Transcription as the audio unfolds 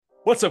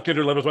What's up,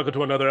 Kindred Lovers? Welcome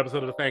to another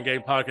episode of the Fan Gang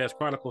Podcast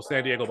Chronicles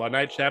San Diego by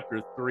Night,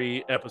 Chapter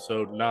 3,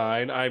 Episode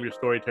 9. I'm your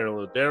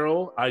storyteller,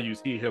 Daryl. I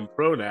use he, him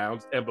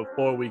pronouns. And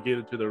before we get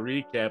into the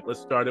recap, let's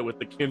start it with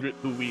the Kindred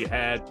who we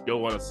had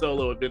go on a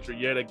solo adventure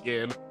yet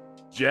again.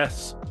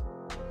 Jess,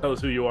 tell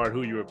us who you are and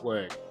who you are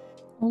playing.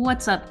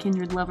 What's up,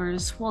 Kindred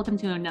Lovers? Welcome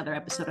to another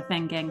episode of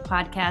Fan Gang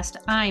Podcast.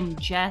 I'm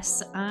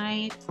Jess.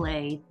 I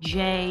play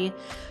Jay.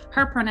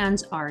 Her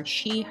pronouns are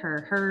she,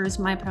 her, hers.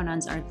 My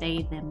pronouns are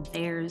they, them,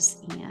 theirs.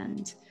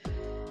 And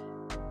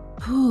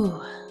whew,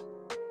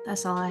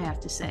 that's all I have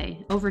to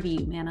say. Over to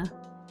you, Mana.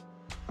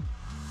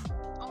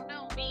 Oh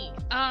no, me.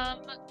 I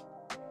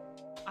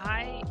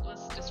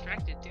was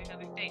distracted doing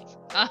other things.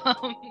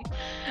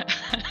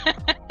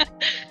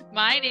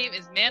 My name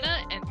is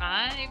Mana, and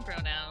my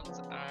pronouns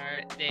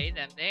are they,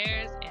 them,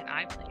 theirs, and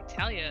I play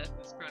Talia,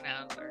 whose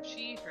pronouns are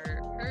she,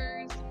 her,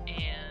 hers,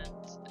 and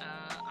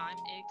I'm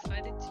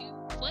excited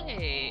to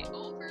play.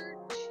 Over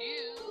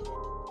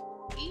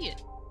to Ian.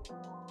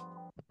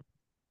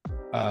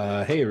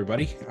 Hey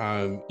everybody,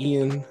 I'm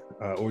Ian,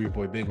 or your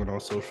boy Big on all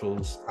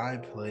socials. I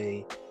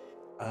play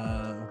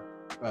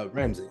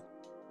Ramsey,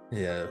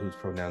 whose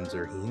pronouns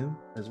are he, him,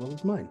 as well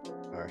as mine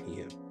are he,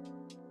 him.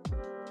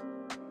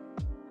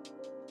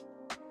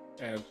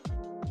 And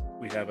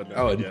we have another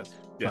Oh, and guest.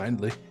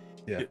 finally,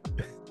 yeah.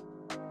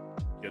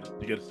 You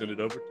got to send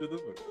it over to them?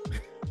 Or?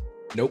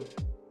 Nope.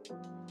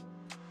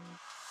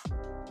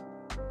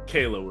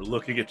 Kayla, we're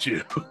looking at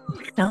you.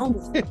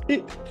 No,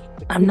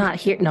 I'm not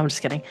here. No, I'm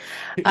just kidding.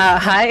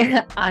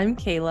 Hi, I'm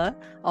Kayla,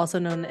 also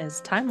known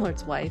as Time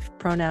Lord's wife,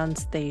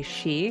 pronouns they,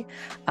 she.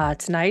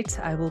 Tonight,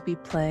 I will be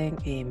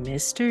playing a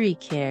mystery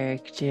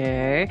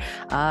character.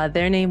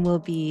 Their name will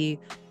be,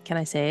 can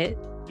I say it?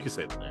 You can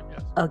say the name,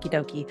 yes. Okie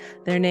dokie.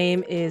 Their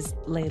name is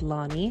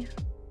Leilani,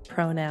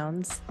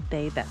 pronouns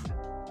they, them.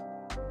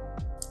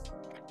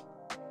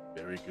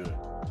 Very good.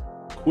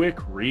 Quick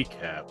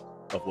recap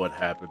of what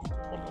happened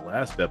on the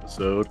last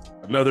episode.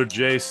 Another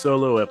Jay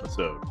solo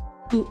episode.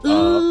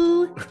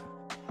 Ooh.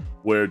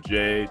 Where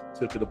Jay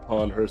took it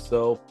upon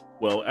herself.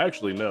 Well,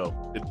 actually,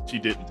 no. She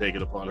didn't take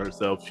it upon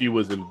herself. She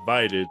was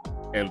invited,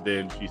 and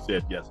then she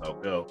said, yes,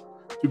 I'll go.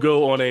 To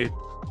go on a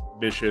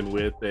mission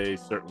with a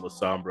certain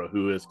Lasombra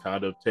who is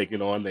kind of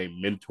taking on a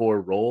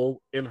mentor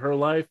role in her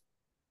life.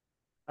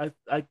 I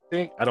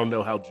think, I don't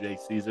know how Jay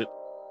sees it.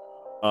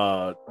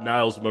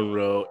 Niles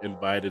Monroe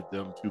invited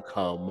them to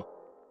come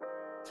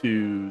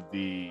to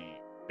the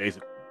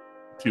basic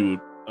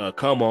to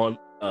come on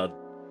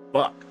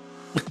fuck.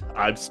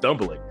 I'm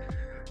stumbling.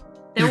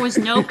 There was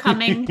no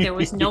coming. There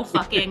was no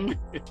fucking.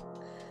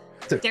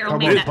 Daryl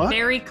made that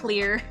very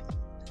clear.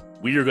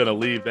 We are gonna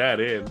leave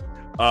that in.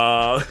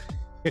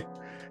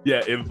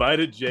 Yeah,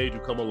 invited Jay to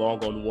come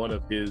along on one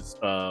of his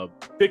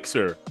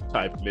fixer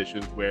type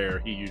missions where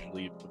he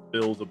usually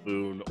fulfills a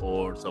boon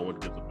or someone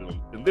gives a boon.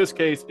 In this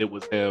case, it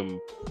was him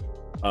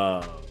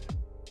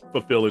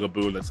fulfilling a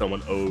boon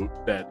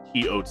that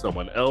he owed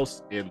someone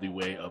else in the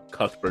way of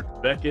Cuthbert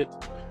Beckett,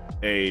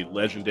 a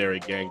legendary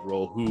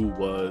gangrel who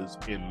was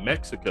in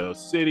Mexico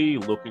City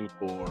looking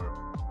for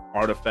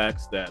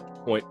artifacts that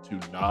point to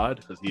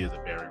Nod, because he is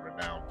a very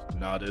renowned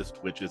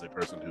Nodist, which is a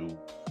person who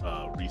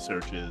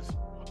researches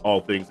all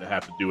things that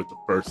have to do with the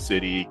first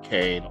city,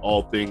 Kane,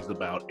 all things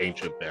about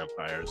ancient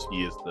vampires.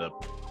 He is the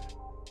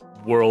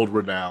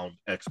world-renowned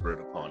expert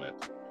upon it.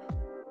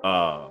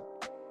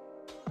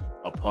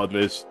 Upon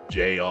this,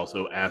 Jay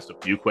also asked a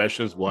few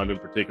questions, one in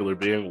particular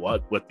being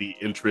what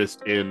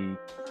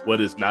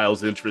is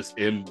Niles' interest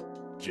in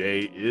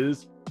Jay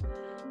is.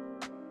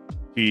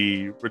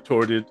 He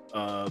retorted,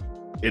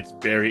 it's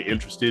very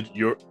interesting.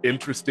 Your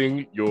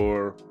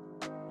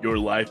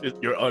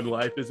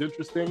unlife is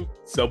interesting.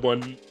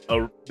 Someone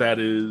that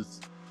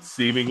is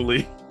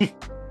seemingly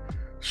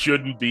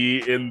shouldn't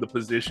be in the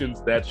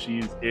positions that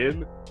she's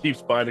in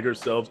keeps finding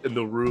herself in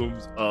the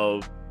rooms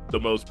of the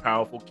most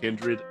powerful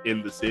kindred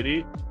in the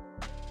city,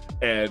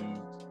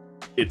 and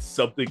it's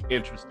something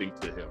interesting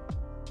to him.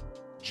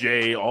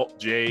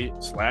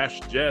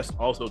 Jay/Jess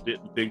also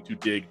didn't think to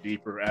dig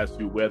deeper as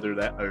to whether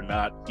that or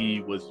not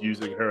he was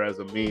using her as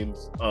a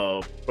means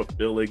of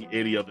fulfilling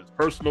any of his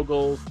personal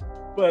goals,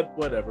 but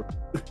whatever.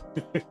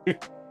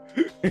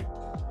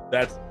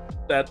 That's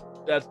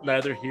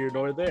neither here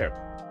nor there.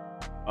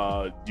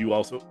 You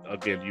also,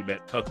 again, you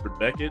met Cuthbert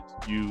Beckett.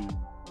 You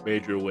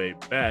made your way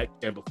back,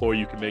 and before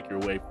you can make your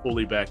way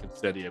fully back into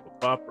San Diego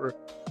proper,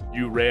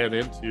 you ran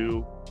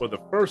into, for the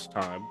first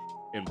time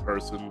in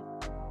person,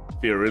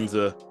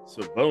 Fiorenza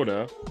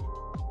Savona,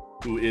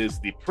 who is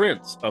the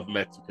Prince of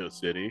Mexico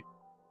City.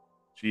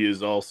 She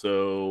is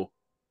also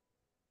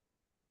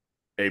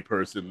a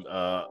person.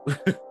 God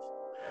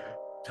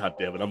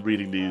damn it! I'm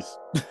reading these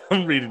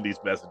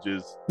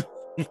messages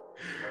in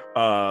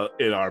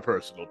our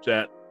personal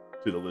chat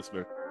to the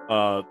listener.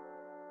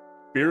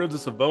 Fiorenza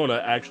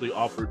Savona actually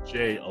offered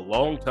Jay a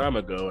long time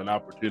ago an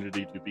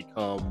opportunity to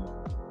become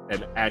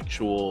an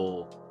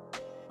actual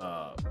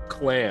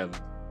clan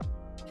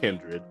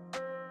kindred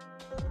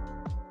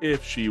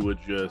if she would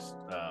just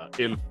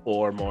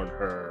inform on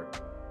her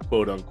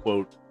quote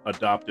unquote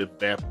adoptive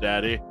vamp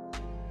daddy.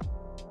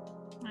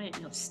 I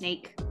didn't know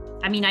snake.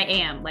 I mean, I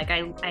am. Like,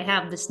 I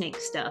have the snake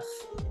stuff.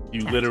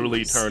 You tattoos.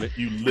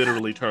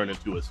 literally turn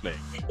into a snake.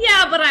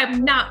 Yeah, but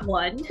I'm not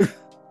one.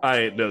 I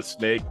ain't no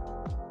snake.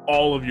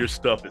 All of your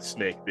stuff is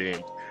snake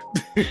themed.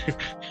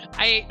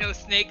 I ain't no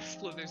snake,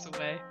 slithers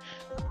away.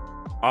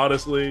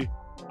 Honestly,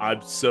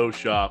 I'm so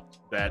shocked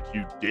that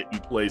you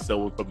didn't play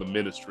someone from the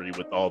ministry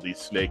with all these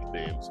snake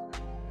themes.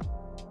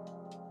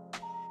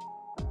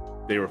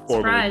 They were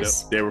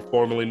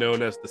formerly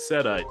known as the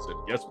Setites,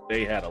 and guess what?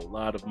 They had a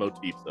lot of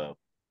motifs of.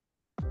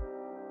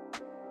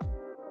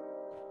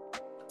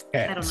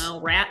 I don't know,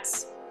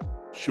 rats.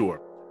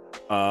 Sure.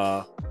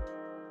 A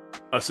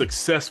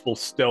successful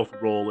stealth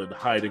roll in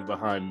hiding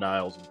behind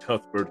Niles and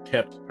Cuthbert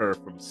kept her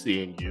from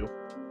seeing you,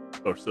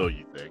 or so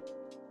you think.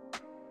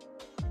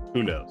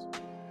 Who knows?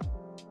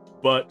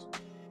 But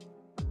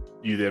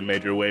you then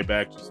made your way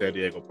back to San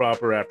Diego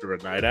proper after a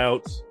night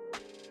out,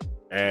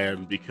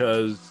 and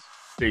because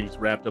things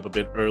wrapped up a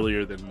bit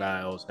earlier than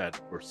Niles had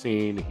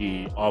foreseen,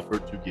 he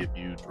offered to give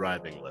you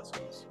driving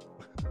lessons.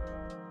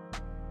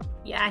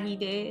 Yeah, he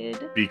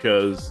did.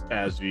 Because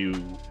as you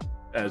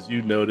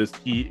noticed,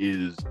 he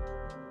is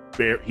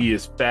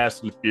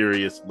fast and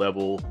furious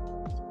level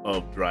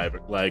of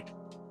driver. Like,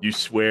 you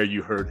swear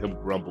you heard him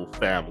grumble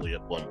family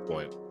at one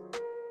point.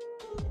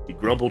 He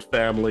grumbled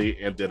family,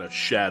 and then a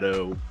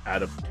shadow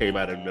came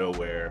out of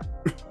nowhere.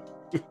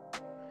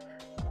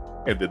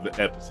 And then the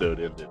episode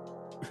ended.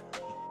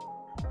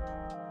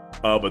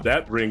 But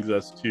that brings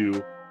us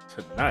to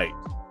tonight.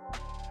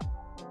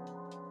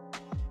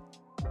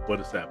 What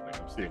is happening?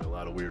 I'm seeing a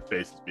lot of weird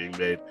faces being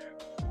made.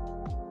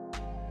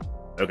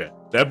 Okay,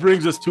 that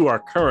brings us to our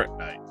current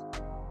night.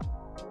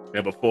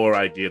 And before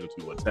I get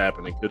into what's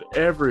happening, could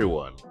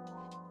everyone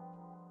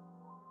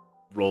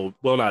roll?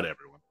 Well, not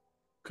everyone.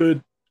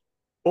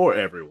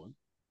 Everyone.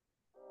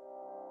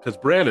 Because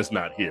Bran is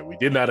not here. We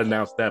did not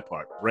announce that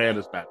part. Bran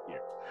is not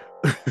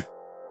here.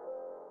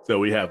 So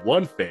we have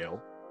one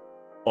fail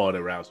on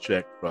a rounds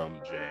check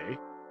from Jay.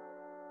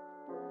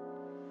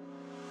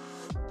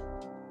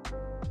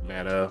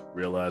 Mana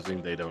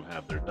realizing they don't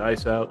have their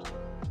dice out.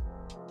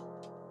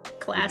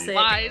 Classic.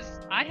 Lies.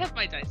 I have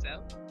my dice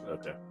out.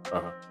 Okay.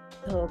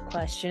 So,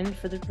 question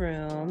for the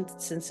room,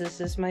 since this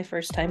is my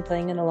first time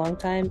playing in a long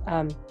time,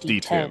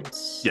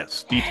 D10s.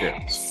 Yes,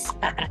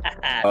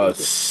 D10s.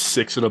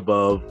 6 and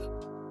above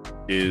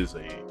is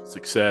a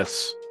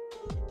success.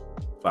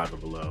 5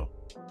 and below.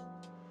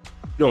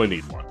 You only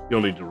need one. You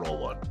only need to roll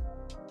one.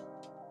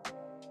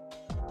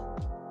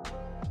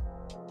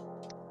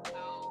 So,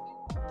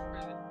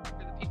 for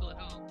the people at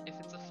home, if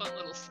it's a fun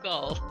little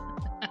skull,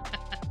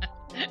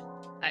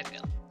 I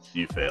failed.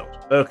 You failed.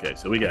 Okay,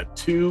 so we got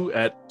 2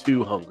 at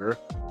 2 hunger.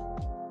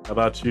 How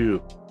about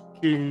you,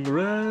 King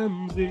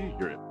Ramsey?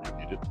 You're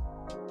muted.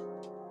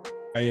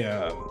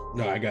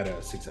 I got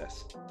a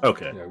success.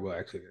 Okay. Yeah, well,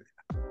 actually,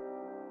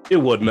 It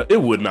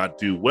would not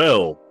do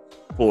well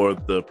for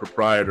the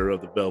proprietor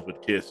of the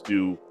Velvet Kiss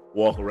to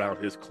walk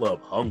around his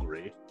club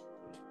hungry.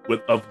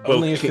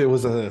 Only if it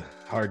was a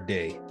hard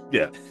day.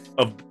 Yeah,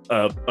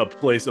 a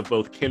place of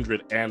both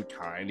kindred and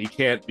kind. He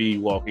can't be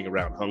walking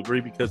around hungry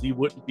because he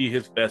wouldn't be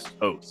his best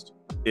host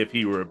if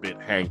he were a bit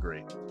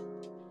hangry.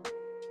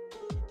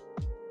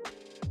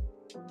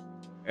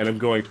 And I'm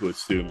going to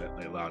assume that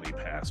Leilani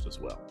passed as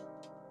well.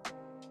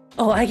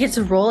 Oh, I get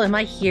to roll? Am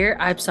I here?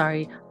 I'm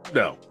sorry.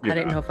 No, I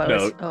didn't know if I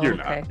was. Oh, you're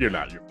okay. not. You're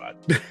not. You're fine.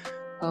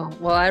 Oh,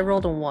 well, I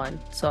rolled a 1,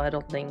 so I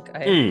don't think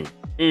I.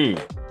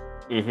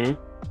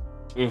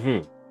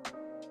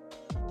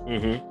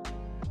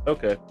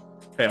 Okay.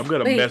 Hey, I'm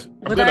gonna Wait,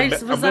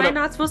 was I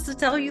not supposed to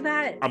tell you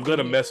that? I'm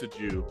gonna message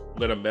you. I'm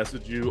gonna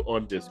message you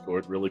on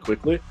Discord really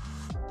quickly.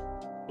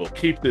 We'll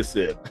keep this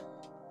in.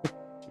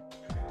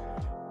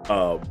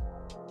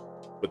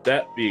 With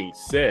that being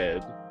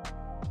said,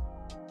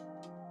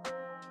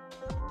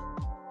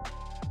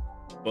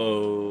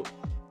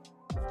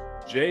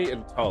 Jay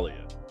and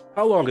Talia,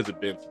 how long has it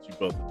been since you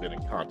both have been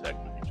in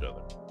contact with each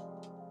other?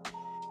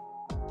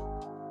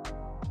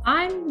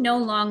 I'm no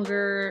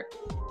longer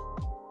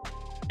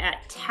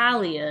at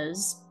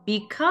Talia's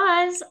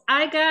because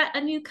I got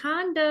a new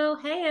condo.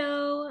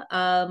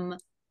 Heyo.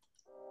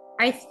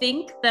 I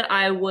think that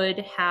I would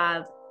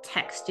have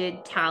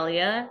texted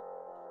Talia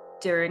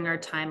during our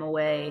time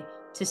away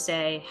to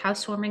say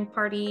housewarming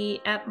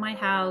party at my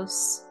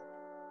house.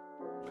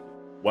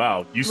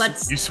 Wow, you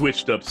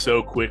switched up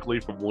so quickly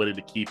from wanting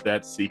to keep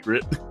that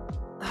secret.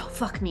 Oh,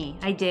 fuck me.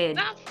 I did.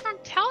 Not from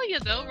Talia,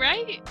 though,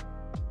 right?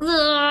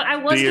 I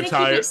was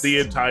the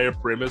entire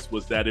premise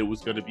was that it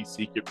was going to be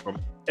secret from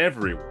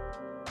everyone.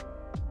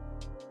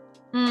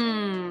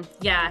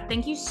 Yeah,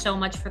 thank you so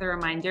much for the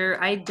reminder.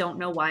 I don't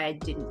know why I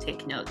didn't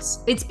take notes.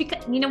 It's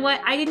because, you know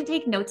what? I didn't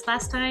take notes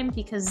last time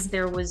because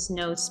there was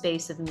no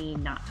space of me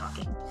not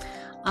talking.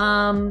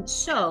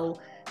 So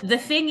the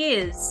thing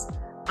is,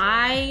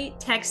 I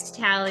text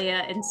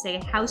Talia and say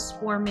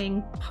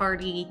housewarming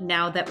party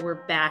now that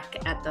we're back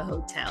at the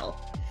hotel.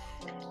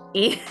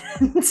 And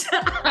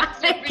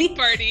Big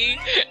party,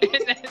 and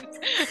then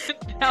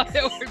now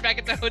that we're back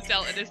at the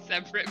hotel in a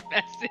separate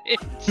message.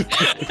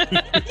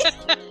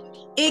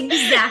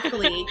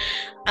 Exactly.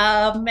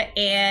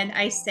 And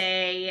I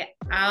say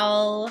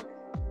I'll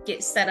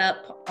get set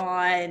up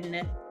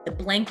on the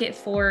blanket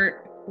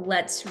fort.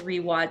 Let's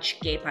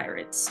rewatch Gay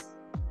Pirates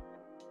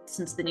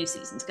since the new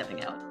season's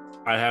coming out.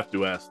 I have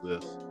to ask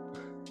this.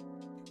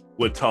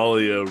 Would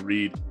Talia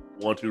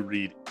want to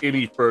read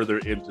any further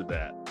into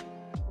that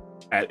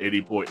at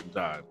any point in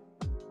time?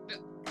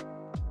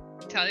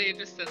 Talia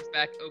just sends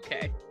back,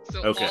 okay.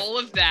 So Okay. all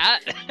of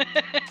that,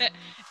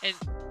 and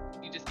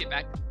you just get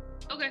back,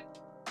 okay.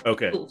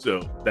 Okay, Cool.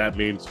 so that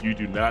means you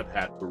do not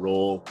have to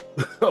roll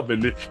a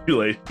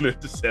manipulation and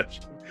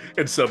deception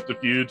and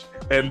subterfuge,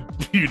 and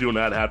you do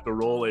not have to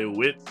roll a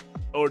wit.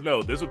 Or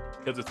no, this would,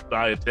 because it's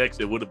via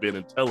text, it would have been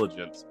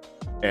intelligence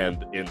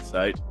and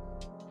insight.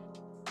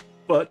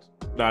 But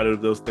neither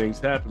of those things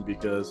happen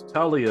because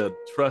Talia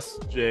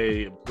trusts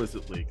Jay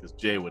implicitly, because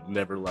Jay would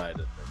never lie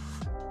to her.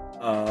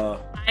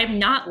 I'm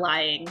not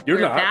lying. You're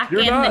We're not. back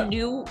You're in not. the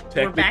new. We're back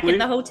Technically, in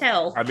the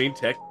hotel. I mean,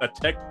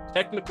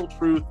 technical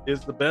truth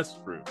is the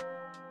best truth.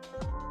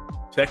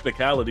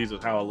 Technicalities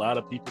is how a lot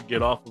of people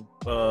get off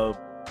of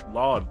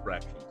law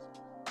infractions.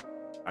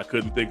 I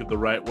couldn't think of the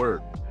right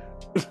word.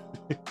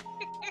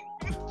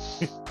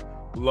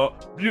 Law,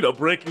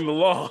 breaking the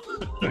law.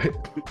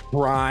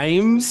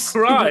 Crimes.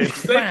 Crimes.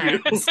 Thank you.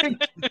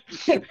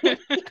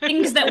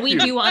 Things that we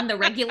do on the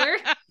regular.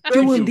 Thank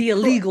Doing you. the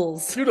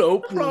illegals.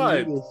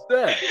 Crimes.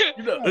 That.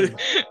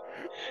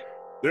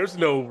 There's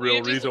no real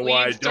Ian just reason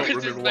why I leans don't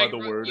towards his remember what the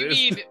micro- word you is.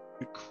 mean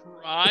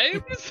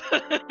crimes?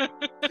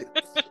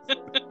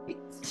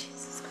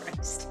 Jesus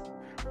Christ.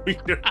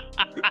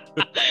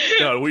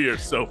 God, we are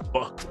so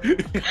fucked.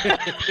 This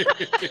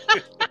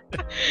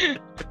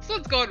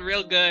one's going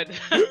real good.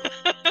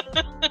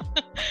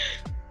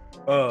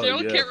 Oh,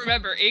 Jill yes. can't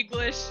remember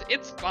English.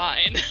 It's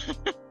fine.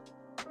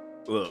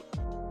 Look,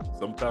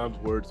 sometimes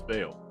words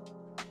fail.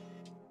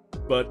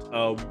 But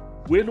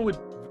when would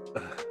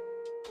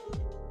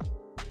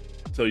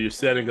so you're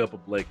setting up a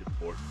blanket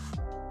fort?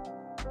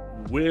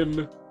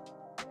 When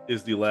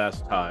is the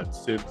last time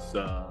since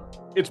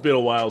it's been a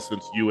while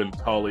since you and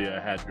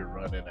Talia had your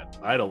run in at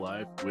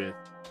Vitalife with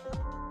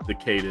the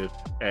Caitiff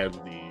and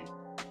the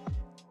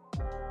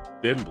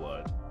Thin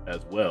Blood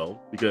as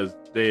well, because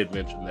they had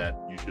mentioned that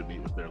you should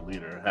meet with their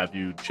leader. Have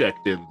you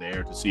checked in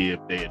there to see if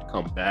they had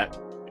come back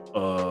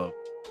or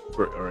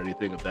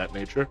anything of that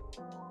nature?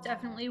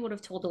 Definitely would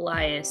have told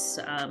Elias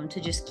to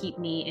just keep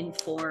me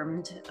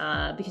informed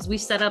because we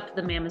set up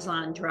the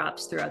Mamazon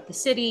drops throughout the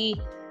city.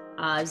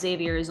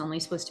 Xavier is only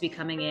supposed to be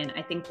coming in,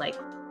 I think, like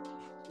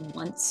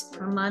once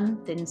per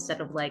month instead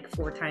of like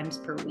 4 times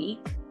per week.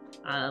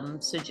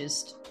 So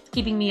just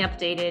keeping me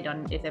updated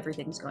on if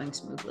everything's going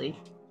smoothly.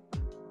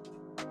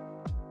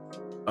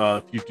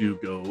 If you do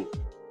go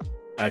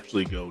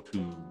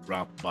to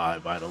drop by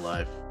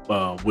Vitalife,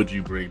 would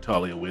you bring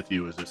Talia with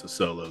you? Is this a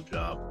solo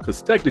job?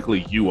 Because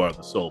technically you are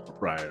the sole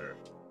proprietor,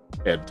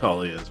 and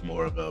Talia is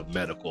more of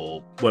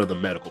one of the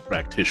medical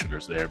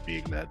practitioners there,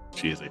 being that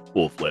she is a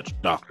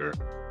full-fledged doctor.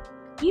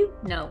 You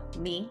know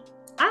me.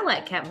 I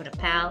like having a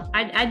pal.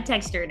 I'd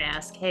text her and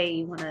ask, hey,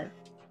 you want to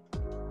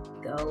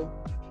go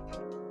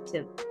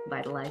to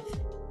Vitalife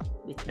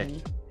with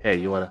me? Hey,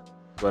 you wanna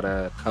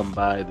come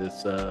by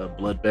this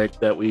blood bank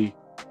that we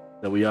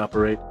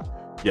operate?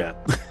 Yeah.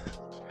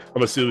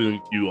 I'm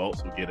assuming you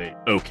also get a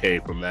okay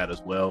from that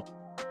as well.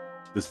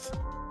 This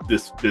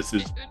is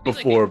It'd be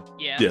before. like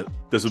Yeah,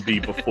 this would be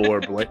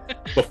before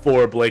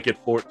before blanket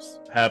forts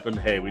happen.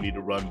 Hey, we need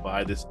to run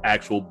by this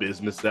actual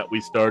business that we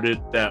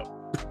started that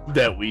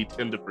we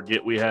tend to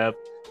forget we have.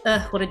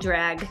 What a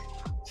drag.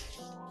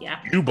 Yeah.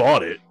 You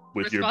bought it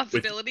with your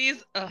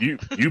responsibilities.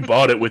 you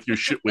bought it with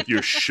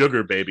your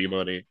sugar baby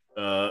money.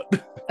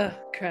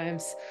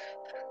 Crimes.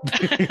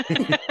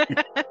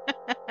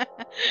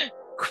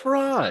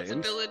 Crimes.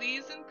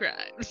 Responsibilities and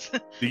crimes.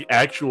 The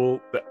actual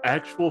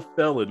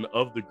felon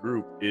of the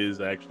group is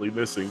actually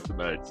missing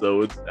tonight,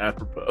 so it's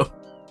apropos.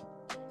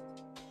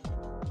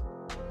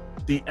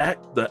 The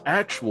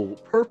actual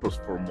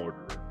purposeful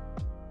murderer.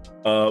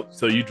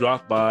 So you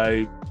drop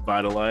by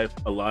Vitalife.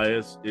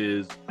 Elias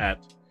is at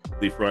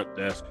the front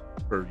desk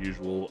per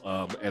usual,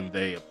 and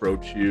they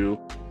approach you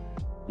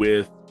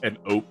with an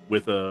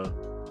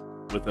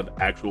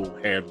actual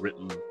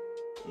handwritten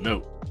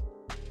note.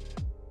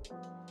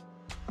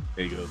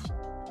 And he goes,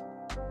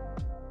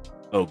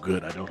 "Oh,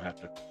 good. I didn't have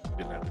to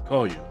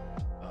call you.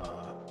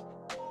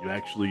 You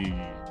actually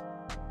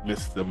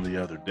missed them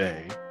the other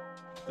day.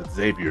 The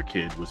Xavier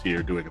kid was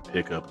here doing a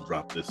pickup and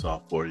dropped this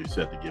off for you.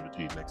 Said to give it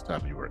to you next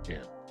time you were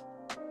in."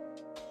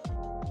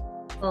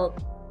 Well,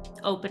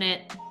 open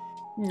it,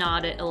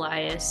 nod at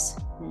Elias,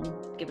 and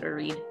give it a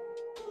read.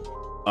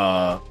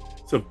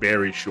 It's a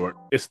very short.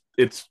 It's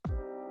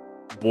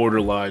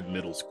borderline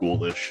middle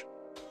schoolish.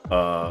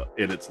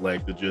 In its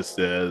length, it just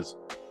says,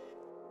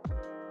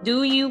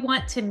 Do you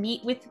want to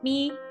meet with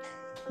me?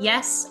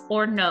 Yes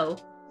or no?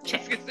 I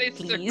Check, was gonna say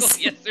please.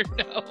 circle yes or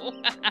no.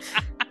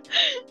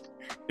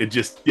 It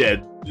just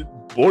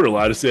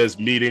borderline. It says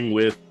meeting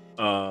with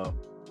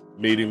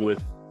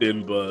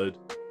Thin Bud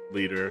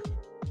leader.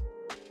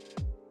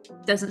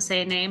 Doesn't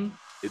say a name.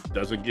 It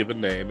doesn't give a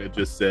name. It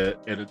just said,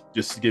 and it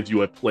just gives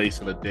you a place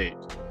and a date.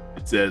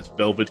 It says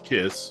Velvet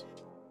Kiss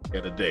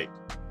and a date.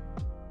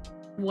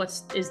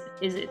 Is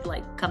it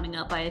like coming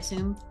up, I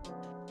assume?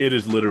 It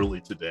is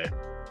literally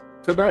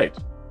tonight.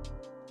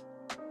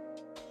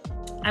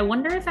 I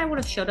wonder if I would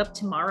have showed up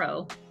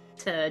tomorrow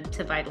to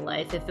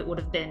Vitalife if it would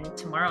have been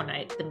tomorrow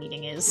night the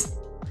meeting is.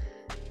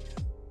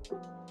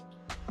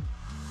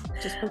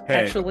 Just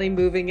perpetually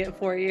moving it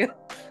for you.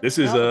 This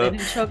is they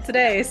didn't show up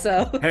today,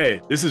 so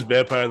hey, this is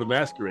Vampire the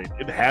Masquerade.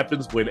 It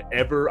happens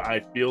whenever I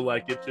feel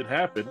like it should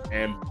happen,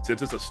 and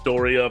since it's a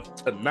story of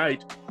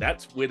tonight,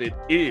 that's when it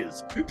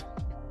is.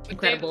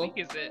 Incredible. What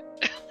day of the week is it?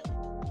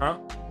 Huh?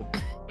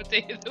 What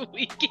day of the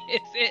week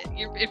is it?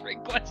 Your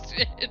favorite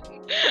question.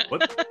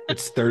 What?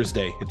 It's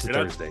Thursday. It's a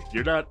Thursday.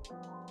 You're not.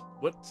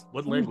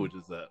 What language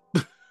is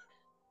that?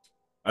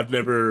 I've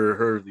never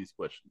heard of these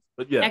questions,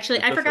 but yeah.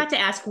 Actually, I forgot to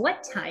ask,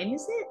 what time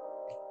is it?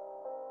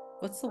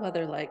 what's the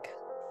weather like?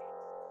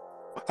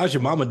 How's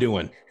your mama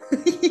doing?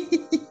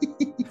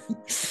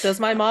 Does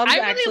my mom I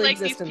actually really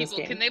like exist these in this people.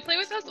 game? Can they play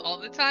with us all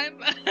the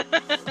time?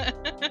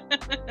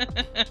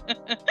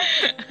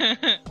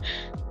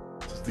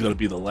 This is gonna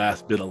be the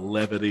last bit of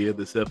levity in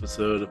this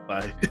episode if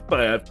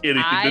I have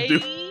anything to do.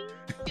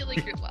 I feel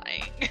like you're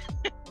lying.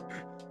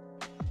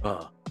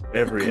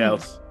 Every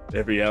ounce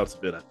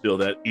of it, I feel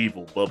that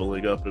evil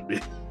bubbling up in me.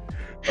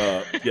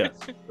 Yes.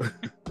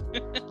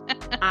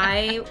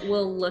 I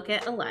will look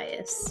at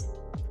Elias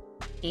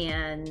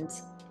and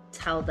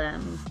tell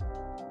them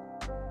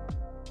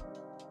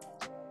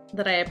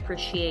that I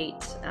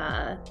appreciate.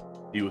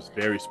 He was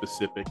very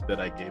specific that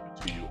I gave it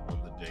to you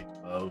on the date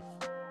of.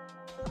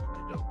 I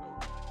don't know.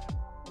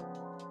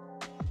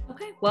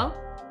 Okay, well,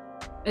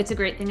 it's a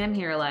great thing I'm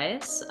here,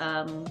 Elias.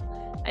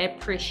 I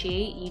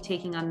appreciate you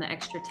taking on the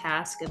extra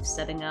task of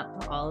setting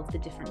up all of the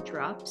different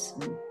drops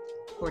and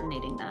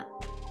coordinating that.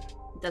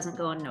 It doesn't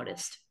go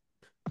unnoticed.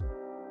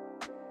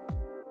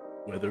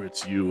 Whether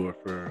it's you or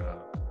for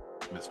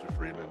Mr.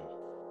 Freeman,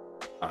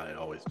 I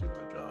always do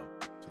my job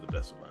to the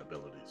best of my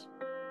abilities.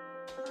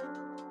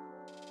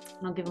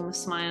 I'll give him a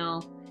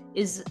smile.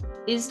 Is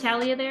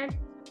Talia there?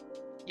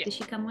 Yeah. Did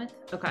she come with?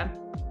 Okay.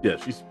 Yeah,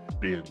 she's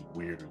being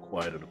weird and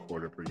quiet in a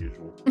corner per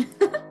usual.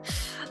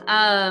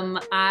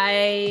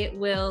 I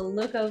will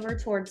look over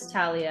towards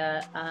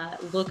Talia,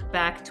 look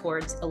back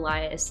towards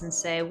Elias and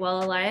say,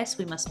 well, Elias,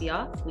 we must be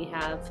off. We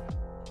have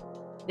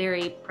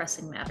very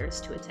pressing matters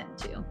to attend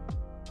to.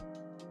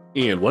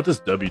 Ian, what does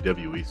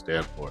WWE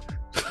stand for?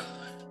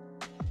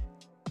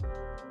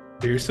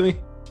 Seriously?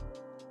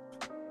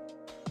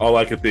 All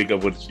I could think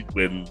of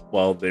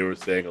while they were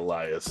saying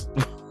Elias.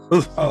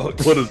 Oh,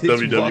 what is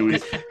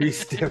WWE?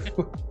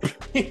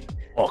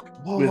 Walk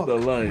with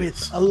Elias.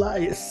 With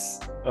Elias.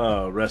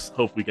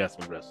 Hope we got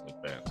some wrestling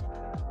fans.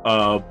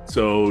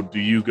 So do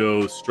you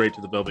go straight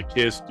to the Velvet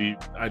Kiss?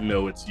 I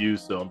know it's you,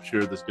 so I'm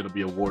sure there's going to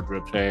be a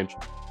wardrobe change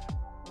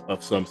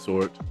of some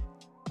sort.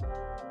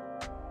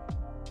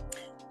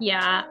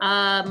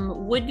 Yeah,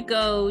 would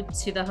go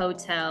to the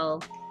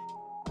hotel,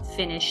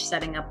 finish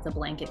setting up the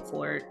blanket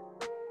fort,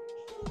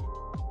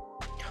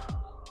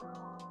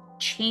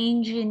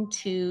 change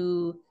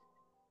into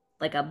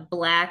like a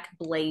black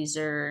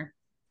blazer,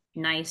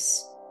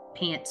 nice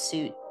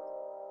pantsuit,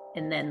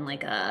 and then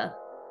like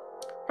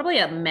probably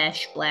a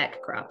mesh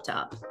black crop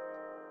top.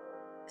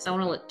 Because I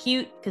want to look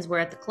cute because we're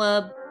at the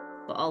club,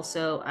 but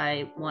also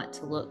I want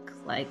to look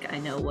like I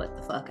know what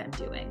the fuck I'm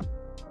doing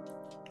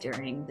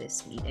during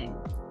this meeting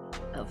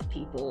of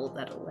people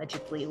that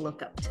allegedly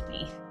look up to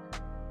me.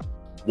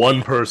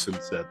 One person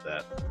said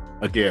that.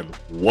 Again,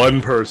 one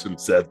person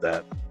said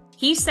that.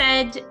 He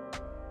said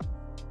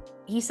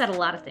a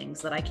lot of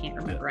things that I can't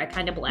remember. I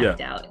kind of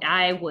blacked out.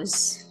 I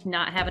was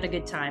not having a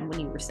good time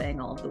when you were saying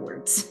all of the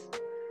words.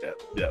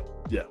 Yeah.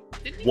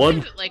 Didn't he say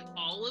that, like,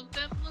 all of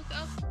them look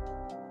up?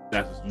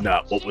 That is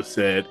not what was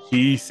said.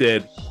 He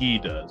said he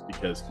does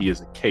because he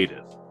is a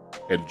caitiff,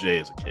 and Jay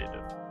is a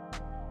caitiff.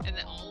 And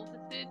then all of the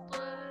Thin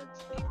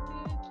Bloods think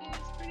that Jay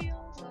is pretty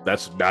awesome?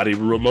 That's not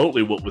even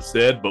remotely what was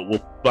said, but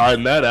we'll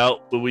find that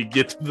out when we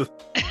get to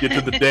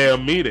the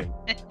damn meeting.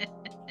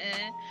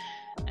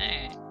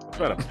 Alright. I'm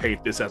trying to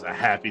paint this as a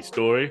happy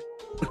story.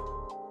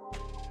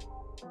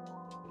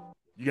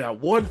 You get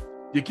one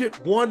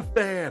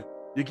fan.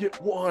 You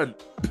get one.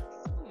 So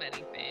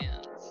many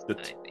fans, I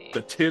think.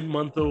 The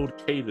 10-month-old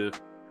caitiff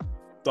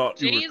thought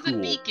Jay you were is cool.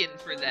 a beacon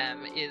for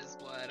them, is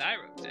what I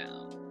wrote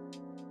down.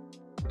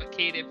 A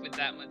caitiff with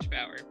that much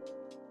power.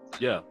 So,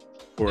 Yeah,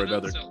 or the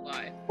another notes don't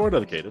lie.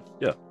 caitiff.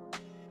 Yeah,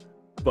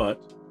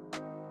 but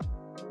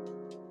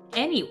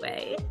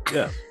Anyway.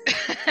 yeah.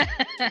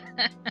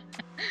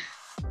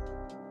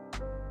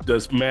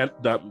 Does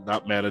not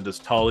Mana? Does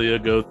Talia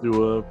go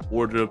through a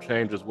wardrobe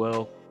change as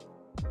well?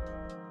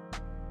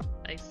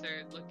 I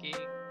started looking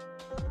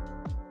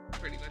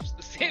pretty much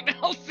the same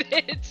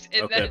outfit,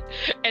 and Okay.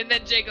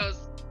 then Jay goes,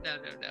 no,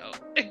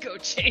 go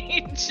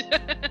change.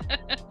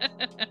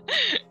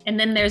 And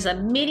then there's a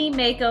mini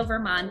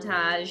makeover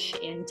montage,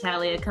 and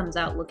Talia comes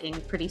out looking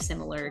pretty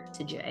similar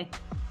to Jay.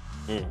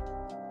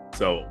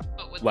 So,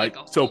 But with like,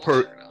 a so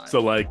full shirt on. so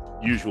like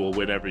usual,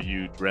 whenever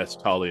you dress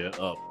Talia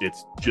up,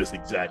 it's just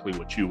exactly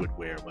what you would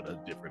wear, but a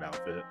different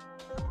outfit.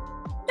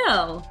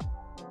 No,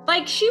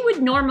 like she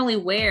would normally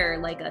wear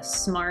like a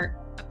smart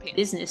A pink.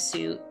 business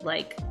suit.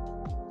 Like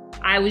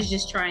I was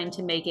just trying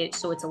to make it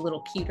so it's a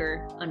little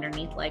cuter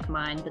underneath like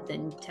mine, but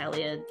then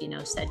Talia,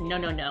 said,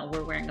 no,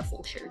 we're wearing a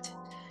full shirt.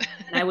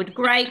 And I would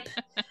gripe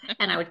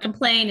and I would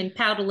complain and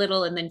pout a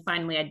little, and then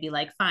finally I'd be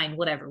like, fine,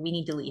 whatever, we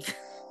need to leave.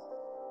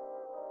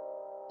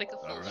 Like a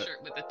full Alright.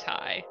 shirt with a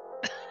tie.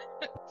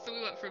 So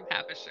we went from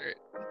half a shirt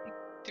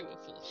to a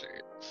full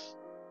shirt.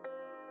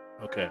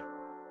 Okay.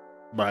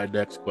 My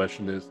next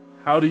question is,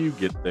 how do you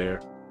get there?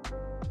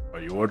 Are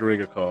you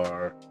ordering a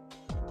car?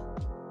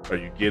 Are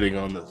you getting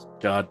on the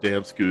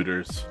goddamn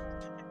scooters?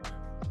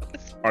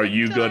 Are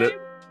you gonna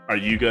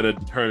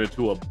turn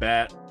into a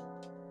bat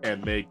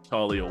and make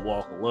Talia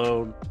walk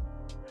alone?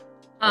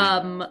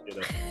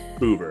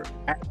 Uber.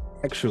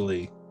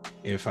 Actually,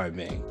 if I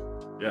may,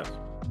 Yes.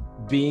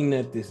 being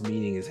that this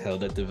meeting is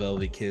held at the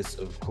Velvet Kiss,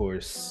 of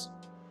course,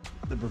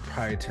 the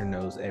proprietor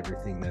knows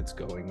everything that's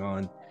going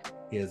on.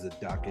 He has a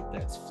docket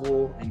that's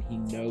full, and he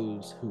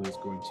knows who is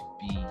going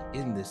to be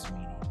in this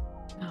meeting.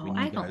 Oh, When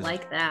you I don't guys-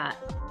 like that.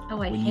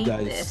 Oh, I when you hate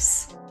guys-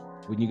 this.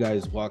 When you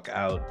guys walk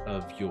out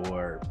of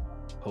your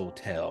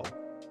hotel,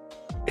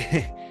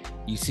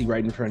 you see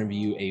right in front of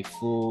you a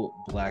full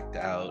blacked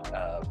out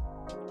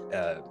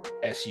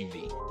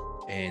SUV,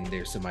 and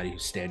there's somebody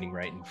who's standing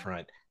right in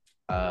front,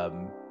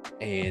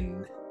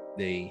 and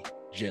they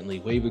gently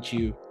wave at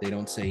you. They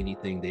don't say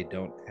anything, they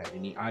don't have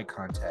any eye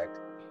contact,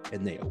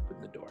 and they open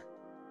the door.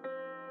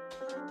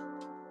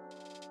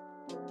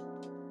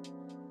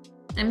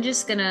 I'm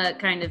just gonna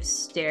kind of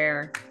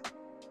stare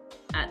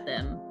at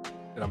them.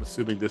 And I'm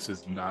assuming this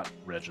is not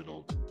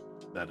Reginald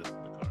that is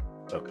in the car.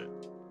 Okay.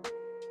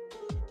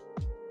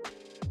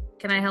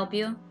 Can I help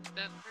you?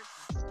 That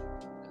person's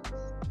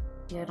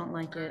Yeah, I don't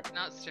like it.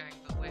 not staring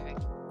but waving.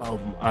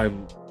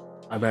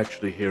 I'm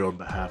actually here on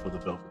behalf of the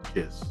Velvet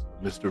Kiss.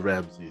 Mr.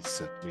 Ramsey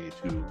sent me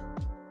to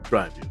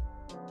drive you.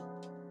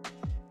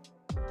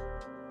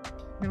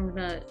 I'm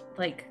gonna,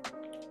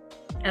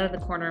 out of the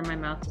corner of my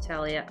mouth to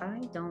Talia,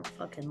 I don't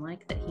fucking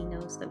like that he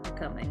knows that we're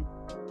coming.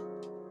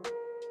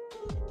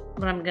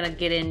 But I'm gonna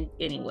get in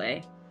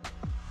anyway.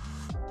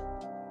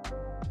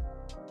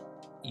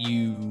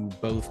 You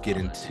both get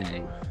into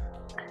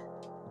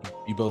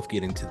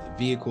the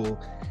vehicle,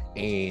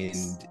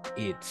 and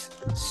it's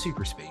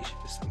super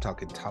spacious. I'm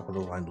talking top of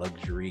the line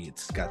luxury.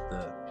 It's got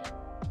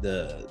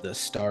the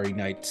starry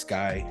night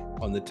sky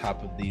on the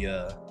top of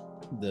the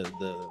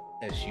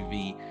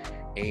SUV,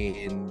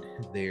 and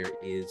there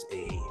is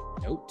a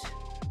note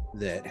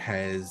that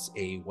has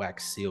a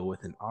wax seal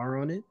with an R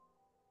on it,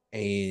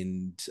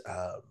 and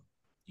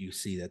you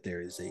see that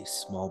there is a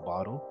small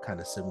bottle, kind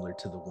of similar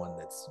to the one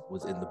that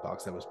was in the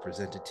box that was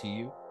presented to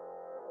you,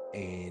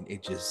 and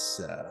it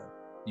just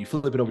you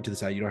flip it over to the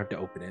side. You don't have to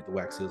open it. The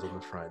wax seal's on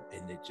the front,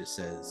 and it just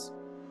says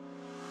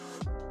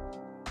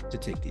to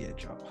take the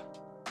edge off,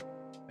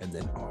 and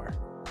then R.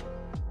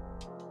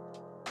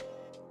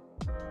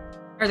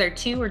 Are there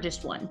two or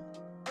just one?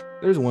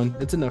 There's one.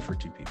 It's enough for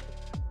two people.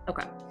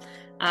 Okay.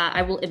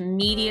 I will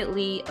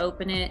immediately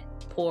open it,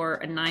 pour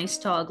a nice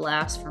tall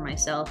glass for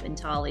myself and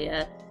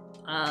Talia,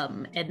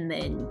 and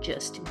then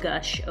just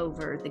gush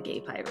over the gay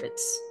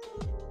pirates.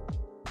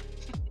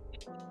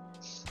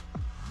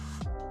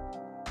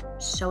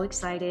 So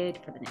excited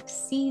for the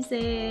next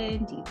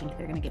season. Do you think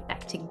they're gonna get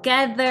back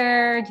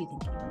together? Do you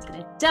think anyone's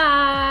gonna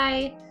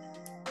die?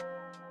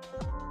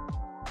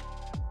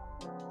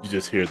 You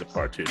just hear the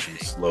partition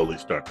slowly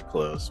start to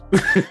close.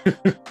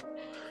 I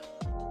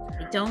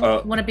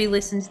don't want to be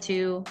listened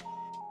to.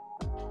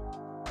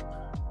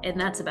 And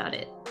that's about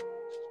it.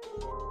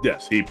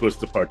 Yes, he puts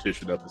the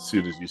partition up as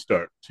soon as you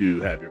start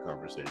to have your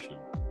conversation,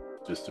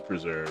 just to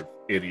preserve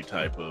any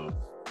type of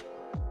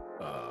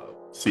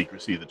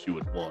secrecy that you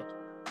would want.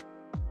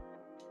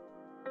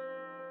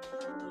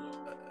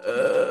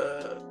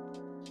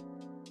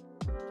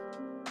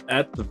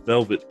 At the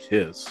Velvet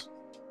Kiss,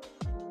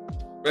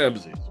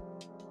 Ramses,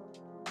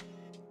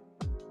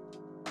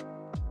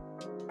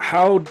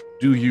 how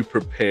do you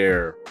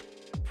prepare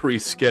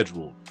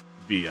pre-scheduled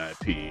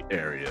VIP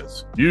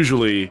areas?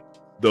 Usually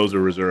those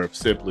are reserved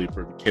simply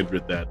for the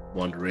kindred that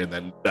wander in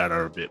that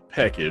are a bit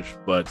peckish,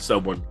 but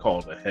someone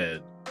called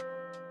ahead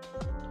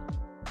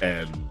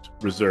and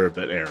reserved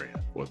that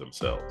area for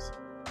themselves.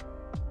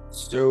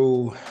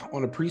 So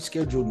on a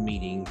pre-scheduled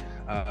meeting,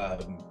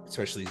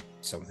 especially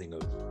something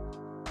of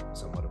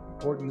somewhat of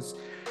importance,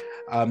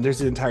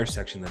 there's an entire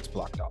section that's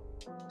blocked off.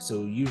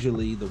 So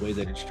usually the way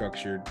that it's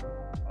structured,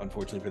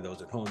 unfortunately for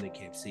those at home, they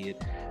can't see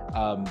it.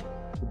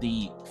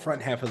 The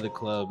front half of the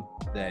club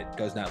that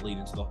does not lead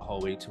into the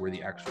hallway to where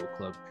the actual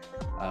club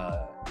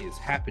is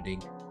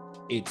happening,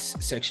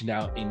 it's sectioned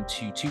out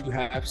into two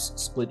halves,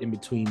 split in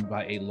between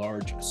by a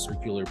large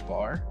circular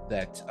bar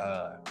that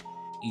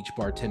each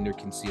bartender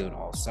can see on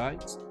all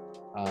sides.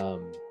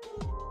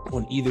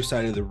 On either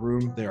side of the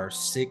room, there are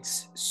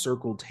 6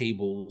 circle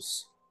table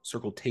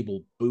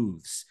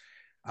booths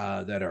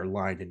that are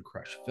lined in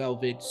crushed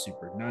velvet,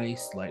 super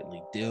nice,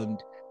 lightly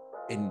dimmed.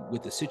 And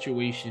with a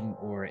situation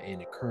or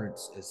an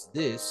occurrence as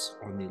this,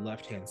 on the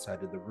left-hand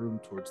side of the room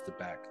towards the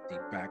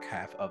back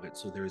half of it,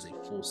 so there is a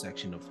full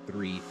section of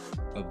 3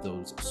 of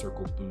those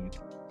circle booth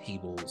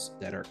tables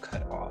that are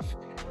cut off.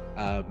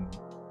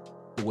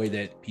 The way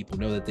that people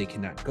know that they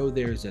cannot go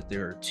there is that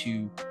there are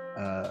 2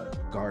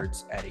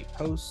 guards at a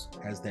post,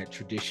 has that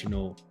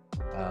traditional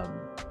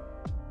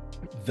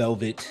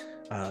velvet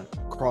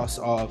cross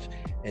off,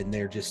 and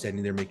they're just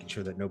standing there making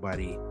sure that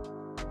nobody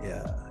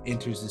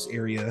enters this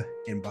area.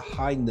 And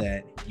behind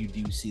that, you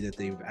do see that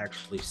they've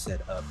actually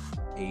set up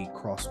a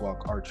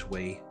crosswalk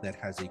archway that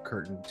has a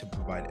curtain to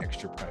provide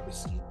extra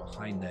privacy.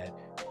 Behind that,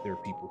 there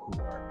are people who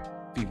are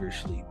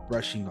feverishly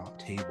brushing off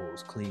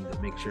tables, cleaning to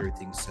make sure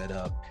everything's set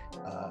up.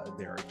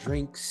 There are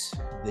drinks.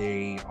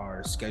 They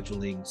are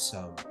scheduling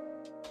some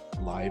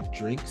live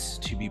drinks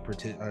to be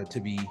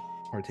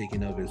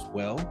partaken of as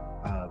well.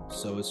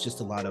 So it's just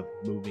a lot of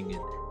moving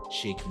and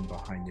shaking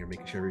behind there,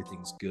 making sure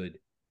everything's good.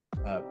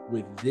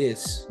 With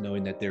this,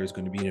 knowing that there is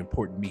going to be an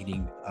important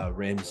meeting,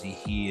 Ramsey,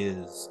 he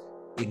is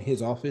in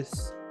his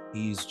office.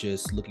 He's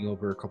just looking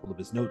over a couple of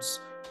his notes,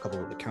 a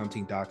couple of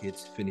accounting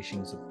dockets,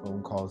 finishing some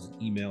phone calls and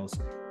emails,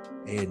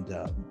 and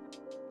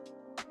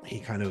he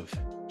kind of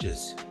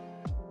just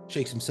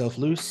shakes himself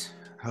loose.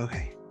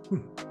 Okay.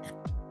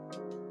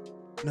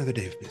 Another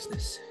day of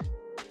business.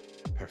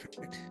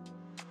 Perfect.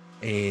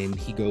 And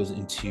he goes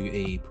into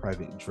a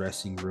private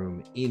dressing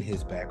room in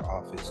his back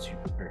office to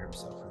prepare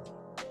himself for the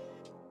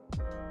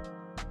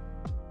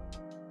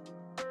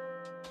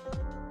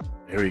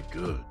Very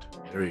good.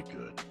 Very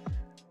good.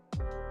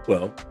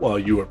 Well, while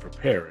you are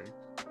preparing,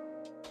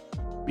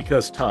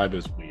 because time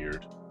is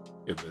weird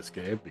in this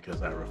game,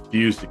 because I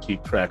refuse to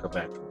keep track of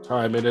actual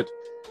time in it,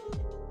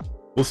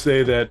 we'll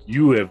say that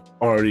you have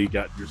already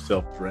gotten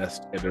yourself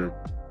dressed and are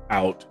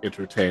out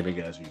entertaining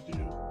as you do.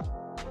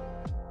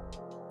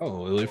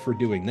 Oh, well, if we're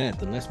doing that,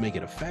 then let's make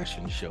it a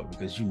fashion show,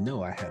 because you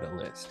know I had a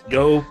list.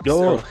 Go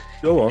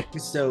on.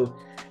 So,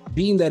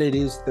 being that it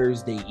is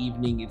Thursday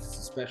evening, it's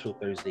a special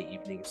Thursday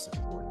evening. It's the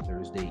 4th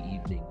Thursday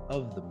evening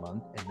of the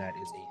month, and that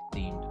is a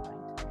themed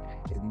night.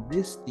 And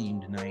this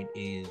themed night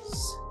is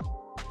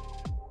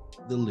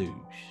the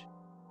Luge,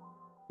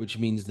 which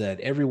means that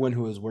everyone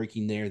who is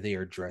working there, they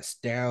are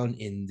dressed down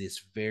in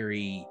this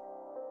very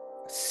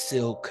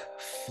silk,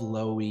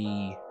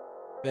 flowy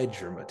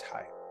bedroom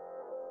attire.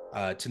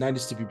 Tonight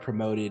is to be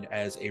promoted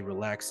as a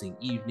relaxing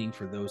evening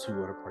for those who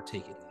want to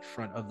partake in the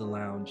front of the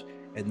lounge.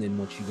 And then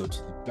once you go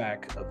to the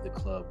back of the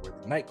club, where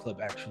the nightclub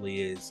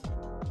actually is,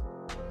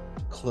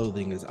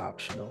 clothing is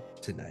optional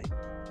tonight.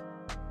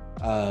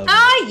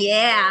 Oh,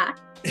 yeah.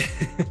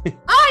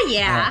 Oh,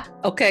 yeah.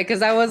 Okay,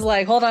 because I was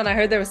like, hold on, I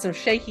heard there was some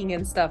shaking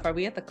and stuff. Are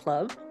we at the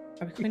club?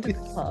 Are we going to the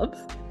club?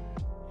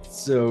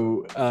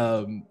 So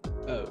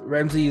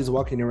Ramsey is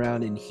walking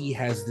around, and he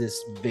has this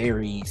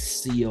very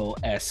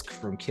Seal-esque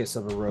from Kiss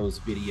of a Rose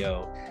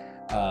video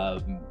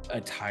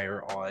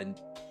attire on,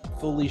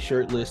 fully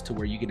shirtless, to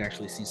where you can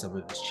actually see some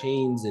of his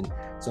chains and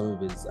some of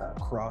his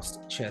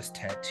crossed chest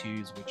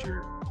tattoos, which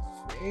are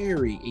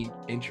very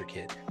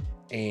intricate.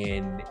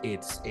 And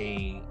it's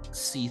a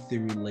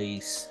see-through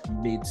lace,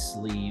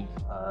 mid-sleeve,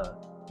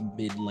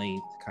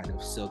 mid-length kind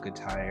of silk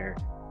attire.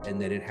 And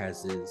then it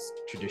has this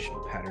traditional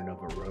pattern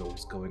of a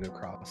rose going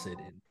across it.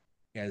 And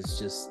he has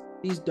just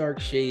these dark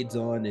shades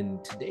on.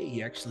 And today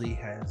he actually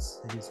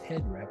has his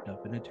head wrapped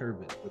up in a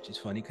turban, which is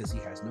funny because he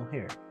has no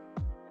hair.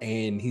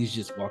 And he's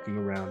just walking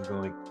around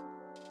going,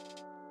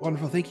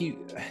 wonderful, thank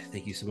you.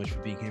 Thank you so much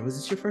for being here. Was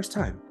this your first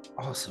time?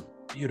 Awesome.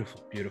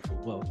 Beautiful, beautiful.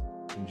 Well,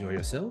 enjoy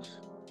yourself.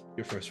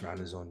 Your first round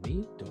is on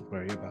me. Don't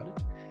worry about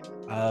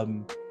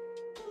it.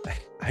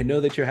 I know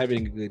that you're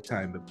having a good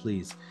time, but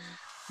please,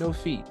 no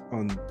feet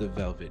on the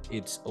velvet.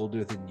 It's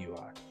older than you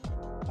are.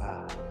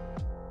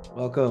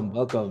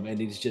 Welcome. And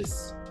he's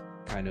just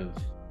kind of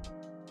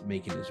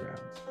making his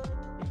rounds.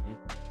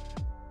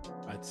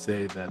 I'd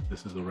say that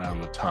this is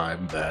around the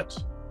time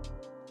that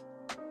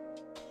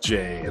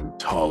Jay and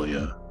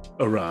Talia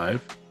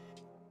arrive.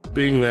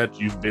 Being that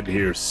you've been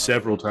here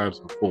several times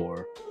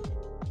before,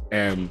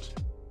 and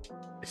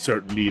a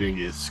certain meeting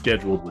is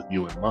scheduled with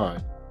you in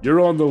mind, you're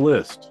on the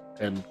list,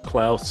 and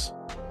Klaus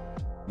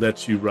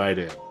lets you right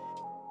in.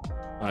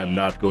 I'm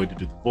not going to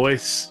do the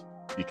voice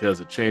because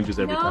it changes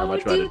every time I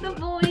try to do it. Do the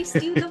voice.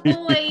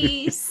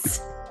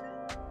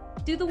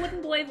 Do the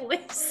wooden boy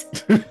voice.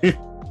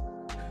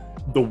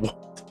 The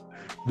what?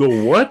 The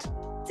what?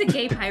 It's a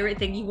gay pirate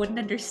thing you wouldn't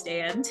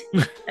understand.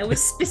 That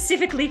was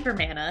specifically for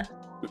Mana.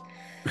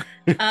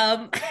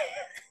 Oh,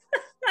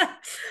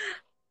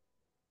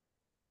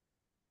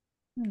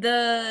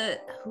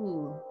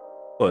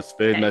 it's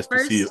very nice to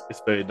see you.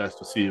 It's very nice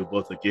to see you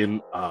both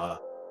again.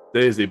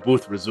 There is a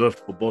booth reserved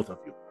for both of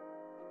you.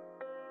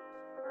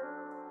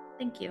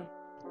 Thank you.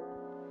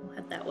 We'll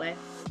head that way.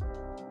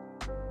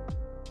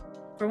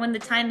 For when the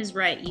time is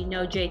right, you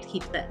know Jay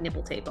keeps that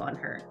nipple tape on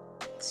her.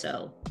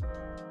 So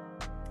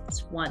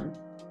It's 1.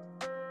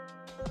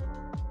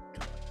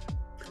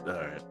 All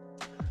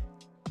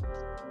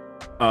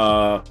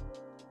right.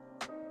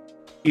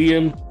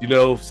 Ian,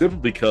 simply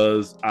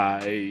because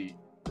I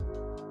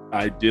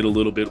did a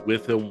little bit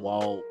with him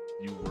while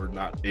you were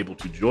not able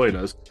to join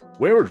us.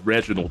 Where would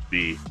Reginald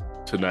be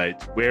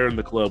tonight? Where in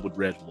the club would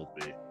Reginald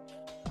be?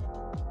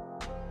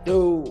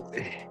 So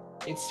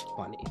it's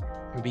funny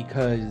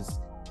because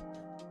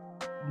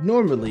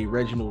normally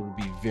Reginald would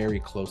be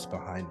very close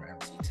behind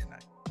Ramsey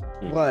tonight,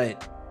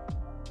 but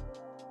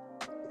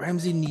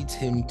Ramsey needs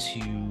him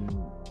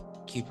to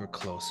keep a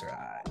closer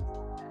eye.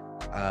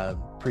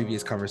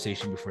 Previous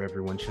conversation before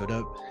everyone showed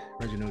up,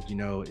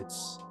 Reginald,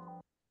 it's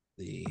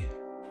the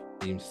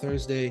Themes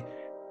Thursday.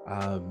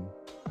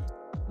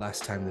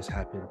 Last time this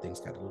happened, things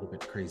got a little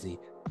bit crazy.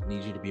 I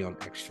need you to be on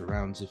extra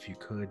rounds if you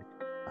could,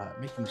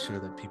 making sure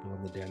that people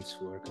on the dance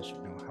floor, because you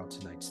know how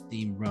tonight's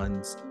theme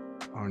runs,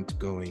 aren't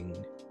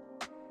going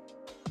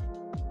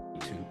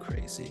too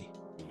crazy.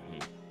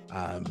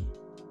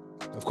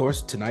 Of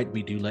course, tonight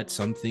we do let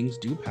some things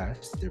do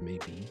pass. There may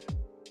be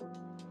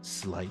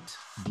slight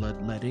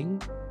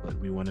bloodletting, but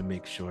we want to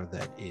make sure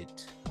that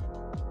it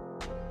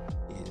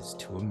is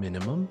to a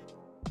minimum.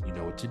 You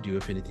know what to do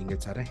if anything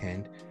gets out of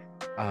hand.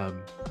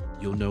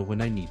 You'll know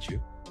when I need you,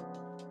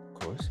 of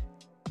course.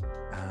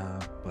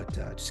 But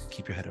just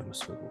keep your head on a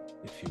swivel,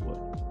 if you would.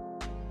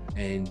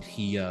 And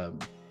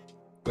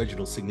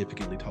Reginald's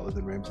significantly taller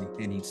than Ramsey,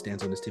 and he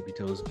stands on his tippy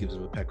toes, gives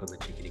him a peck on the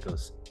cheek, and he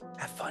goes,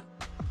 "Have fun."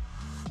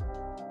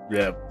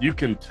 Yeah, you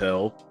can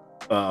tell.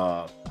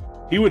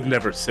 He would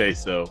never say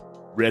so.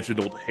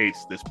 Reginald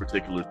hates this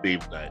particular theme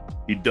night.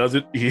 He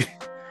doesn't. He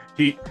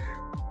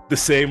the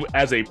same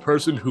as a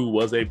person who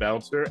was a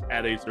bouncer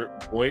at a certain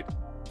point.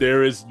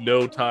 There is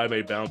no time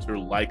a bouncer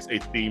likes a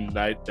theme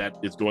night that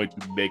is going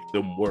to make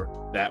them work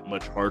that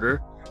much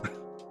harder.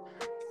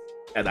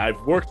 And I've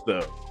worked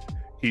those.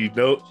 He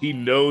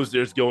knows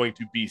there's going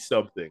to be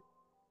something,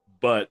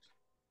 but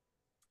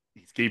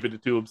he's keeping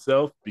it to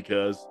himself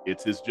because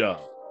it's his job,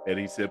 and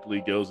he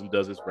simply goes and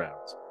does his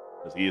rounds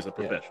because he is a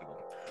professional.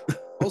 Yeah.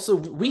 Also,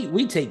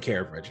 we take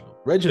care of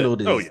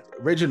Reginald.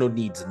 Reginald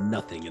needs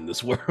nothing in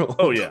this world.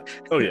 Oh yeah.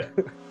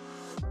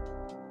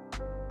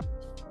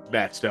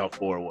 Maxed out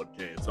 401k.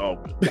 It's all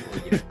good.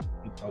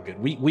 It's all good.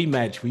 We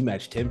match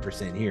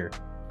 10% here.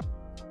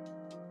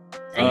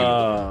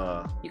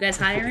 You guys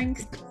hiring?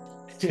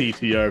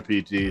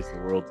 TTRPGs, the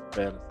world of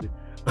fantasy.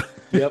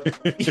 Yep,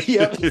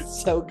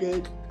 it's so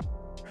good.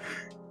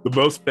 The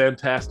most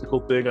fantastical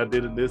thing I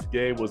did in this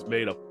game was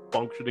made a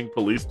functioning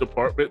police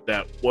department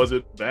that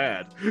wasn't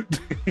bad.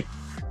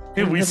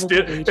 and we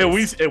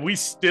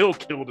still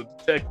killed a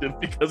detective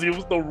because he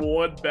was the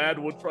one bad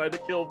one trying to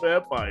kill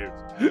vampires.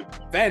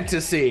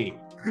 Fantasy.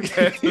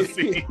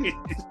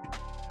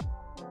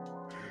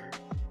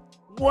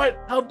 What?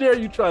 How dare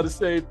you try to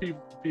save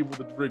people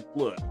that drink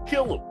blood?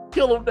 Kill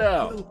him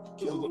now.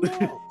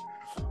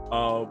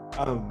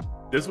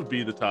 This would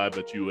be the time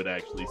that you would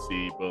actually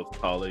see both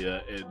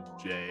Talia and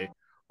Jay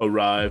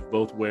arrive,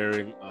 both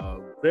wearing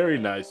very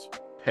nice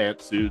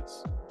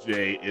pantsuits.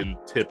 Jay in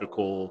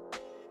typical,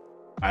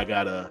 I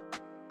gotta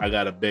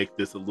make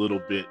this a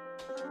little bit,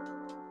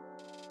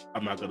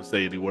 I'm not gonna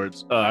say any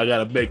words. I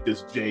gotta make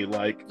this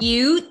Jay-like.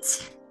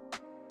 Cute.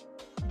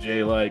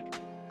 Jay-like.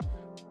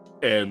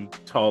 And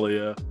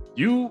Talia,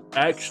 you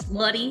actually...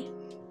 Slutty.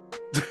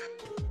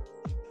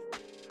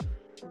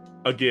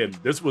 Again,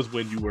 this was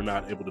when you were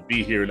not able to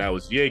be here, and I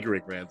was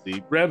Jaegering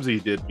Ramsey. Ramsey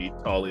did meet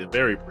Talia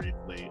very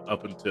briefly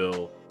up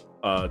until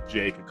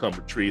Jay could come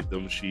retrieve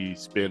them. She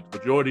spent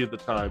majority of the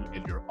time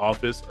in your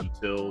office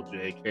until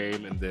Jay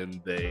came, and then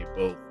they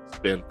both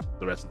spent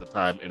the rest of the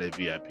time in a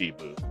VIP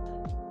booth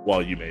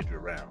while you made your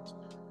rounds.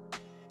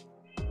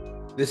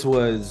 This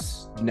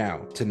was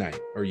tonight.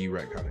 Or are you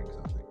retconning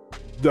something?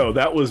 No,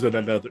 that was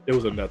another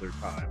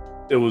time.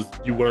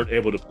 You weren't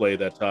able to play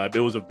that time.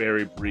 It was a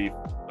very brief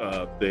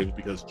thing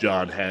because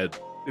John had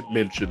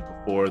mentioned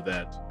before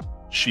that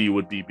she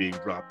would be being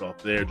dropped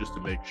off there just to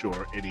make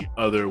sure any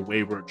other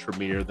Wayward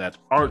Tremere that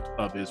aren't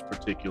of his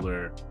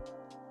particular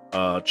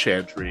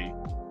chantry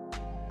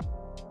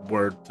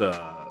weren't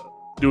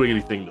doing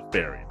anything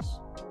nefarious.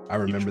 I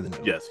remember the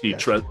note. Yes, he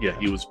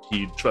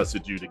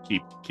trusted you to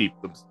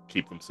keep them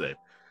safe,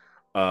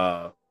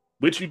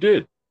 which you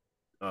did.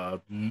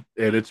 And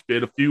it's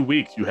been a few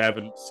weeks. You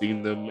haven't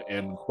seen them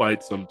in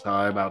quite some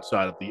time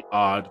outside of the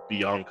odd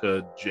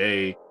Bianca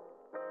Jay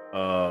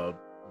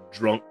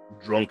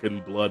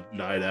drunken blood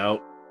night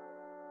out.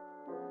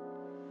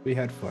 We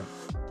had fun.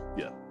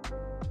 Yeah.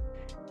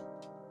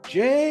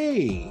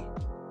 Jay!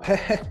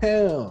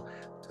 Well,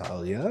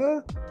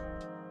 Talia,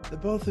 the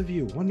both of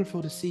you,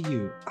 wonderful to see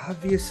you.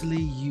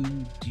 Obviously, you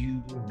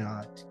do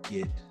not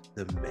get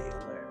the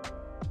mailer.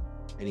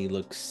 And he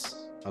looks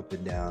up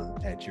and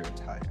down at your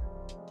attire.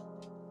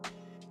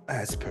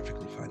 That's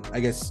perfectly fine. I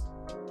guess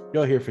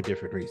you're here for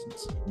different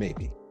reasons.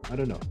 Maybe. I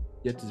don't know.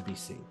 Yet to be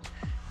seen.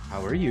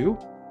 How are you?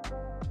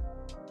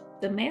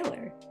 The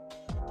mailer.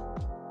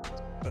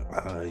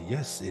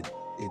 Yes, it's...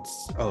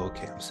 Oh,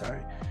 okay, I'm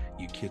sorry.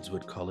 You kids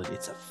would call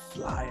it's a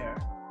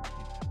flyer.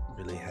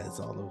 really has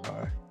all of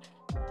our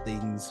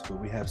things, what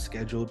we have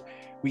scheduled.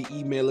 We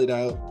email it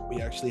out.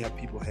 We actually have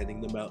people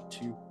handing them out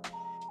too.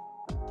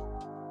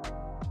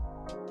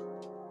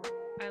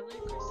 I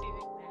like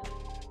receiving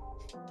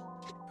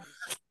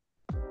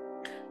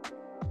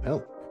mail.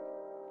 Well,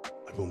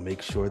 I will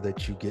make sure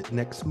that you get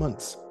next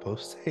month's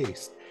post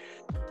haste.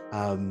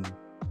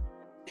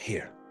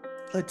 Here,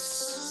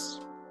 let's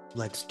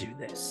do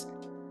this.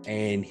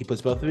 And he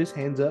puts both of his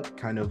hands up,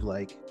 kind of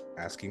like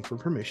asking for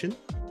permission.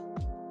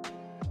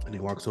 And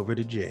he walks over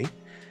to Jay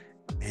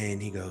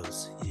and he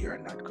goes, "You're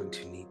not going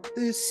to need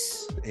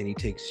this." And he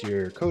takes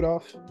your coat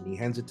off and he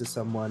hands it to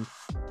someone.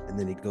 And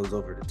then he goes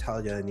over to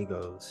Talia and he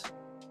goes,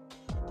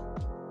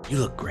 "You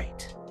look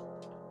great.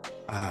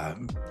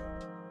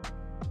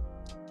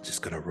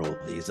 Just gonna roll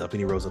these up." And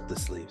he rolls up the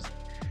sleeves.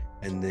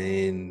 And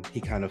then he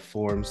kind of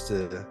forms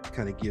to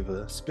kind of give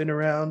a spin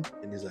around.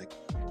 And he's like,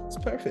 "It's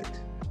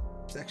perfect.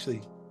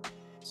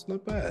 It's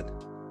not bad.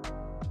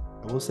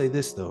 I will say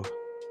this though,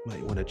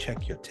 might want to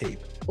check your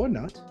tape or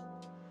not.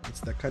 It's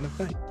that kind of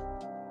thing."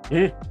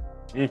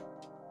 You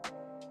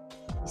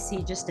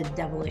see just a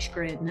devilish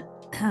grin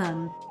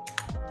come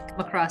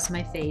across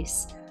my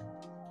face.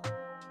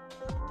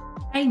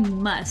 I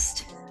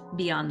must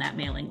be on that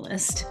mailing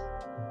list.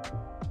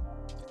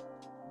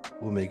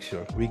 We'll make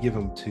sure we give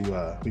them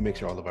to. We make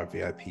sure all of our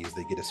VIPs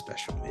they get a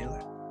special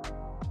mailer.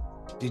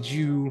 Did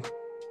you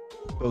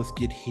both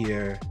get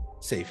here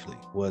safely?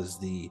 Was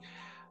the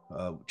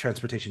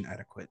transportation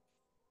adequate?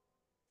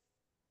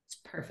 It's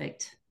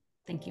perfect.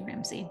 Thank you,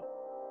 Ramsey.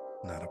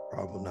 Not a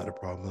problem. Not a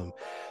problem.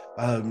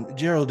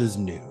 Gerald is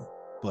new,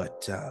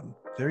 but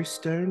very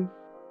stern.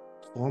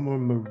 Former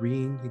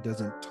Marine. He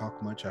doesn't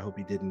talk much. I hope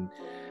he didn't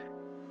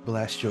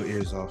blast your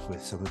ears off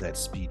with some of that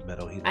speed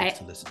metal he likes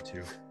to listen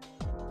to.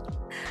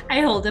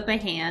 I hold up a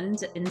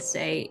hand and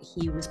say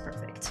he was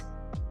perfect.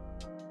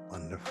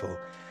 Wonderful.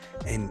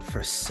 And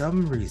for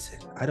some reason,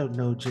 I don't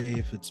know, Jay,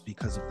 if it's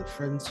because of the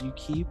friends you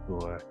keep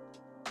or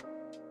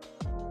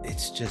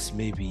it's just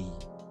maybe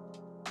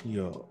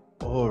your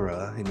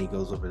aura. And he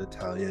goes over to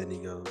Talia and he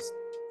goes,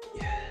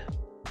 "Yeah."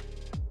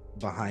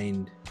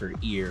 Behind her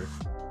ear,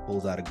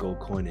 pulls out a gold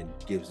coin and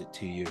gives it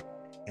to you.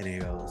 And he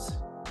goes,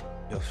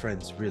 "Your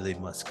friends really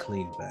must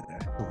clean better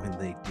when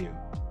they do.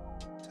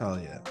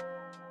 Talia,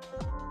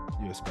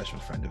 you're a special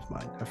friend of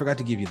mine. I forgot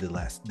to give you the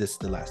last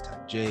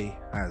time. Jay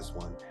has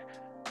one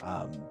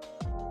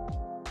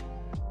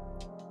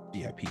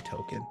VIP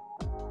token.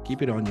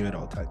 Keep it on you at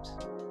all times."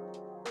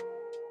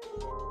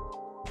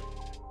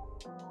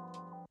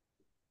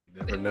 You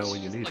never know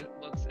when you need Like,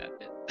 it. looks at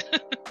it.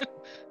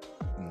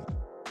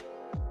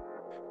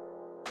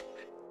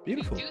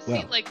 Beautiful. You do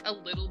Well, see like a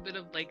little bit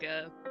of like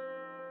a,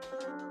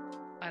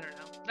 I don't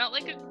know, not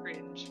like a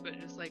cringe, but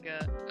just like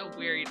a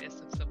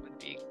wariness of someone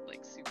being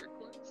like super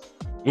close,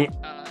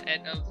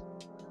 and of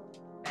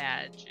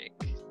magic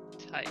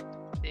type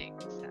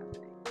things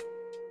happening.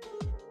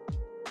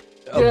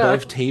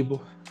 above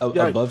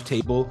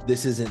table,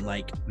 this isn't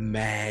like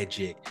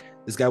magic.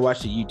 This guy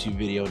watched a YouTube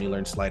video and he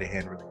learned sleight of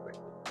hand really quick.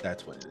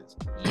 That's what it is.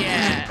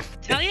 Yeah,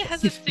 Talia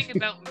has this thing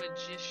about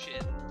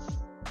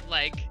magicians,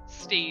 like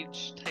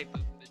stage type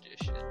of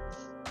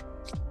magicians.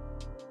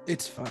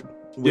 It's fun.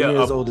 When Yeah,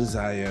 you're as old as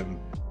I am.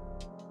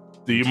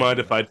 Do you mind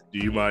if I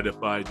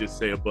just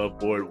say above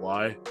board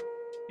why?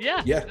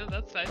 Yeah, Yeah. no,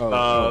 that's fine.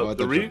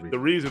 The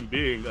reason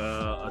being,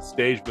 a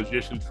stage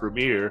magician's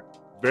premiere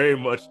very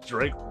much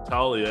drank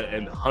Talia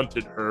and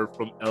hunted her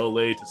from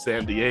LA to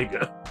San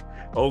Diego.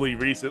 Only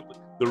recently,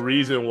 the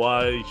reason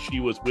why she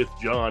was with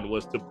John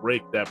was to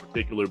break that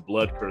particular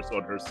blood curse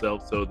on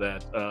herself so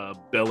that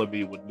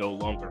Bellamy would no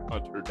longer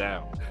hunt her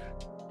down.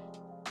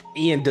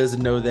 Ian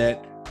doesn't know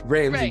that.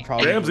 Ramsey Right.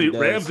 probably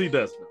does. Ramsey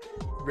does.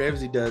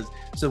 Ramsey does.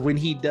 So when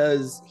he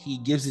does, he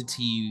gives it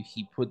to you.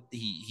 He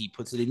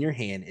puts it in your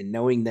hand, and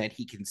knowing that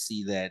he can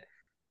see that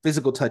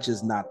physical touch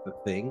is not the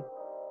thing,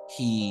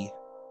 he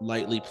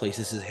lightly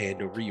places his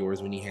hand over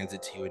yours when he hands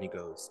it to you, and he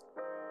goes,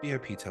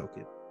 "VIP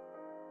token.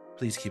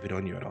 Please keep it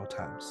on you at all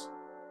times.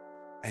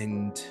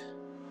 And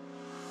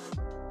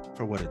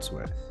for what it's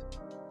worth,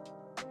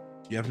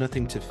 you have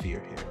nothing to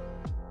fear here.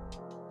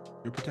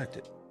 You're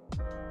protected."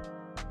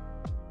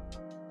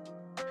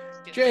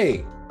 Just give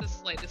Jay. the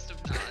slightest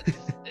of nods,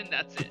 and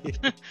that's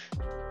it.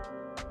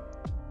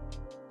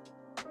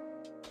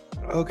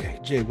 Okay,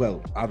 Jay.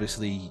 Well,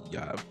 obviously,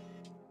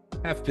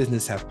 half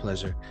business, half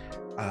pleasure.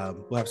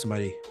 We'll have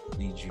somebody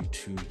lead you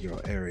to your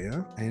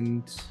area,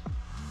 and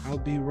I'll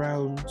be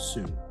round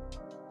soon.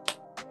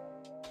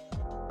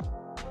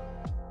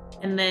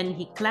 And then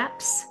he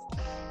claps.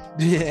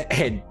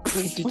 And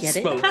Did you get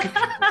it? smoke.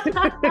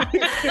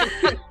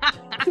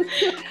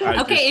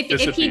 Okay, if he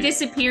disappeared.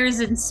 disappears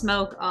in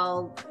smoke,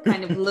 I'll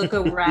kind of look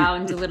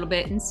around a little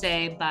bit and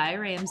say, "Bye,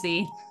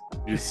 Ramsey."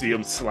 You see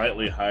him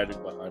slightly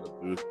hiding behind a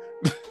booth.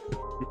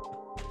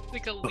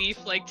 Like a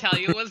leaf, like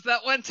Talia was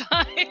that one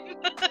time.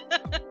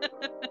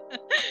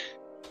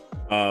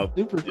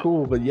 Super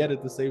cool, but yet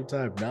at the same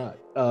time not.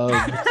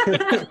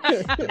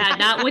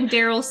 Not when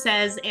Daryl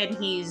says, and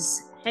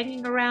he's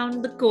hanging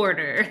around the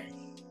corner.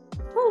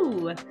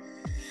 Whew.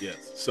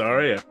 Yes.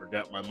 Sorry, I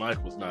forgot my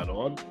mic was not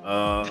on.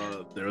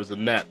 There was a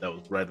gnat that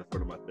was right in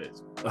front of my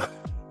face.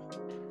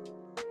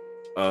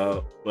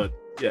 But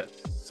yes,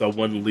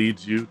 someone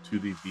leads you to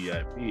the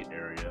VIP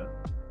area,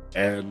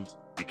 and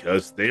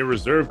because they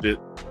reserved it,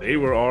 they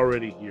were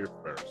already here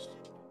first.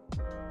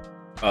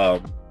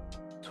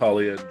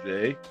 Talia and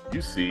Jay,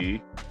 you see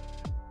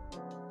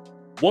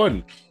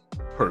one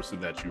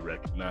person that you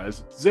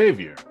recognize,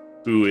 Xavier,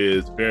 who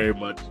is very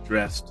much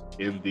dressed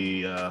in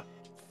the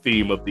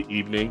theme of the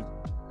evening.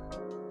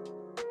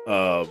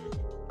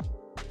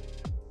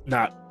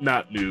 Not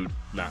nude.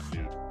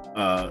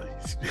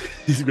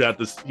 He's got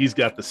the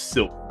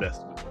silk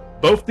vestment.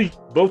 Both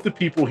the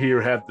people here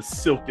have the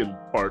silken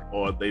part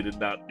on. They did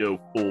not go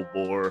full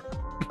bore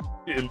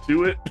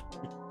into it.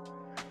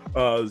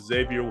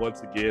 Xavier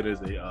once again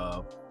is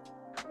a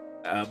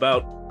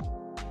about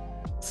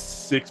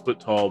 6 foot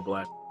tall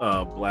black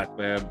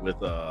man with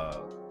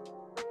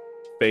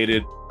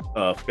faded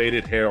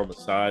hair on the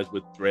sides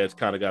with dreads.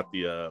 Kind of got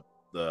the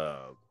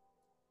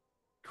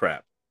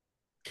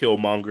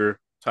Killmonger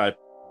type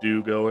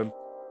dude going.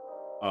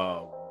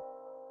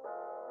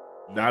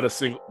 Not a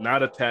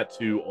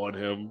tattoo on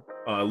him.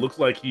 Looks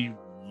like he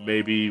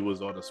maybe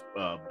was on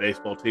a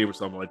baseball team or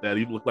something like that.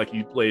 He looked like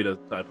he played a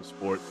type of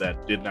sport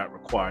that did not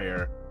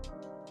require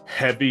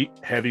heavy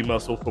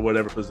muscle for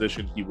whatever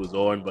position he was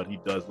on, but he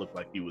does look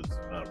like he was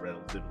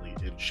relatively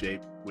in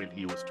shape when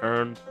he was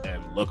turned,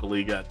 and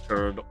luckily got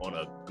turned on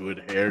a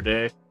good hair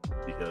day,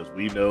 because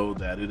we know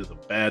that it is a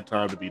bad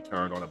time to be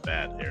turned on a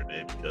bad hair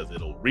day, because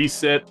it'll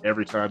reset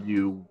every time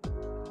you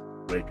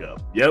wake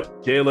up.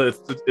 Yep, Kayla,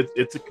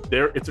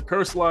 it's a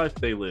cursed life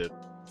they live.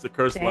 It's a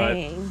cursed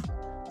life.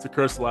 It's a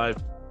cursed life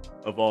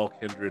of all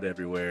kindred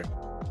everywhere.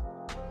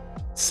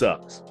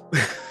 Sucks.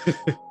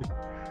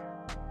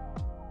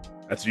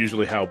 That's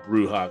usually how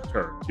Brujah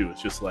turn too.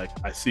 It's just like,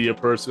 I see a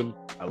person,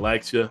 I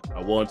like you,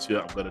 I want you,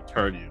 I'm gonna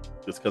turn you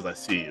just because I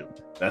see you.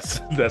 That's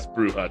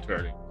Brujah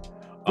turning.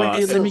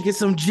 Let me get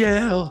some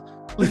gel.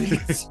 No.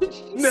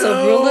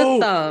 So rule of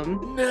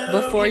thumb,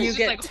 before you Just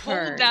get like,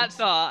 turned. hold that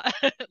thought.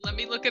 Let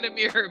me look in a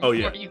mirror Oh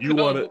before yeah, you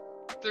go wanna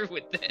through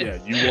with this. Yeah,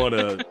 you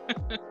wanna.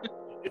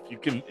 if you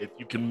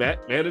can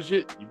manage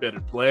it, you better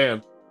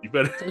plan. You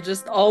better. So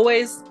just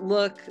always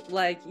look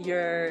like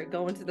you're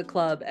going to the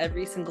club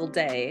every single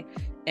day,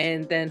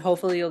 and then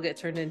hopefully you'll get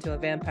turned into a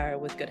vampire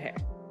with good hair.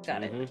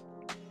 Got it.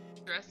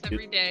 Dress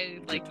every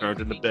day like turned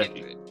you're into Queen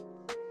Becky.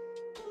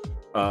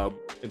 Kindred.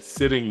 And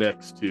sitting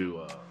next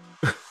to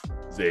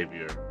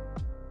Xavier,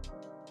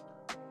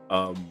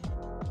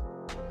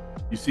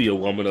 you see a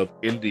woman of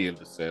Indian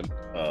descent,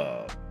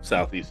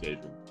 Southeast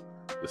Asian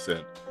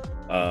descent.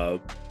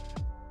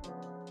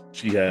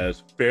 She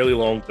has fairly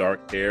long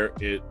dark hair.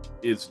 It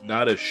is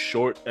not as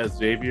short as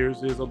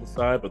Xavier's is on the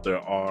side, but there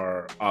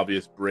are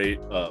obvious braid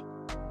up.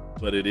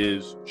 But it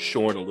is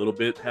shorn a little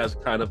bit. Has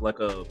kind of like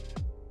a,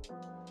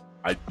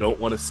 I don't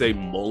want to say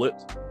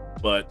mullet,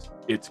 but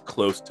it's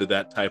close to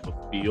that type of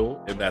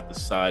feel, in that the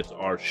sides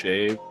are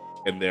shaved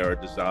and there are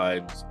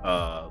designs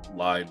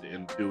lined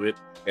into it,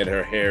 and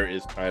her hair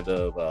is kind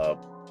of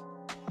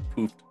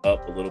poofed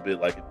up a little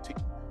bit, like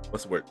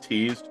what's the word?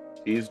 Teased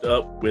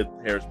up with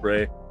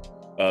hairspray,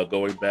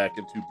 going back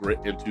into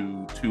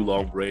two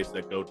long braids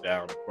that go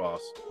down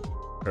across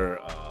her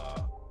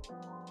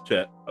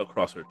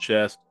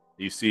chest.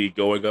 You see,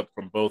 going up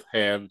from both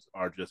hands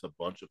are just a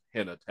bunch of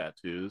henna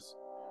tattoos,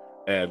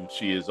 and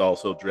she is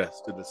also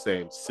dressed in the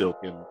same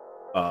silken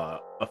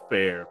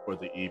affair for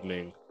the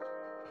evening.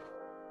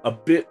 A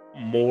bit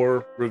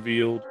more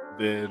revealed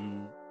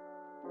than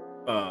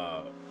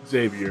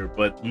Xavier,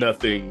 but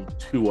nothing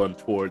too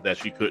untoward that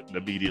she couldn't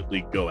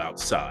immediately go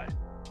outside.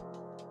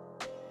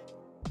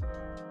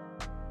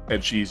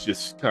 And she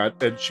just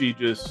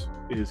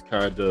is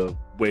kind of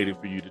waiting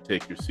for you to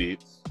take your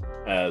seats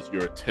as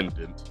your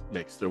attendant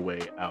makes their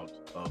way out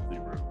of the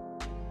room.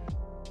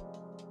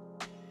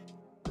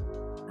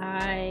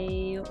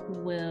 I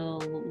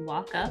will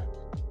walk up,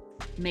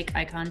 make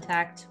eye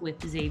contact with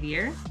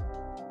Xavier,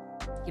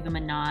 give him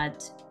a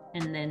nod,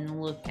 and then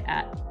look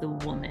at the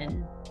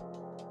woman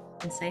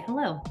and say,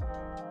 "Hello,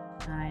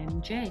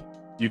 I'm Jay."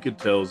 You can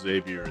tell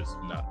Xavier is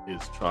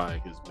trying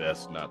his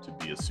best not to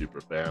be a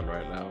super fan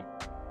right now.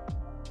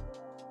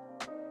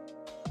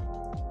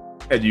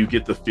 And you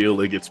get the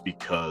feeling it's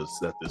because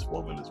that this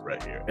woman is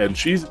right here. And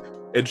she's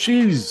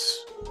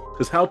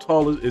because how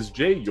tall is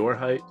Jay your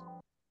height,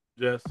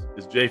 Jess?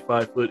 Is Jay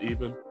 5 foot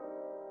even?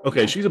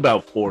 Okay, she's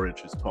about 4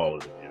 inches taller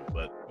than you,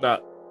 but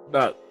not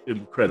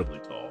incredibly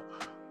tall.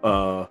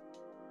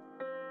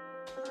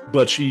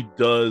 But she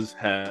does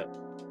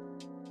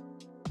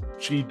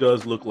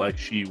look like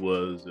she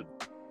was,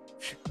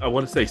 I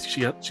want to say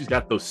she's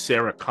got those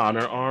Sarah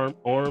Connor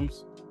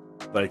arms,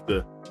 like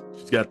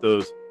she's got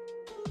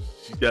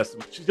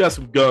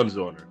some guns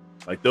on her.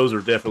 Like, those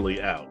are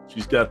definitely out.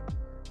 She's got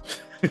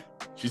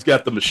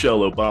the Michelle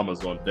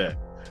Obamas on deck.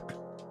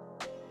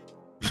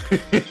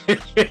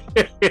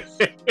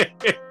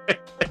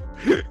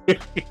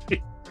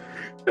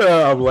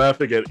 I'm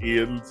laughing at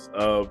Ian's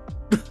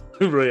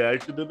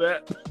reaction to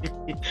that?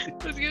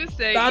 I was gonna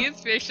say Not-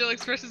 Ian's facial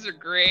expressions are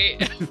great,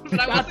 but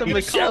I Not the wasn't gonna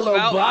Michelle call him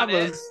out on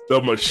it. Obamas.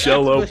 The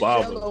Michelle That's Obama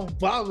Michelle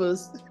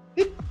Obamas.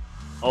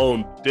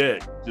 on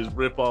deck. Just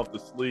rip off the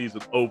sleeves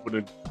and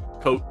open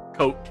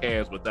coat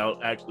cans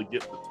without actually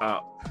getting the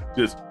top.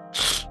 Just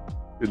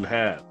in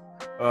half.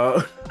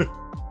 She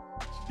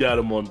got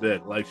him on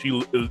deck. Like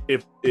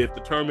if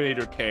the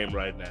Terminator came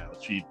right now,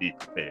 she'd be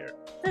prepared.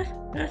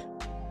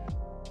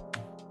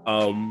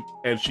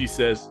 And she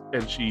says,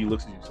 and she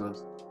looks at you and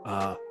says,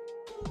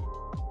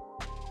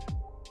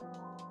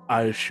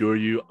 I assure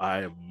you, I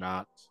am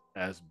not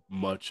as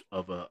much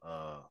of a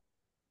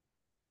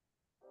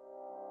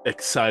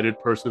excited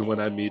person when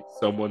I meet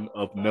someone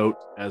of note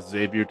as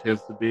Xavier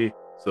tends to be.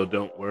 So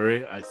don't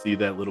worry. I see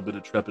that little bit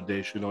of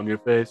trepidation on your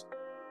face.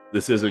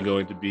 This isn't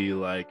going to be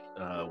like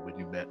when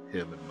you met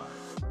him and mine.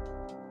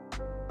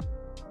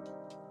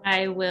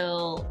 I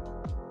will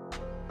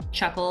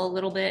chuckle a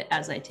little bit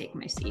as I take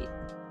my seat.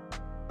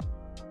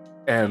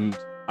 And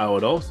I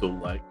would also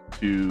like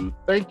to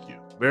thank you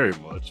very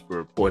much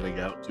for pointing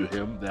out to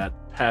him that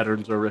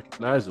patterns are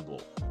recognizable.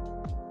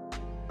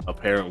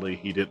 Apparently,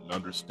 he didn't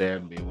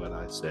understand me when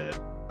I said,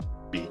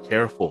 be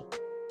careful.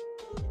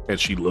 And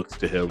she looks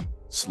to him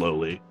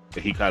slowly,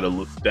 and he kind of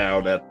looks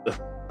down at the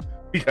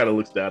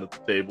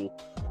table.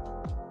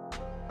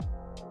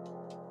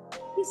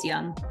 He's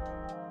young.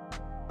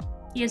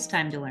 He has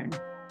time to learn.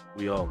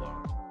 We all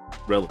are,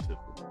 relatively.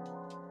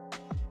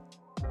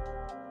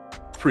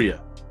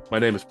 Priya. My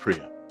name is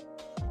Priya.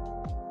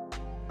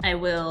 I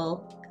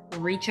will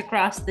reach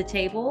across the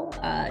table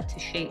to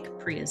shake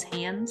Priya's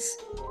hands.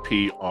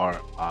 Priya.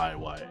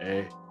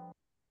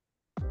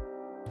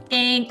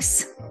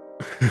 Thanks.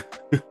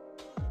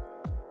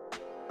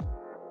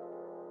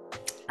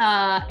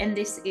 And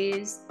this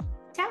is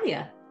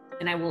Talia.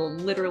 And I will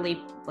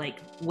literally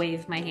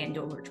wave my hand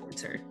over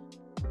towards her.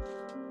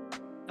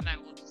 And I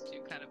will just do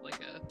kind of like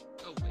a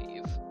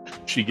wave.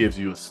 She gives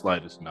you a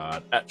slightest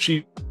nod.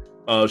 She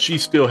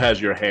still has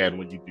your hand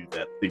when you do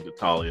that thing to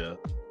Talia.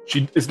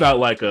 It's not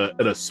like an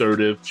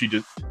assertive.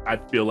 I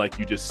feel like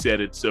you just said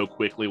it so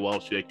quickly while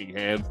shaking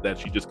hands that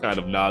she just kind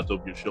of nods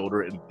over your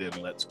shoulder and then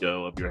lets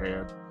go of your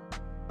hand.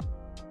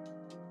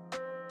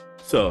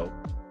 So,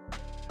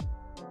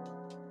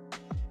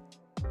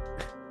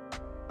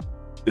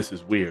 this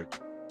is weird.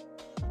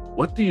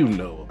 What do you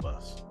know of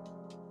us?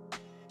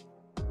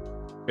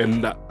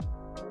 And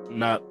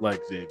not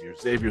like Xavier.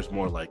 Xavier's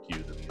more like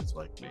you than he is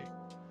like me.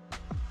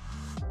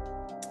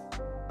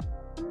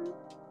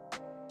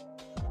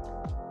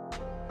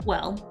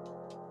 Well,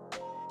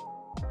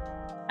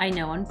 I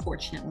know,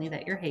 unfortunately,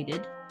 that you're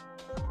hated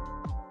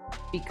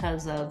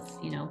because of,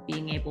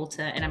 being able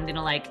to, and I'm going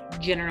to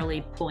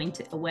generally point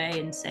away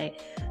and say,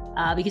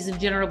 because of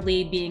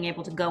generally being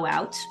able to go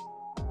out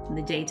in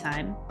the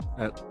daytime.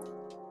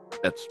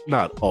 That's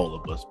not all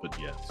of us, but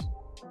yes.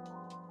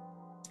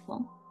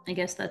 Well, I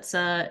guess that's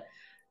a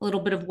little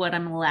bit of what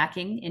I'm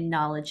lacking in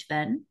knowledge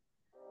then.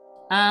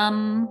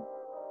 The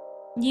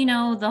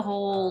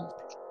whole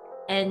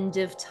end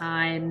of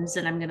times,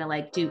 and I'm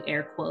gonna do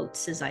air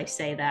quotes as I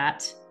say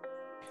that,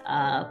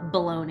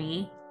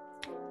 baloney.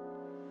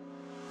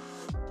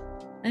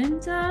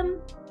 And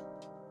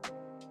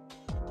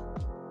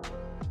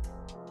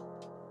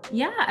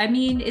yeah, I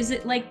mean, is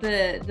it like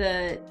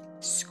the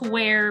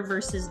square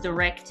versus the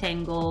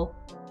rectangle?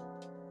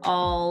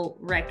 All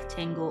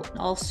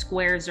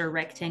squares are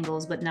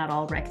rectangles, but not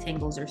all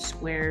rectangles are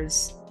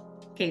squares.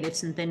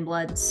 Caitiffs and thin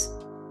bloods.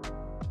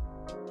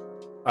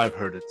 I've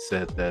heard it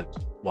said that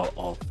while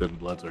all thin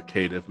bloods are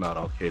caitiff, not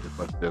all caitiff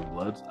are thin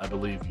bloods. I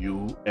believe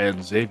you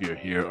and Xavier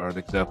here are an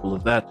example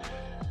of that.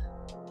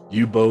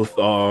 You both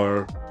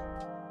are,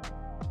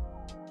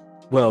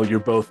 you're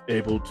both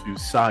able to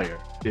sire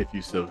if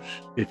you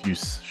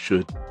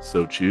should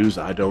so choose.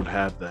 I don't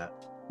have that.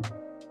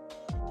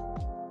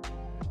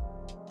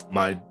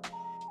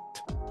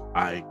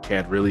 I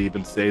can't really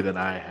even say that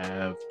I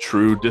have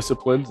true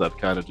disciplines. I've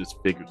kind of just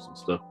figured some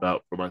stuff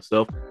out for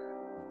myself,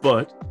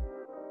 but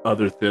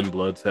other thin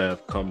bloods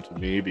have come to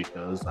me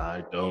because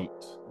I don't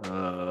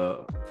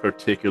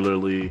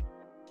particularly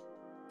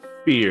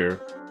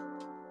fear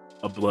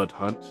a blood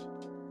hunt.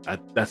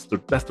 That's the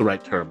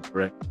right term,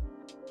 correct?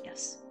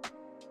 Yes.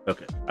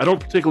 Okay. I don't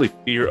particularly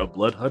fear a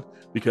blood hunt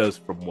because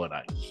from what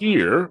I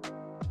hear,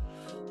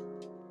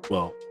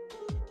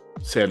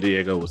 San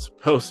Diego was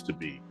supposed to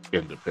be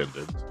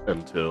independent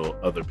until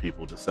other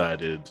people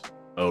decided,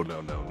 oh,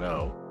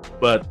 no.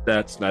 But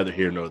that's neither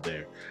here nor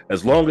there.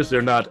 As long as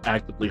they're not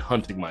actively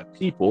hunting my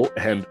people,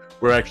 and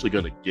we're actually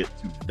going to get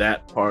to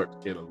that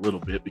part in a little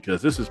bit,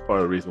 because this is part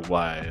of the reason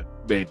why I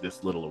made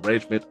this little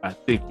arrangement. I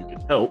think you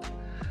can help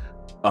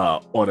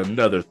on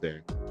another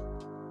thing.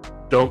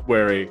 Don't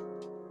worry.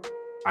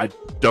 I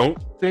don't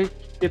think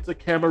it's a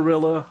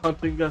Camarilla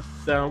hunting us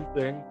down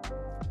thing.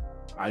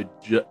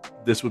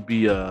 This would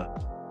be a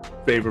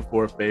favor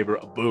for a favor,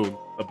 a boon,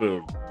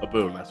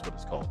 that's what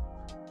it's called.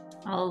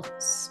 I'll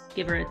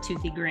give her a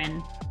toothy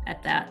grin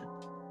at that.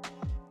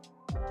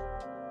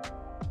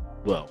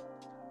 Well,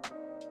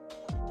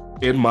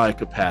 in my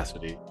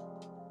capacity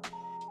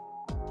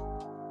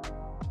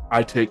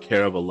I take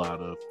care of a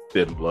lot of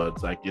thin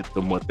bloods. I get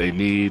them what they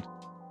need.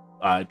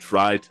 I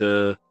try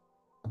to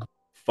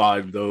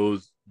find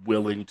those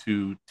willing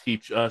to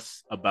teach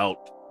us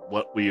about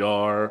what we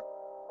are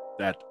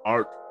that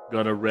aren't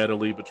gonna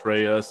readily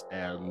betray us,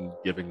 and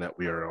given that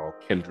we are all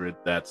kindred,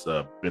 that's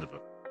a bit of a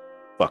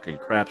fucking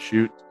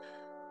crapshoot.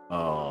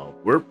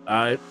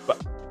 I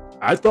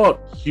thought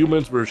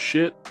humans were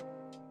shit.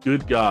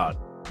 Good God,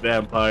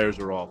 vampires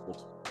are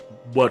awful.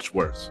 Much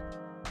worse.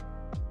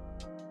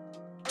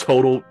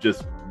 Total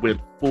just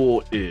went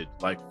full id.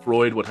 Like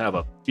Freud would have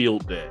a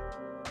field day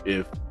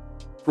if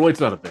Freud's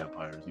not a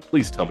vampire. Is he?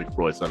 Please tell me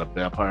Freud's not a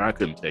vampire. I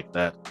couldn't take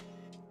that.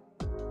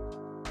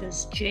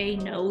 Does Jay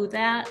know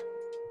that?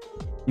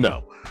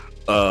 No.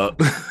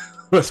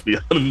 Let's be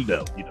honest.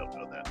 No, you don't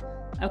know that.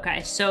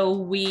 Okay,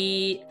 so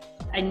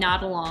I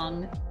nod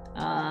along,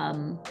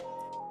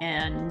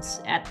 and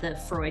at the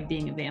Freud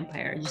being a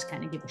vampire, I just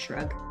kind of give a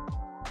shrug.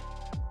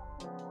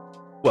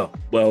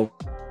 Well,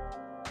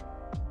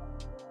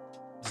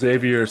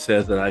 Xavier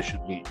says that I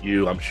should meet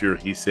you. I'm sure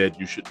he said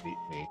you should meet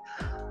me.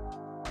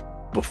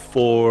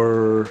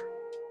 Before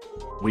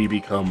we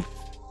become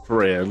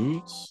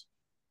friends,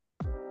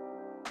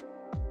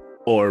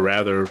 or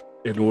rather,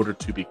 in order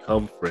to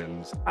become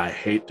friends, I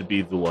hate to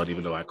be the one,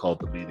 even though I called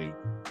the meeting,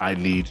 I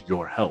need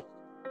your help.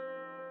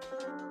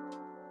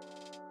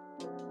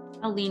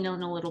 I'll lean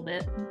on a little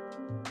bit.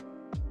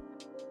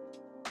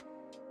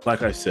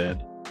 Like I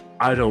said,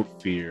 I don't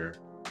fear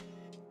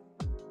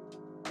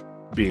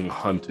being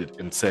hunted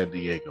in San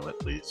Diego,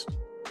 at least.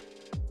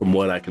 From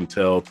what I can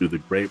tell through the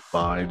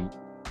grapevine,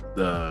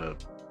 the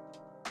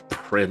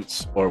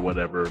prince, or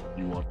whatever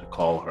you want to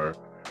call her,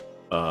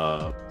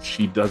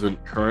 she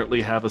doesn't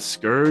currently have a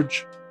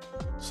scourge,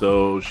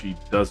 so she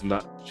has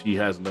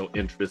no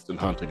interest in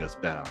hunting us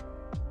down.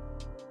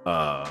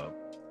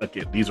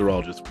 Again, these are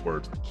all just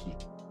words I keep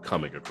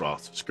coming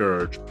across.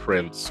 Scourge,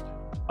 prince,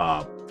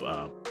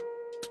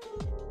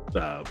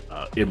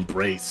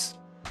 embrace,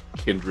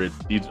 kindred.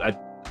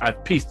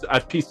 I've pieced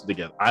it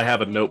together. I have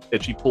a note,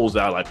 and she pulls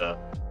out like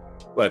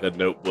a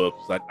notebook.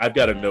 It's like, I've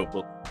got a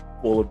notebook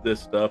full of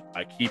this stuff.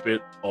 I keep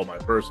it on my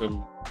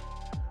person.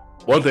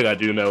 One thing I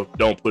do know,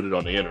 don't put it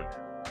on the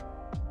internet.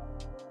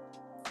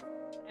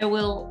 I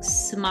will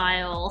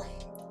smile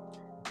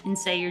and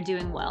say you're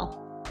doing well.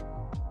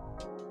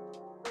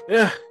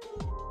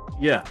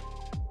 Yeah.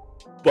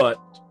 But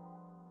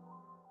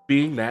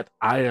being that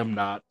I am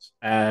not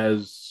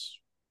as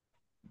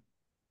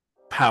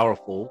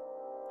powerful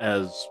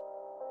as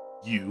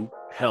you,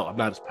 hell, I'm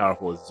not as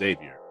powerful as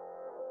Xavier.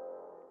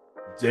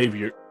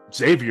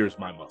 Xavier's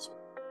my muscle.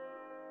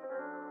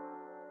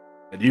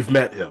 And you've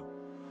met him.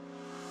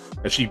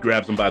 And she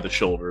grabs him by the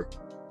shoulder.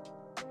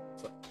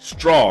 Like,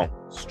 strong,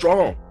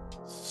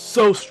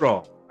 so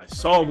strong. I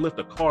saw him lift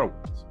a car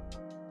once.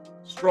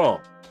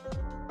 Strong,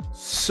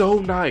 so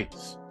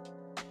nice,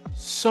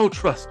 so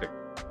trusting.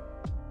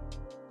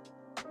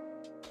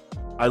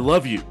 I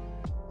love you,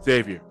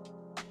 Xavier,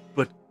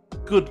 but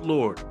good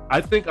Lord,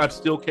 I think I'm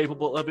still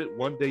capable of it.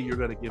 One day you're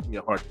going to give me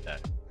a heart attack.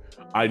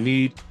 I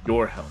need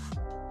your help.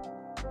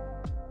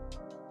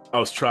 I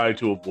was trying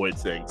to avoid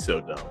saying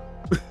so dumb.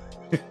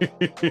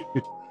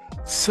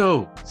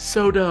 So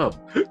dumb.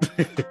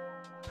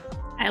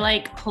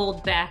 I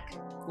hold back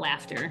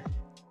laughter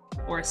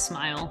or a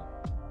smile.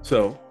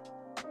 So,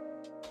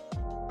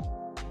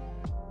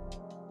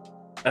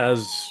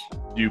 as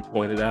you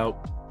pointed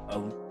out,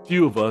 a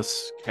few of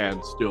us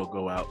can still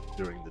go out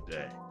during the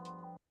day.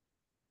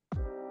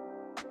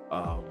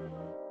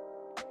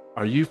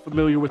 Are you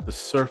familiar with the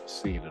surf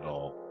scene at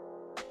all?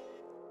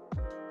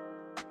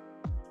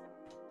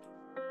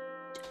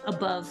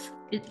 Above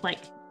it, like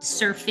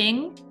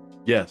surfing?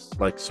 Yes,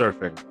 like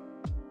surfing.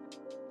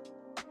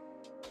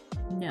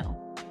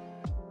 No.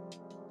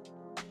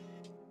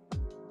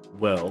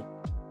 Well,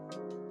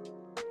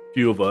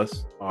 few of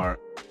us are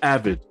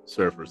avid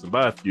surfers, and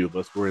by a few of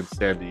us, we're in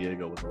San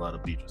Diego with a lot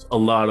of beaches. A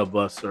lot of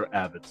us are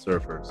avid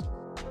surfers,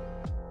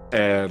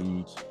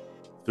 and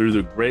through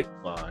the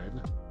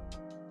grapevine,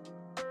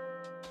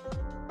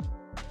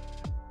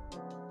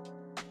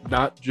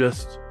 not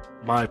just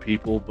my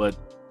people, but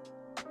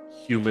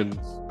humans,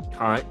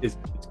 it's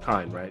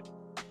kind, right?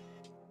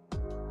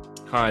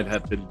 Kind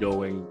have been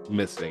going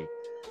missing.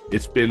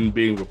 It's been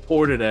being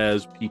reported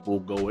as people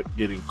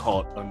getting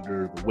caught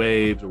under the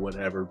waves or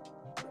whatever,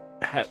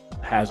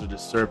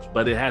 hazardous surfs,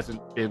 but it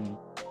hasn't been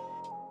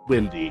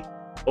windy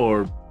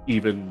or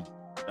even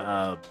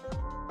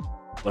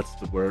what's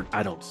the word?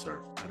 I don't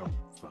surf.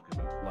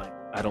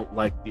 I don't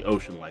like the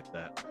ocean like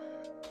that.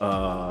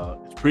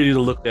 It's pretty to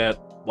look at.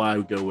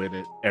 Why go in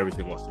it?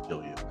 Everything wants to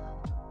kill you.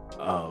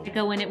 I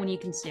go in it when you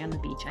can stay on the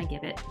beach. I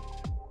get it.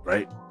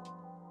 Right.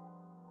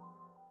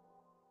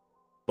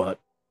 But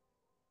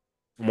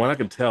from what I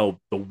can tell,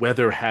 the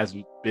weather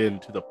hasn't been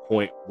to the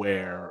point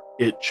where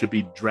it should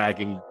be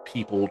dragging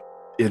people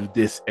in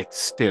this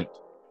extent,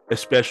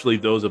 especially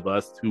those of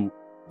us who,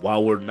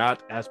 while we're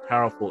not as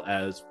powerful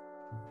as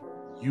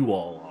you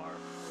all are,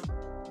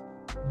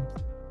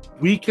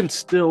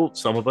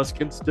 some of us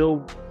can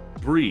still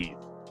breathe.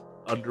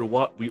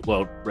 underwater. We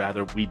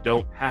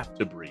don't have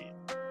to breathe.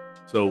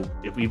 So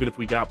even if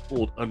we got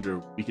pulled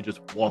under, we could just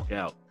walk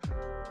out.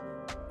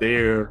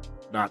 They're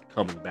not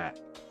coming back.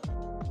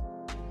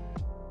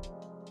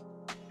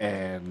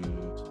 And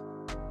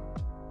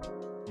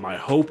my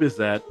hope is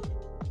that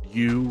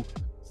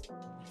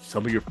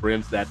some of your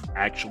friends that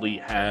actually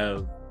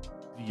have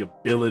the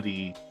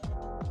ability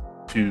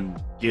to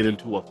get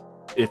into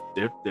if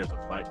there's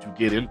a fight, to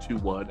get into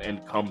one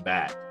and come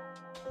back,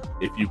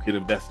 if you can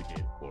investigate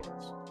it for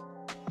us.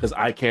 Because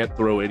I can't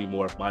throw any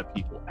more of my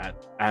people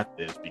at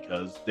this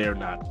because they're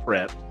not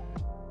prepped.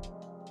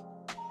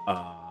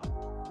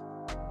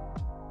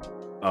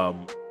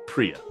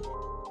 Priya.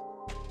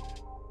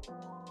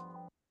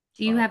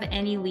 Do you have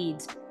any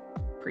leads,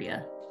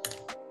 Priya?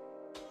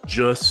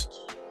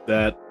 Just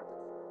that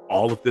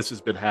all of this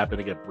has been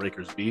happening at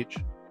Breakers Beach.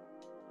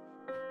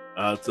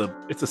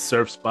 It's a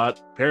surf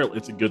spot. Apparently,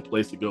 it's a good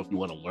place to go if you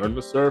want to learn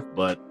to surf.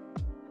 But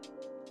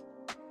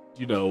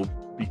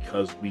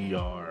because we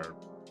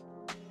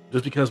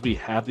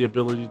have the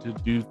ability to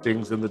do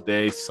things in the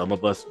day, some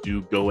of us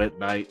do go at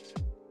night.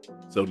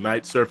 So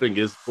night surfing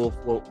is full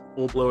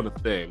blown a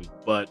thing.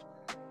 But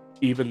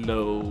even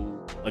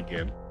though,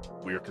 again,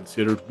 we're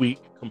considered weak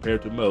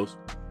compared to most,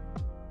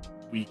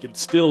 we can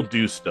still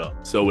do stuff.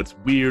 So it's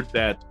weird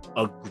that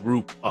a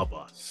group of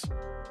us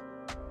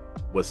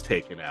was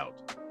taken out,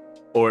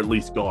 or at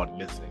least gone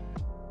missing.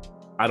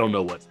 I don't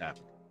know what's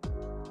happening.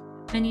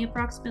 Any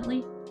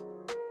approximately?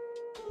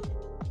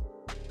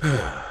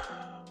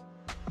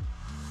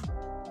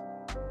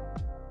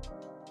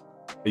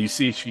 You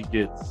see, she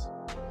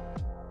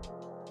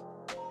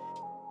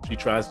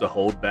tries to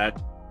hold back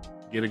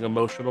getting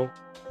emotional,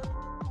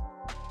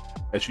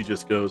 and she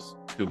just goes,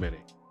 too many.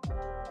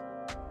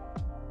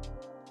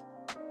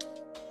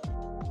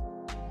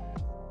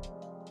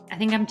 I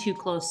think I'm too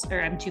close,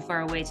 or I'm too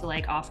far away to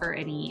offer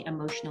any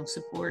emotional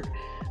support.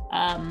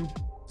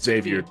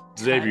 Xavier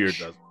does it.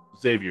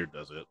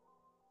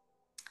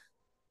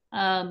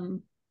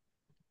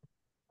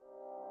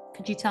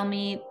 Could you tell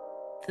me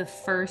the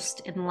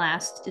first and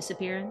last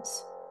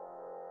disappearance?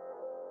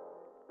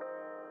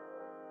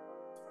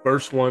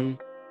 First one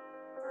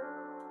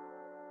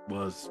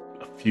was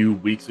a few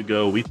weeks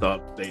ago. We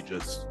thought they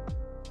just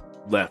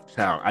left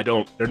town.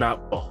 They're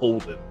not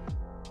beholden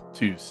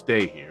to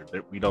stay here.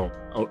 I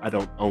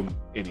don't own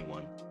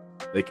anyone.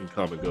 They can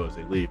come and go as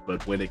they leave.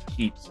 But when it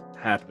keeps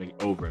happening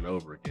over and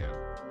over again,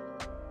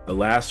 the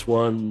last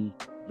one,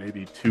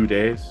 maybe 2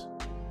 days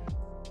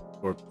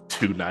or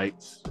 2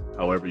 nights,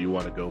 however you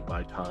want to go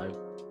by time.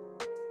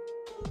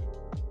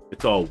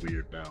 It's all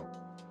weird now.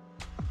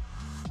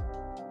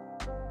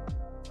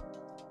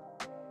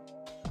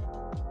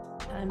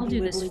 And I'll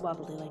do this. wibbly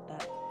wobbly like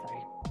that.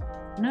 Sorry.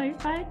 No, you're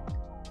fine.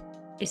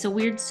 It's a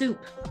weird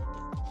soup.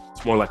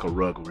 It's more like a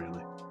rug,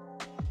 really.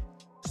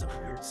 It's a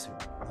weird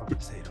soup. I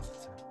don't say it all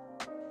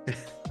the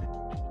time.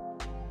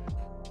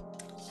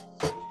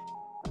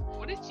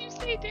 What did you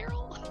say,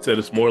 Daryl? Said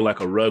it's more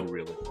like a rug,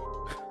 really.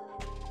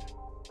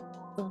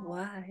 So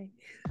why?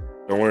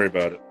 Don't worry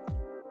about it.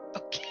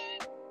 Okay.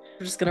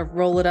 We're just gonna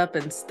roll it up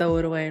and stow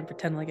it away and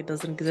pretend like it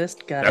doesn't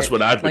exist. Got That's it.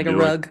 what I've been like doing. a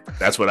rug.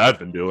 That's what I've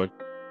been doing.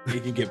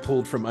 It can get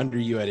pulled from under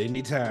you at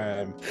any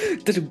time.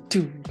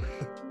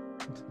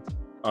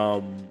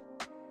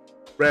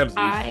 Ramses.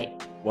 I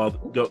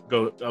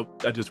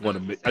just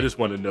want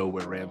to know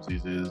where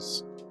Ramses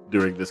is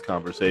during this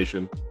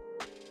conversation,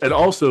 and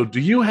also, do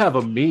you have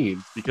a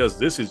means? Because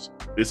this is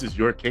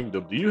your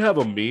kingdom. Do you have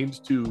a means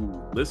to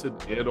listen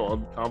in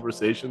on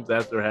conversations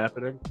as they're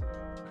happening?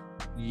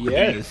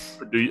 Yes.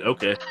 Or do you?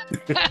 Okay.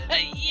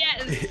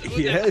 Yes.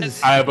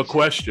 Yes. I have a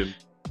question.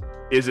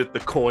 Is it the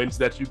coins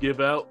that you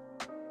give out?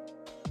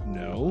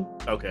 No.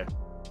 Okay.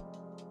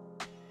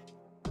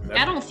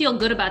 I don't feel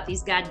good about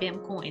these goddamn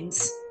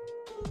coins.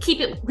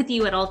 Keep it with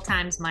you at all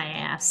times, my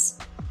ass.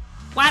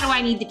 Why do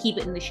I need to keep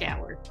it in the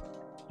shower?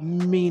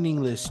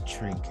 Meaningless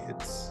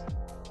trinkets.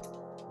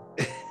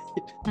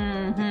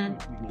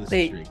 Mm-hmm. Meaningless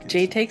Wait, trinkets.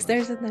 Jay takes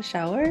theirs in the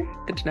shower?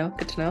 Good to know.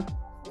 Good to know.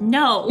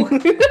 No,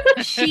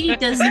 she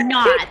does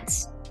not.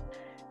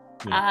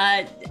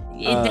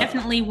 It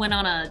definitely went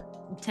on a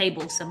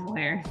table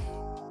somewhere.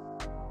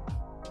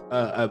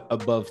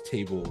 Above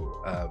table,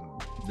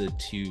 the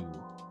 2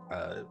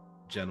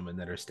 gentlemen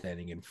that are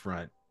standing in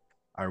front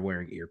are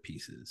wearing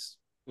earpieces.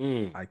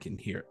 I can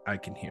hear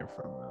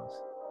from those.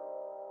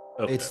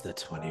 Okay. It's the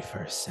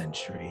 21st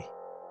century.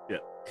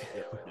 Yep.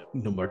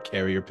 No more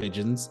carrier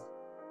pigeons.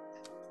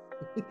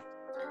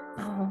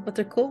 Oh, but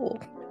they're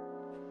cool.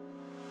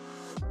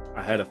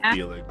 I had a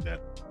feeling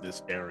that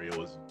this area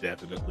was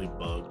definitely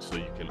bugged, so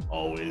you can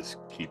always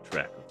keep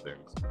track of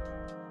things.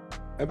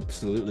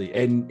 Absolutely.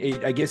 And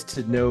I guess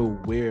to know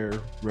where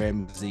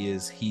Ramsey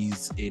is,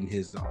 he's in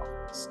his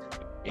office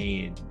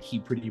and he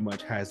pretty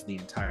much has the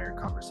entire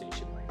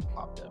conversation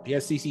popped up. He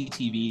has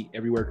CCTV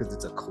everywhere because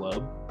it's a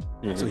club.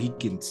 Mm-hmm. So he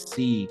can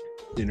see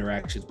the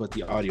interactions, but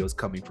the audio is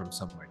coming from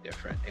somewhere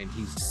different. And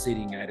he's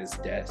sitting at his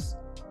desk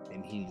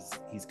and he's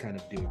kind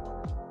of doing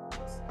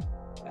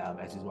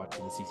as he's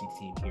watching the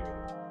CCTV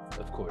here.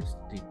 of course,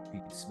 deep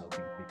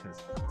smoking because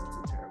it's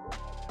a terrible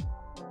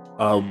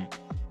habit.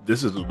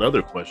 This is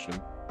another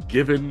question.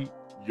 Given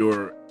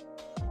your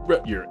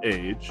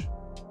age,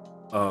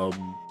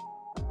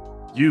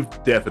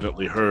 you've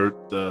definitely heard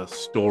the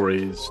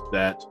stories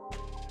that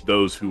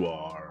those who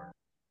are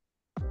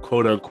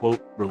quote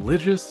unquote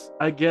religious,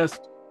 I guess,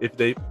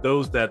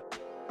 those that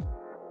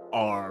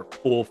are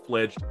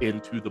full-fledged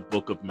into the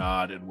Book of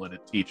Nod and what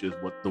it teaches,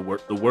 what the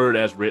word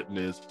as written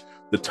is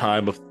the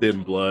time of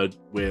thin blood,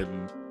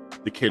 when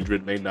the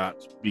kindred may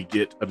not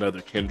beget another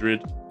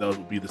kindred. Those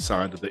will be the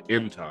signs of the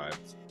end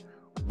times.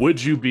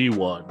 Would you be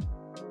one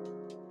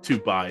to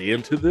buy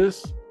into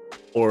this,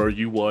 or are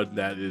you one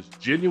that is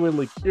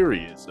genuinely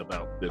curious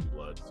about thin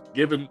bloods?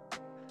 Given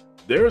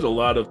there's a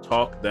lot of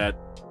talk that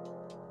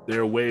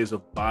there are ways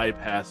of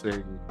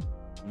bypassing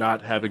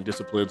not having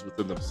disciplines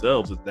within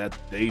themselves, is that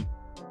they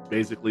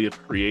basically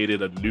have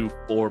created a new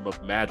form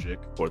of magic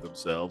for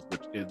themselves,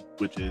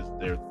 which is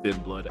their thin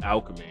blood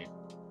alchemy.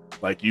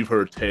 Like, you've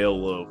heard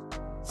tale of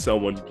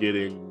someone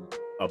getting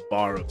a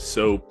bar of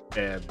soap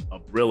and a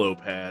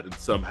Brillo pad and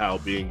somehow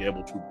being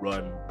able to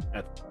run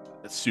at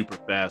super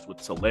fast with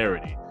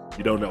celerity.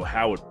 You don't know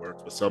how it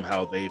works, but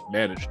somehow they've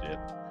managed it.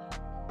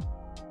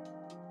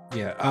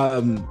 Yeah,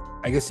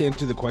 I guess to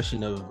answer the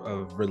question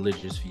of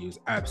religious views,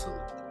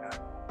 absolutely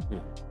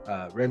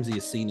not. Ramsey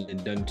has seen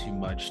and done too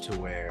much to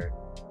where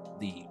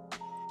the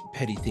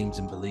petty themes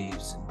and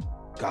beliefs and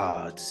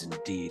gods and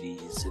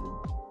deities and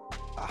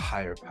a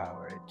higher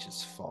power, it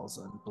just falls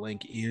on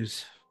blank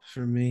ears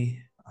for me.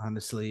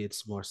 Honestly,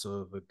 it's more so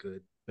of a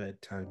good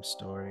bedtime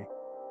story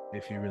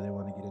if you really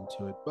want to get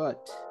into it.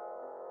 But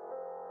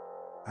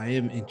I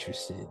am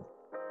interested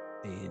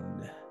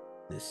in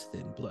this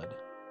thin blood.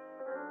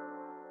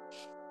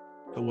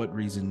 For what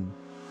reason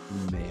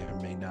we may or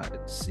may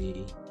not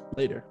see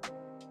later.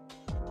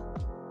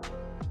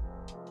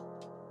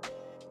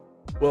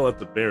 Well, at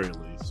the very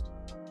least,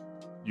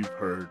 you've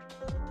heard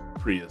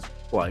Priya's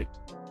plight,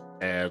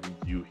 and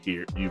you've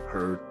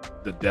heard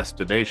the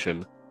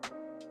destination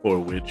for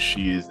which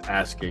she is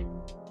asking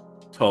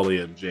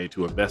Talia and Jay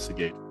to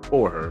investigate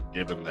for her,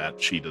 given that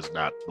she does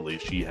not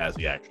believe she has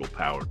the actual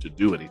power to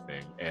do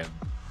anything. And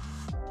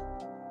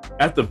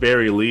at the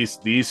very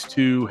least, these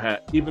two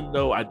even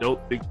though I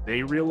don't think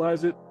they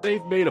realize it,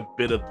 they've made a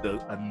bit of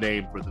a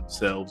name for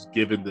themselves,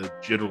 given the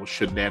general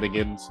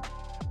shenanigans.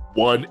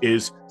 One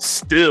is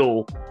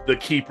still the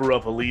keeper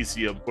of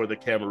Elysium for the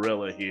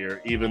Camarilla here,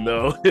 even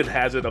though it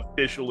hasn't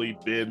officially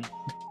been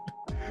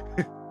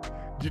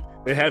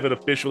they haven't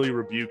officially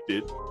rebuked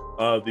it.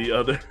 The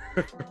other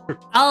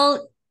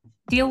I'll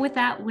deal with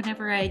that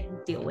whenever I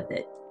deal with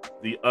it.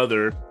 The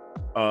other,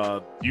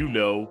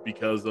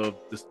 because of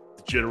the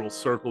general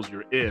circles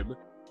you're in,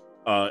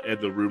 and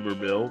the rumor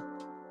mill,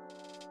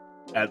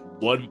 at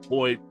one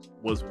point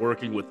was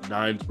working with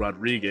Nines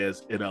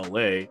Rodriguez in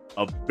LA,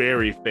 a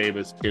very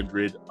famous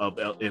kindred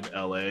in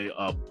LA,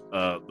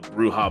 the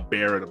Bruja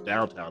Baron of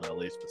downtown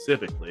LA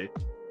specifically,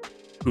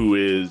 who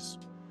is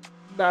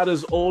not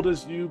as old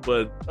as you,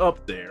 but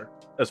up there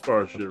as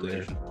far as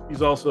generation.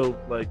 He's also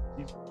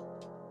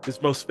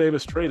his most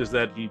famous trait is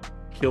that he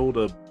killed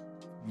a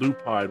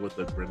lupine with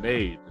a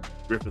grenade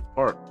in Griffith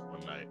Park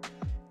one night.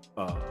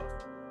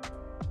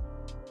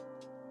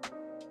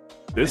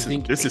 This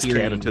is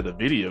canon to the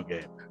video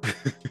game.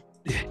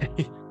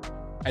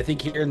 I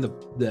think hearing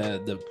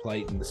the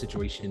plight and the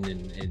situation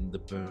and the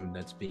boon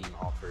that's being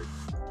offered,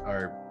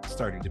 or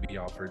starting to be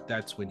offered,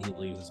 that's when he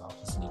leaves his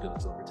office and he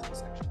goes over to the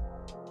section.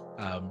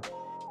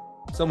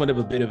 Somewhat of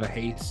a bit of a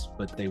haste,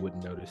 but they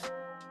wouldn't notice.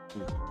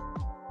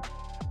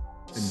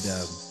 And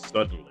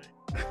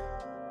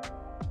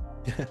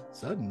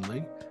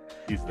suddenly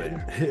he's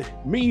there.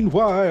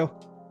 Meanwhile,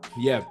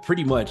 yeah,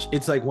 pretty much.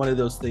 It's like one of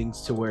those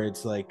things to where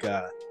it's like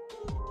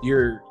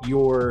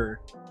you're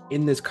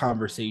in this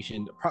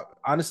conversation.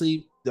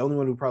 Honestly, the only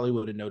one who probably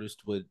would have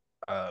noticed would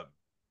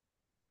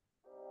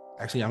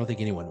actually, I don't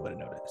think anyone would have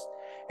noticed.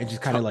 It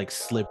just kind of like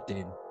slipped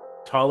in.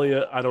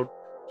 Talia,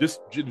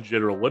 just in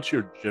general, what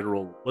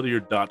are your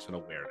dots in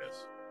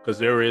awareness? Because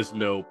there is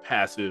no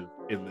passive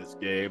in this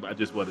game. I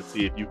just want to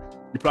see if you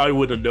probably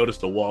wouldn't have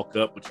noticed a walk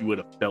up, but you would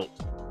have felt.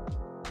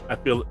 I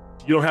feel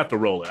you don't have to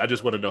roll it. I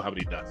just want to know how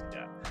many dots you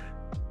got.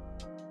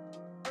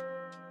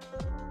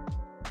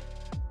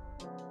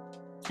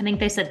 I think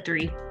they said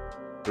 3.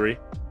 3?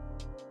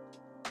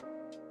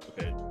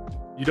 Okay.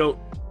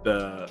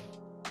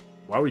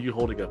 Why were you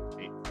holding up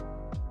 8?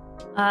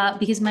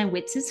 Because my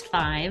wits is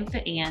 5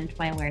 and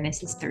my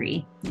awareness is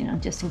 3,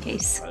 just in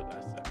case. I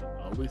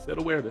only said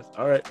awareness.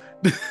 All right.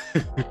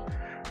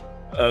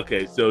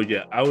 Okay, so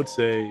yeah, I would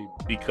say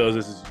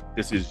because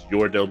this is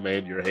your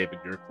domain, your haven,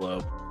 your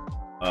club,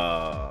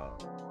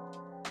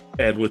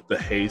 and with the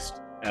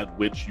haste at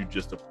which you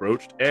just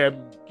approached,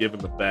 and given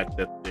the fact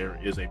that there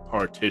is a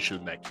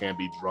partition that can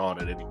be drawn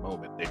at any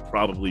moment, they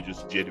probably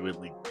just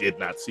genuinely did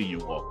not see you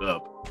walk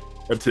up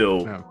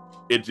until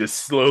it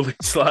just slowly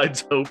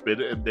slides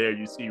open, and there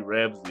you see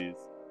Ramses.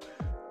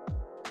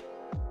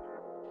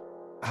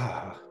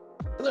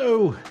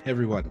 Hello,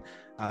 everyone.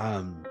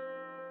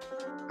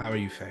 How are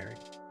you faring?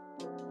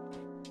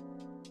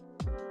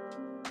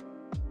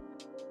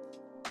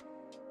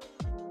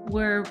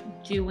 We're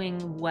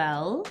doing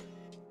well.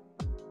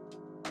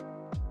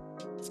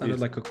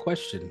 Sounded like a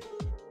question.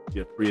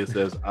 Yeah, Priya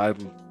says, I'm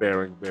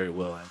faring very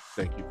well. I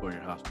thank you for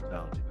your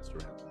hospitality, Mr.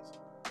 Ramses.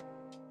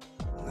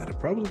 Not a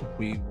problem.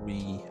 We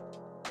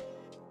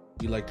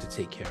like to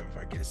take care of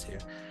our guests here.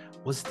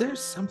 Was there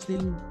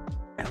something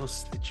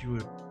else that you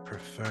would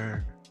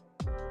prefer?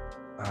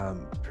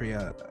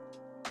 Priya,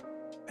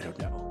 I don't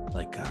know,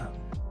 like a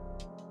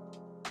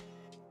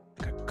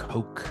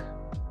Coke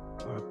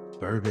or a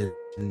bourbon,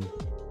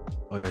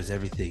 or is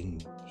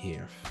everything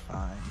here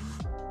fine?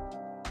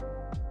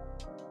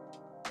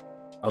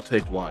 I'll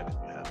take wine if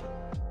you have it.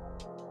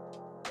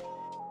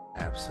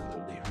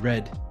 Absolutely.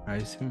 Red, I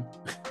assume.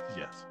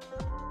 Yes.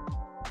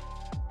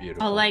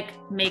 Beautiful. I'll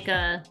make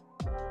a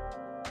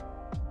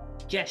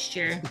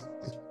gesture.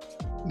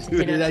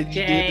 Dude, did I do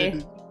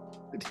Jay.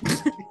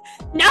 that?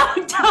 No,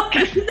 don't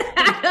do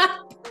that.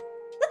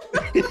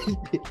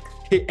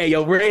 Hey,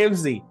 yo,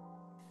 Ramsey.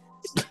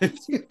 Hit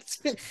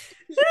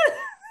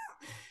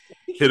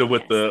him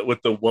with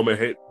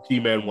the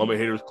He-Man Woman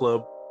Haters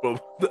Club from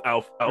the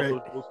Alpha.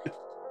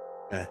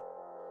 Right.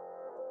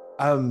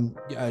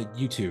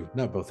 You two,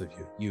 not both of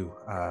you. You,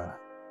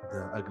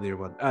 the uglier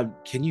one.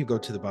 Can you go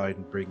to the bar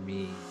and bring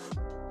me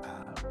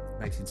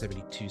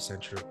 1972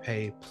 Central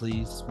Pay,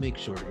 please? Make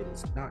sure it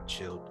is not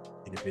chilled,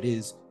 and if it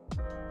is,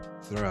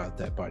 throw out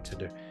that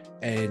bartender.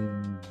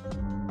 And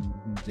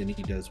then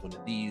he does one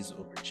of these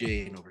over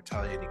Jay and over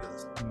Talia, and he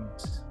goes,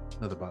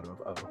 another bottle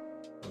of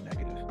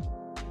negative.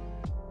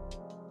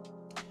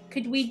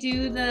 Could we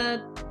do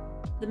the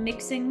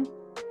mixing?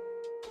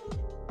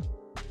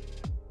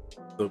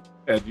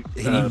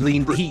 He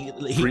leaned.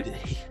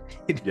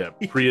 Yeah,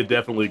 Priya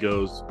definitely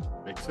goes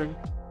mixing.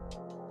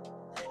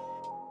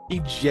 He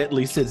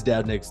gently sits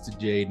down next to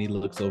Jay and he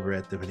looks over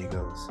at them and he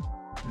goes,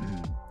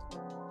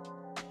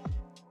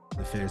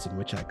 The fares in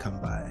which I come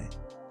by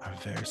are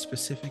very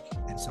specific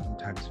and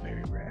sometimes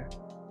very rare.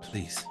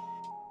 Please,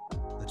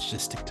 let's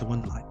just stick to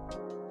one line.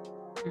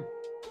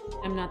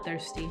 I'm not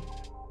thirsty.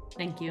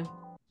 Thank you.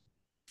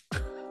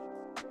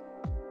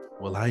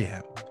 Well, I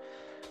am.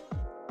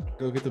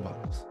 Go get the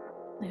bottles.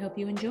 I hope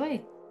you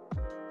enjoy.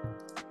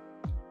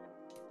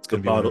 It's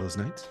gonna be one of those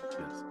nights.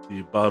 Yes,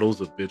 the bottles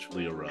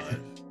eventually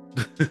arrive.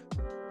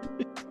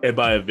 And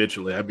by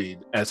eventually, I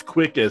mean as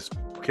quick as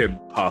can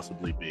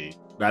possibly be.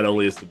 Not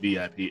only is the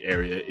VIP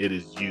area, it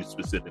is you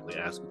specifically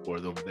asking for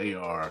them. They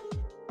are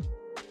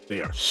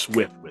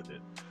swift with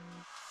it,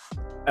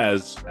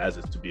 as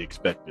is to be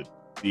expected.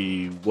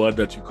 The one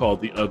that you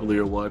called the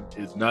uglier one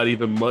is not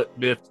even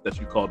miffed that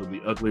you called him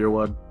the uglier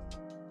one.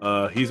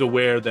 He's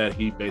aware that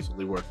he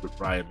basically works with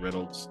Ryan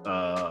Reynolds,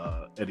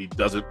 and he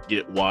doesn't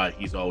get why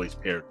he's always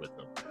paired with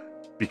him,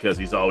 because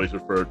he's always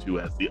referred to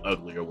as the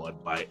uglier one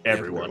by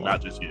everyone.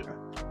 Not just you.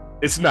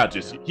 It's not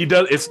just you. He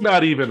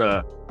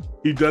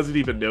doesn't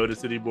even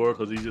notice anymore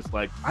because he's just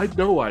like, I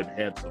know I'm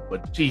handsome,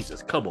 but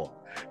Jesus, come on.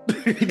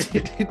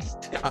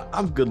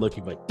 I'm good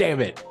looking, but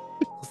damn it.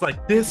 It's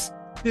like this,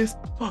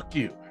 fuck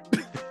you.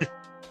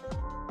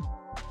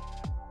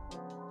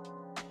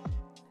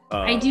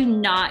 I do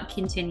not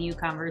continue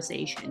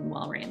conversation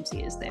while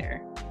Ramsey is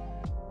there.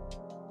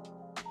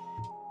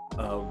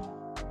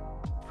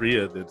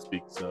 Priya then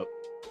speaks up.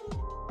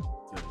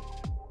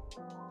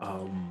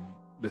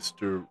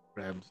 Mr.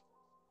 Rams,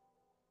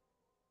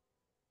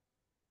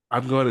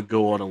 I'm going to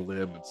go on a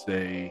limb and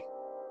say,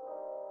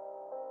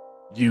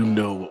 you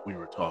know what we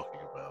were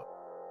talking about.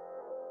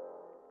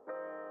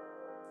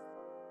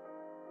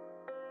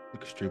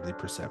 Extremely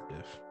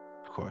perceptive,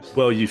 of course.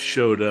 Well, you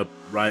showed up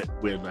right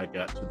when I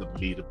got to the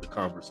meat of the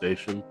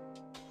conversation.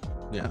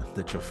 Yeah,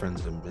 that your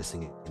friends are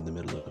missing in the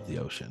middle of the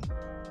ocean.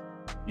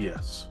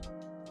 Yes.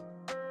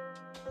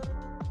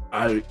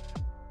 I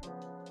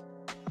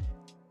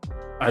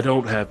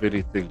don't have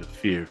anything to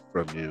fear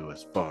from you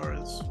as far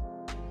as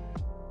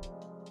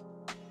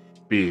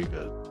being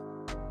a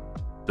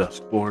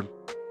Duskborn,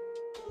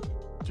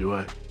 do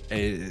I?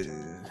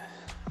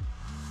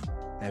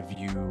 Have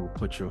you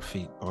put your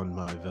feet on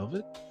my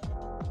velvet?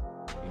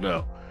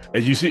 No.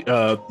 And you see,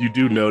 you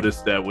do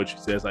notice that when she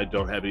says, I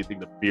don't have anything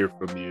to fear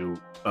from you,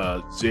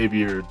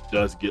 Xavier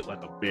does get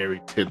like a very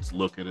tense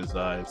look in his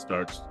eye and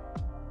starts,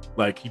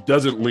 like, he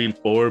doesn't lean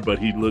forward, but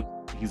he's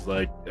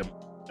like,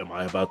 am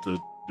I about to,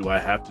 do I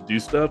have to do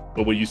stuff?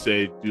 But when you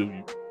say,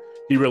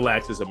 he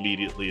relaxes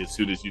immediately as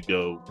soon as you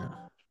go,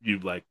 you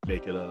like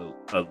make it a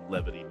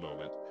levity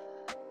moment.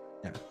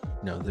 Yeah.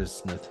 No,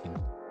 there's nothing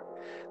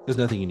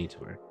you need to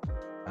worry.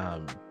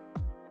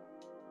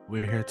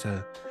 We're here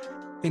to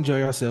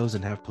enjoy ourselves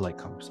and have polite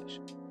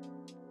conversation.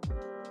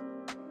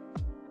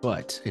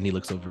 But, and he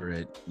looks over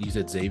at, you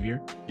said Xavier?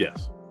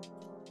 Yes.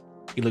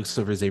 He looks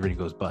over at Xavier and he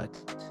goes, but,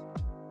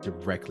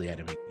 directly at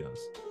him, he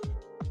goes,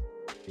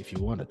 if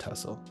you want to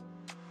tussle,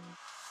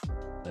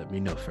 let me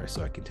know first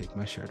so I can take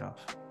my shirt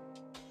off.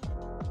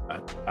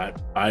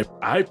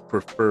 I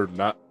prefer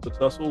not to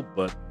tussle,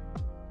 but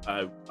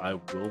I'll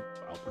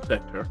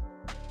protect her.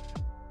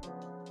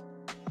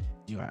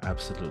 You are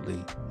absolutely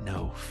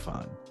no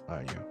fun,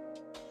 are you?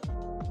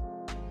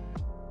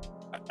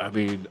 I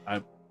mean,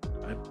 I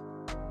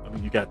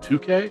mean, you got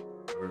 2K?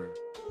 Or...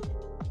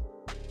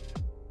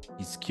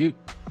 He's cute,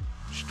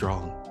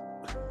 strong,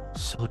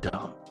 so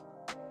dumb.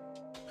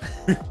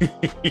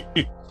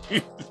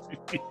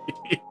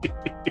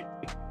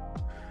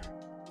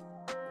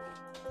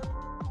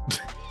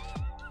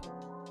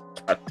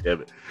 God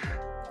damn it.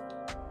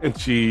 And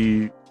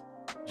she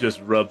just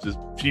rubs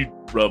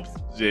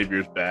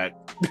Xavier's back.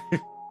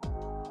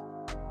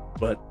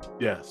 But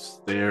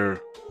yes, they're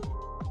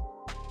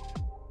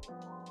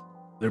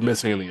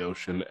missing in the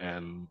ocean,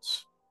 and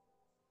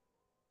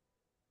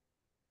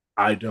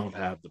I don't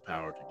have the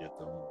power to get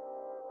them.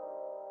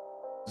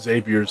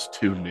 Xavier's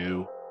too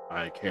new.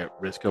 I can't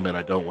risk him, and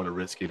I don't want to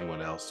risk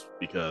anyone else,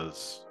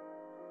 because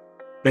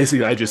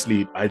basically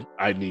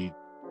I need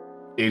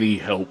any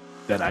help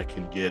that I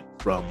can get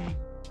from.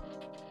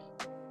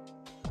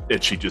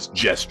 And she just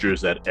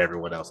gestures at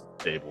everyone else at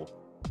the table.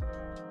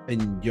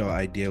 And your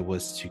idea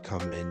was to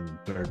come and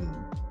burden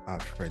our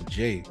friend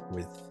Jay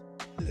with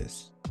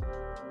this.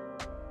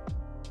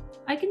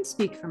 I can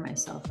speak for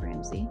myself,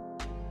 Ramsey.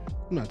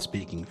 I'm not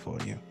speaking for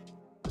you.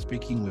 I'm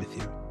speaking with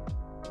you.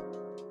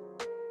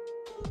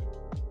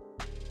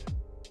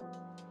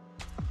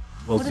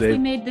 Well, what if we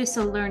made this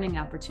a learning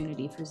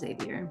opportunity for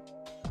Xavier?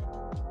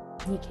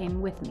 He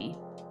came with me,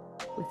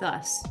 with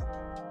us,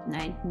 and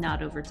I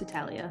nod over to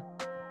Talia.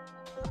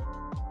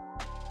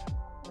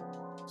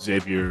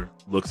 Xavier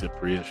looks at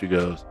Priya. She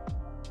goes,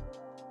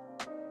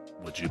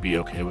 "Would you be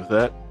okay with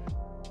that?"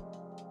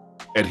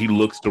 And he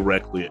looks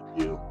directly at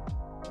you.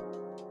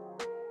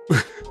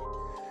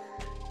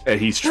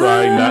 And he's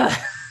trying not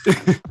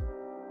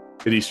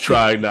and he's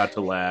trying not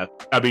to laugh.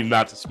 I mean,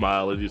 not to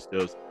smile. And he just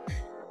goes,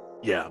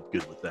 "Yeah, I'm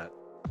good with that.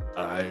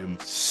 I'm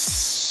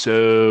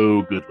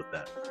so good with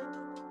that."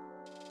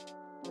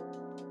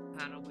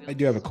 I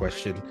do have a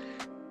question.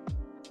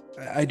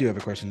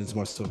 It's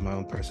more so of my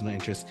own personal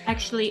interest.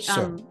 Actually,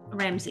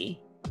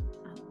 Ramsey.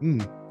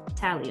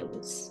 Talia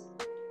was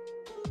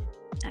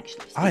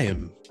actually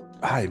speaking.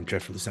 I am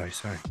dreadfully sorry.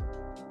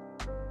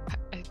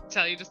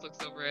 Talia just looks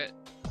over at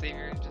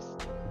Xavier and just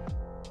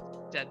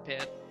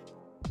deadpan.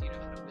 Do you know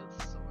how to wield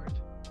a sword?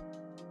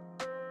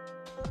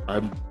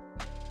 I'm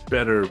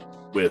better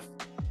with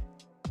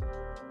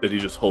that. He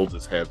just holds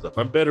his hands up.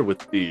 I'm better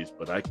with these,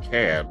 but I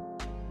can.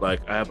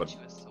 Like, I have a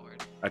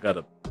sword. I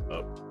got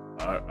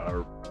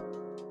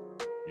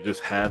you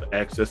just have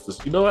access to.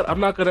 You know what? I'm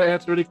not gonna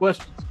answer any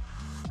questions.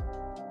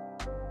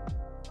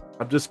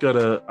 I'm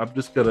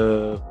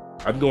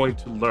going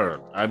to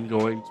learn. I'm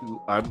going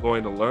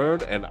to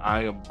learn, and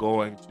I am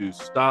going to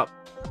stop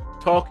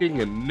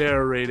talking and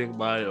narrating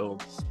my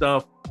own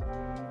stuff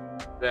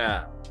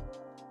now.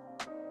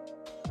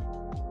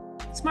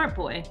 Smart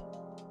boy.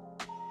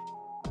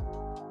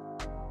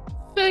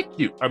 Thank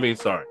you. I mean,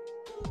 sorry.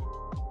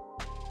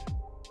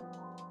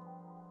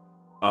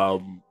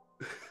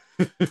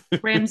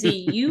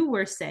 Ramsey, you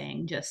were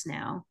saying just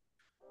now.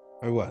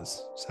 I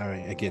was.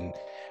 Sorry. Again,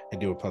 I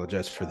do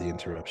apologize for the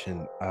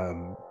interruption.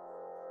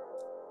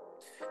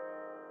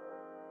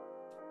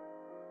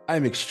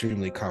 I'm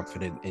extremely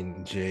confident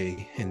in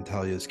Jay and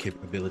Talia's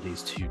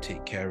capabilities to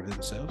take care of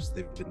themselves.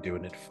 They've been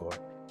doing it for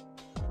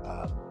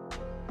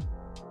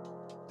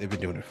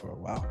a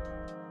while.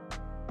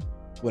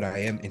 What I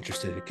am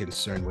interested and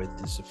concerned with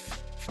is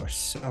if for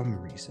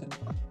some reason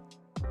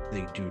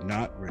they do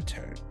not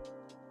return,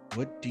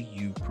 what do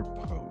you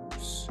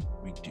propose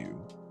we do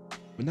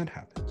when that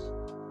happens?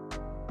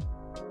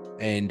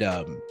 And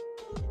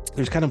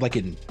there's kind of like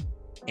an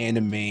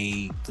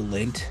anime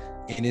glint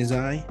in his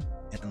eye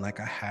and like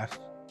a half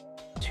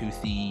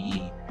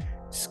toothy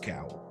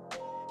scowl.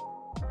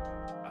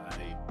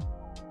 I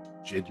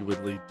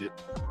genuinely didn't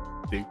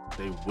think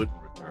they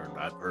wouldn't return.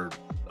 I've heard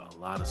a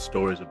lot of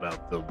stories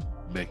about them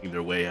making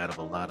their way out of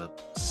a lot of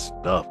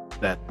stuff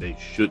that they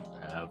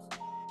shouldn't have,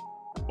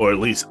 or at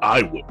least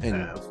I wouldn't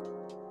have.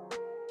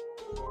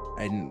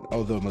 And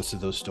although most of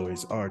those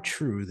stories are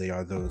true, they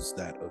are those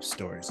that of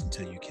stories.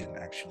 Until you can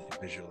actually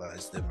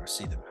visualize them or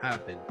see them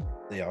happen,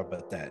 they are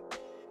but that,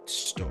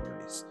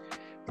 stories.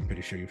 I'm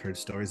pretty sure you've heard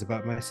stories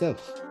about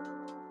myself.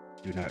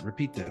 Do not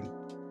repeat them.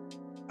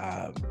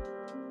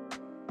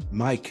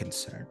 My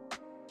concern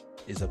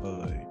is of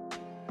a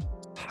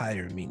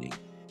higher meaning.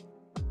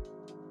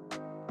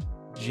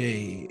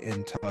 Jay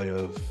and Talia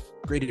of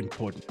great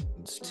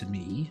importance to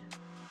me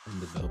in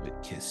the Velvet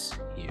Kiss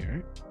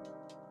here.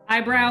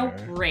 Eyebrow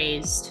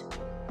raised.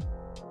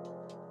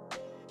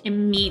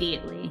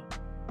 Immediately.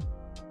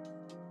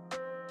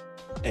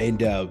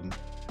 And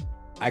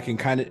I can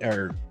kind of,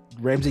 or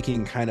Ramsey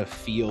can kind of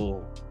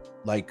feel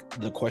like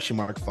the question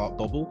mark thought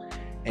bubble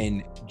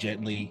and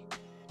gently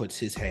puts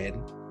his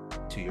hand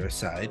to your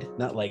side.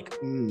 Not like,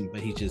 but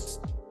he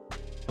just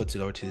puts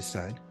it over to his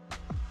side.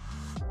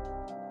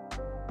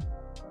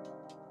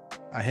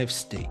 I have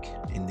stake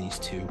in these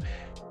two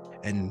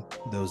and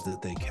those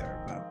that they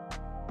care about.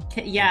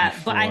 Yeah,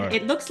 but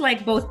it looks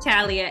like both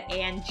Talia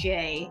and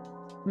Jay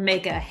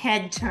make a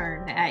head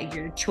turn at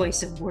your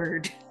choice of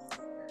word.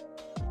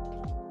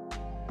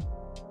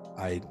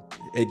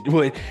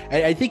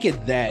 I think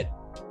at that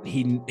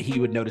he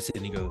would notice it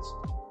and he goes,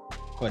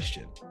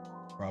 question,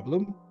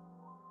 problem.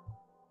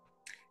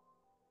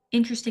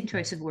 Interesting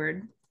choice of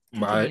word.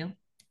 Continue.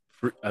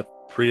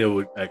 Priya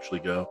would actually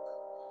go,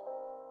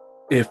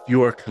 if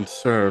you are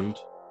concerned,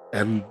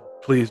 and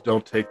please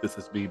don't take this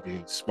as me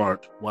being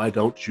smart, why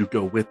don't you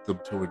go with them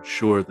to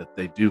ensure that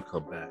they do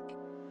come back?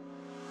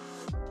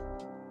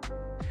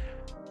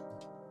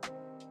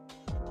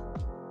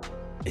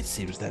 It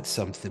seems that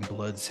some thin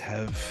bloods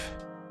have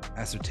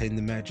ascertained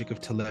the magic of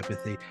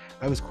telepathy.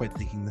 I was quite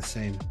thinking the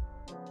same.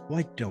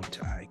 Why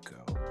don't I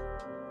go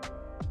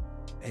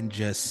and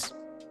just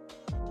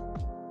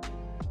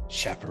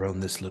chaperone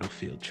this little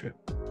field trip?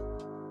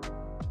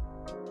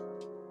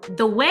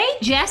 The way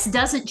Jess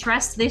doesn't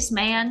trust this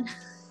man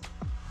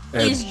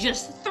is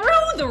just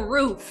through the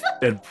roof.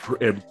 And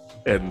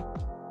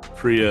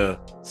Priya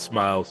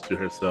smiles to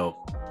herself.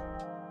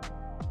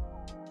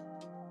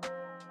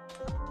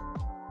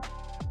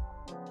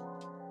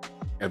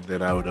 And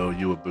then I would owe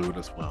you a boon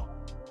as well.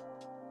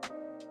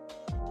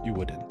 You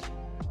wouldn't.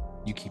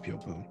 You keep your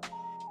boon.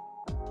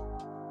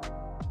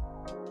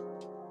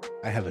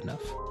 I have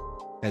enough,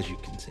 as you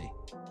can see.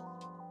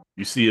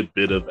 You see a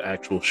bit of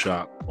actual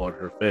shock on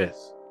her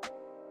face.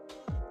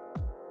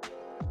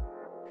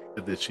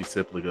 And then she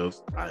simply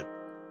goes,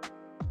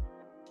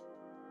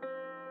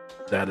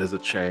 that is a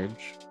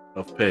change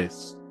of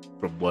pace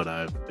from what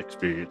I've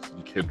experienced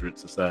in kindred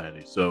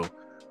society. So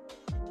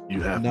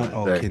you have Not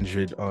all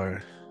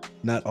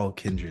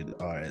kindred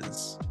are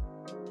as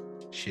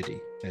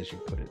shitty as you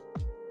put it.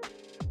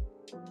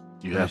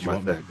 You have my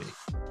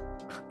thanks.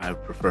 I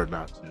prefer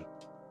not to.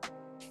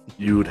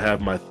 You would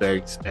have my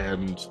thanks,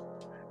 and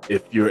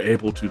if you're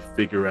able to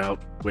figure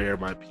out where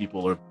my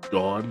people are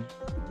gone,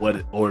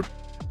 or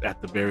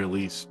at the very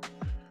least,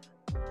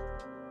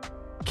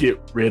 get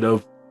rid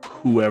of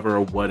whoever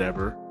or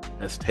whatever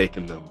has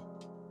taken them.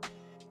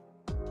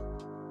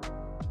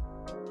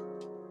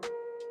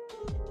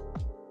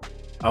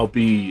 I'll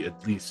be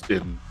at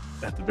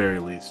the very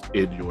least,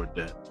 in your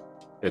debt.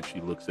 And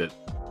she looks at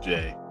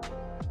Jay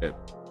and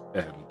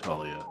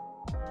Talia.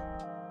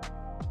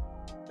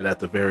 And at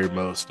the very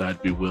most,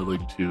 I'd be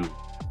willing to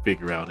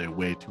figure out a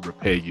way to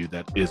repay you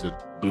that isn't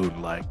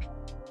boon-like.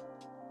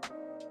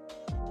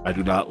 I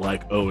do not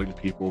like owing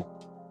people,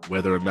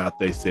 whether or not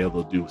they say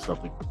they'll do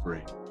something for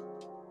free.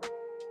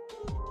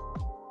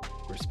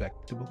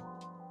 Respectable.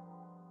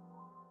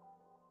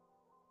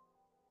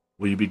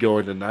 Will you be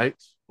going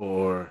tonight,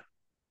 or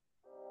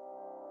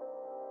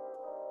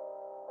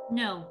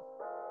no?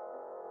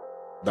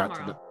 Not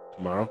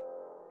tomorrow?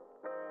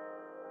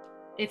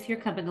 If you're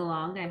coming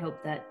along, I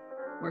hope that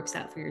works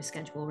out for your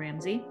schedule,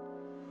 Ramsey.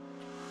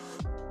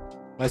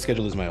 My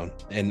schedule is my own,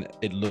 and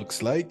it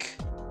looks like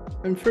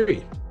I'm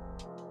free.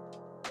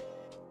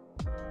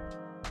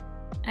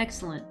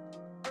 Excellent.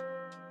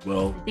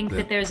 Well, I think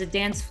that there's a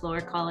dance floor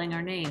calling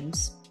our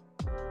names.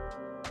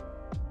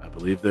 I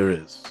believe there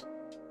is.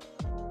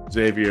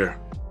 Xavier,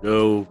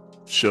 go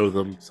show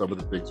them some of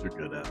the things you're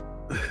good at.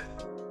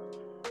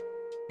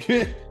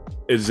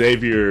 And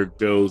Xavier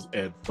goes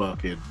and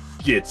fucking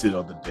gets it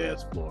on the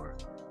dance floor.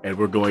 And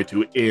we're going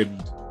to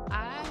end.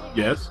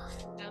 Yes?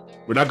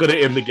 We're not going to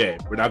end the game.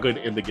 We're not going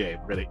to end the game.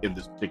 We're going to end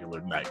this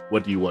particular night.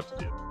 What do you want to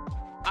do?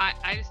 I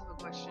just have a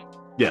question.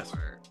 Yes.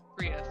 For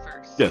Priya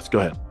first. Yes, go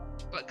ahead.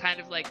 But kind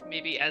of like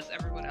maybe as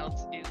everyone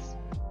else is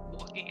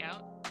walking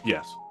out.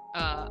 Yes.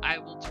 I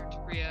will turn to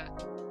Priya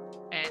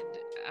and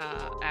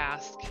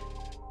ask,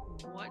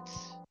 what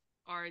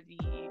are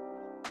the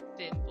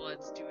Thin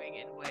Bloods doing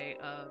in way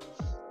of,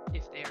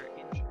 if they are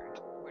injured,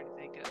 where do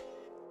they go?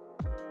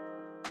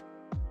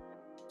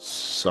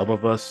 Some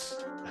of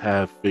us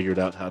have figured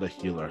out how to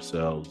heal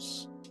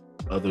ourselves.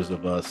 Others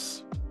of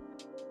us,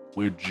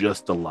 we're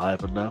just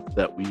alive enough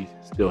that we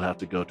still have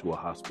to go to a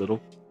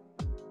hospital.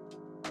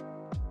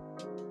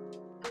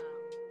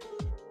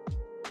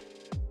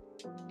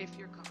 If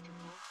you're comfortable,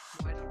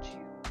 why don't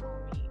you call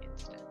me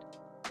instead?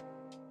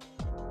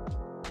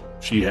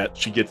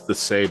 She gets the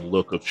same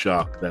look of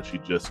shock that she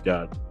just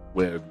got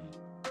with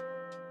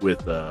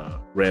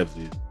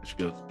Ramsey. She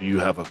goes, "Do you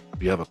have a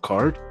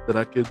card that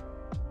I could?"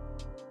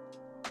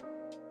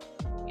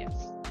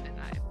 Yes, and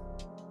I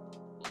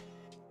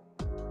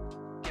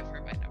will give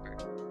her my number.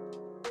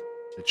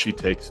 And she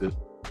takes it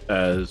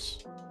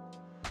as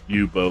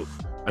you both.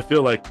 I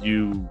feel like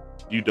you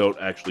don't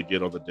actually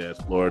get on the dance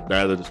floor.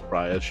 Neither does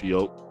Priya.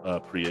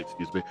 Priya,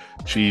 excuse me.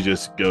 She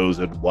just goes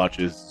and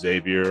watches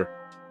Xavier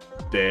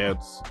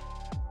dance.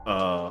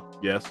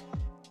 Yes,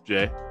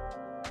 Jay.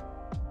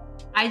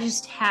 I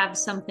just have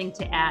something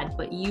to add,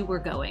 but you were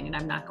going, and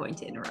I'm not going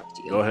to interrupt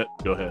you. Go ahead,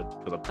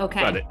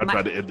 because I'm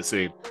trying to end the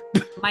scene.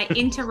 My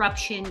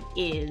interruption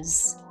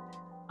is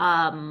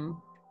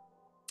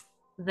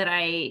that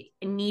I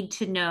need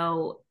to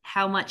know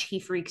how much he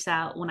freaks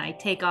out when I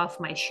take off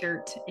my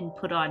shirt and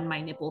put on my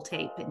nipple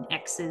tape and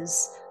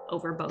X's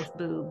over both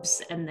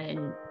boobs and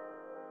then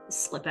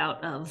slip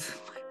out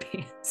of my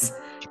pants.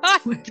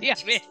 God damn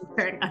it.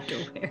 Wearing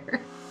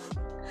underwear.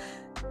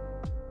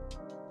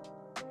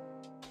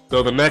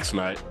 So the next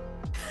night,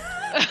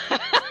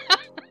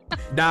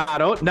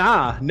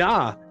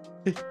 Nah.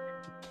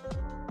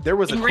 There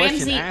was a And question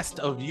Ramsey- asked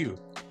of you.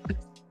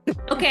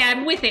 Okay,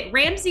 I'm with it.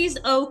 Ramsey's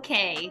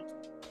okay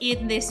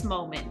in this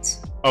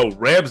moment. oh,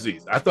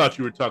 Ramses. I thought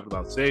you were talking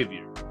about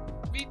Xavier.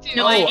 Me too.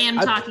 No, I Oh, am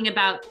I- talking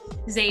about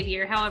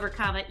Xavier. However,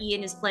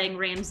 Ian is playing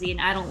Ramsey, and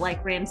I don't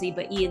like Ramsey,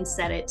 but Ian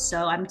said it,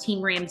 so I'm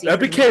Team Ramsey. That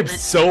for the became moment.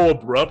 so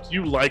abrupt.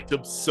 You liked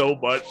him so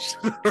much.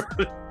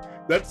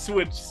 That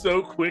switched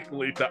so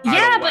quickly to I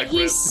Yeah, don't but like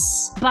he's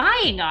Ramses.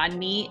 spying on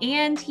me,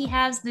 and he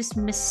has this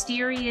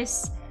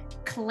mysterious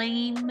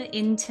claim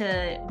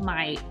into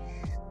my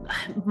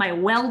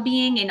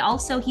well-being, and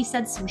also he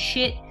said some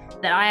shit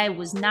that I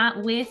was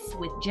not with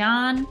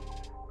John.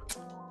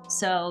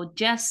 So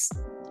Jess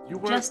You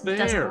weren't doesn't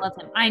there. love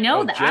him. I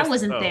know Oh, that Jess- I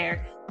wasn't oh.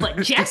 there, but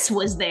Jess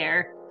was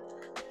there.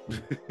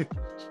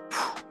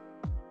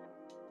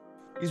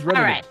 He's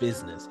running All right. a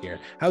business here.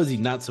 How is he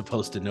not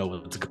supposed to know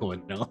what's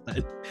going on?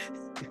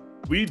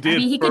 We did. I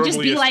mean, he could just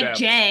firmly be like establish-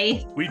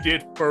 Jay. We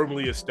did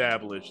firmly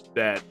establish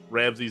that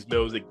Ramses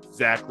knows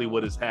exactly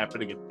what is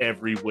happening in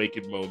every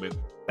waking moment.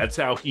 That's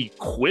how he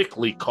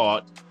quickly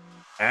caught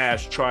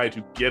Ash trying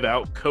to get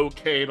out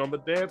cocaine on the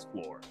dance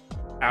floor.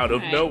 Out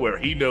of Right. nowhere.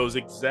 He knows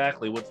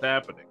exactly what's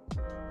happening.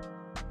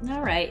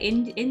 All right,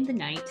 in the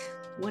night,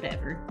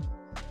 whatever.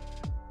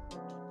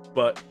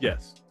 But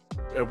yes,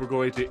 and we're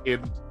going to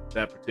end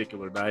that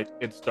particular night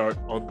and start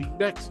on the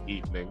next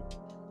evening.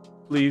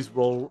 Please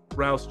roll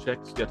rouse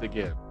checks yet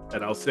again.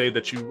 And I'll say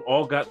that you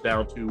all got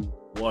down to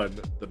 1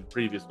 the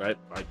previous night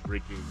by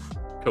drinking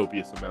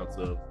copious amounts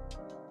of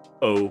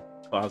O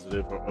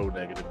positive or O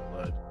negative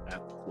blood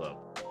at the club.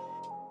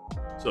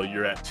 So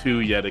you're at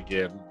 2 yet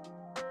again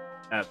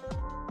at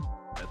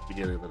the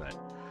beginning of the night.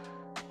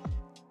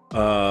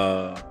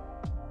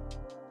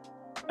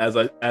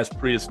 As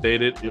Priya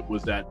stated, it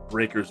was at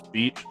Breakers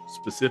Beach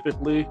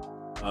specifically.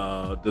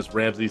 Does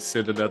Ramsey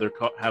send have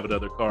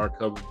another car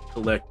come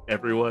collect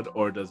everyone,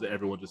 or does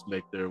everyone just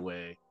make their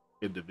way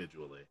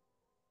individually?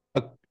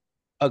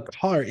 A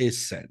car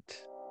is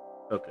sent.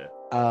 Okay.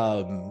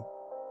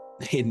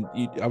 And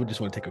I would just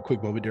want to take a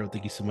quick moment, Daryl.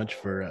 Thank you so much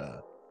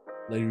for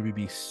letting me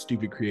be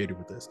stupid creative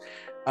with this.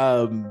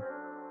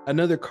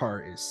 Another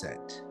car is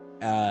sent,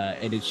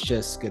 and it's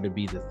just gonna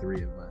be the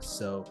 3 of us.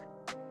 So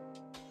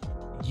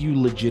you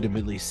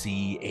legitimately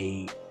see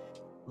an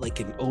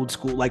old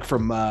school, like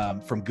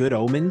from Good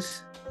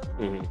Omens,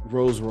 Mhm.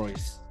 Rolls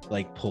Royce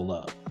like pull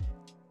up,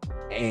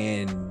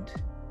 and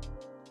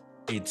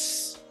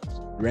it's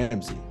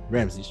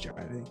Ramsey's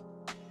driving.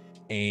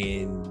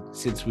 And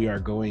since we are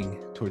going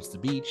towards the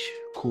beach,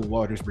 cool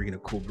water's bringing a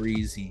cool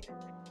breeze. He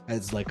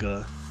has like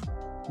a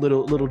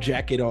little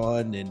jacket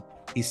on, and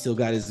he's still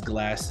got his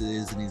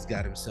glasses, and he's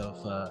got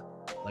himself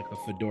like a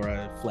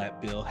fedora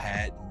flat bill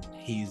hat, and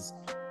he's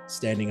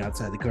standing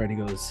outside the car, and he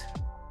goes,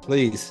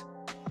 "Please,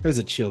 there's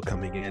a chill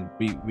coming in.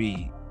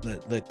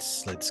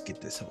 Let's get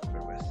this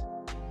over with."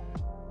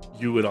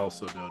 You would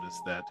also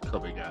notice that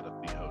coming out of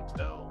the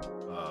hotel,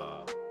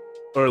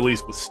 or at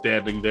least was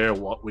standing there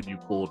when you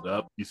pulled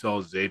up, you saw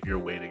Xavier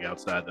waiting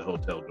outside the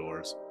hotel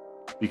doors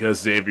because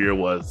Xavier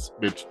was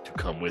meant to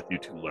come with you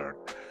to learn.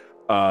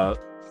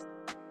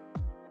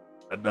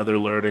 Another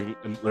learning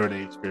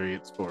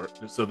experience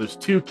so there's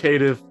 2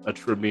 caitiff, a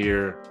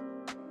Tremere,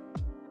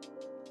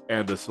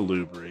 and a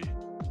Salubri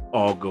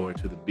all going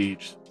to the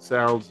beach.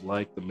 Sounds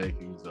like the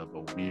makings of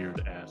a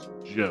weird ass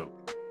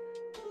joke.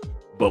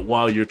 But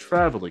while you're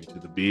traveling to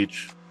the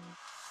beach,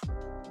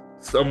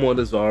 someone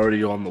is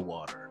already on the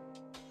water.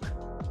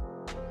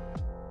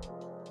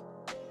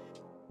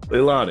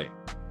 Leilani,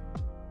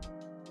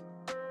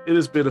 it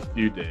has been a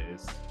few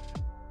days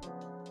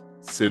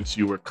since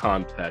you were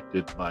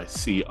contacted by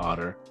Sea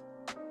Otter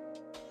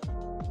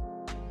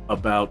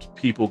about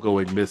people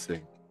going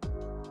missing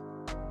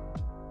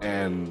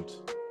and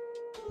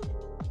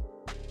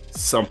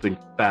something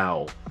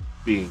foul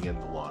being in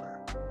the water.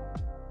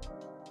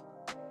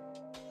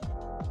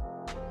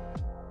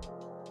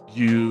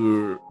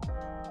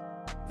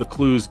 The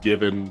clues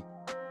given,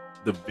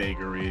 the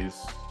vagaries,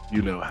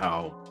 you know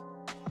how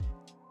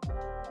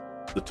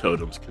the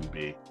totems can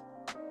be.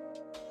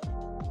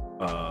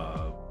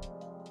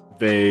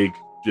 Vague,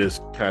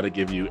 just kind of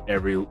give you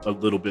a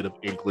little bit of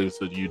inkling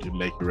so you to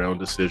make your own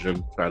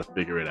decision, try to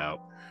figure it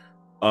out.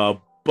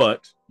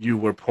 But you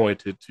were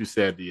pointed to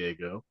San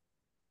Diego,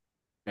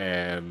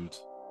 and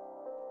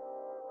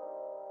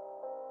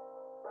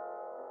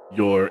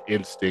your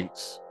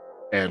instincts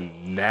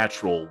and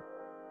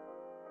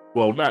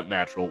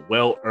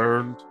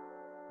well-earned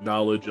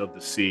knowledge of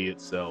the sea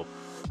itself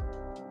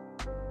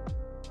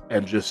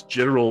and just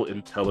general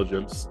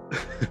intelligence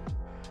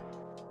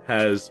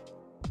has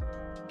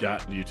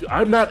gotten you to.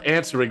 I'm not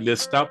answering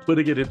this. Stop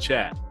putting it in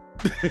chat.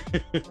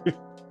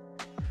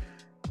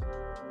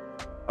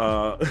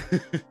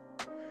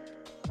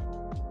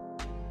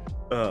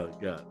 Oh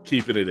God,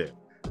 keeping it in.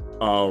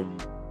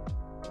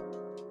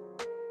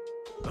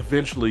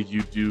 Eventually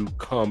you do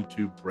come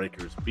to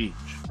Breakers Beach.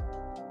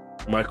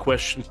 My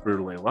question for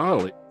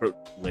Leilani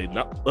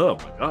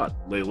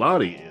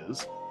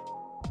is,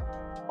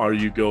 Are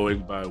you going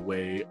by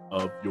way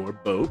of your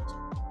boat,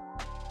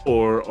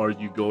 or are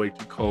you going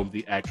to comb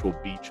the actual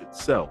beach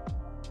itself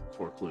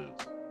for clues?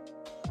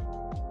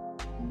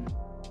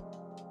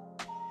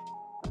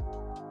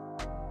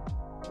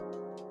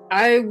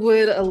 I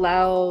would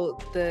allow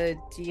the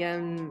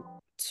DM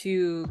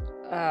to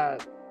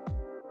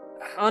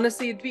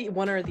honestly it'd be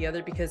one or the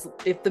other, because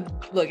if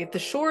the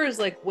shore is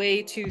like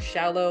way too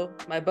shallow,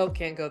 my boat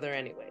can't go there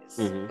anyways.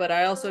 But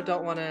I also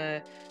don't want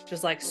to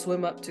just like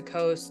swim up to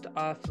coast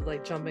off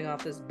like jumping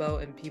off this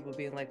boat and people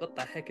being like, what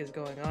the heck is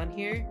going on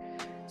here?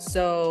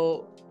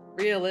 So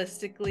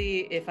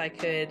realistically, if I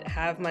could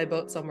have my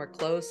boat somewhere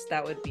close,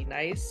 that would be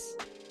nice.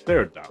 There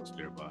are docks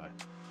nearby.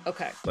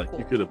 Okay, Like cool.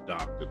 you could have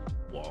docked and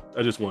walked.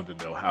 I just wanted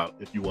to know how,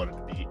 if you wanted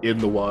to be in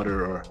the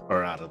water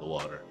or out of the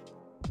water.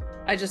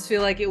 I just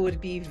feel like it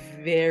would be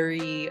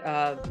very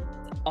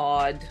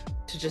odd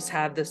to just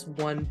have this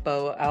one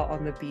boat out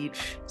on the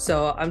beach.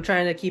 So I'm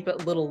trying to keep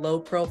it a little low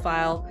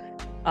profile.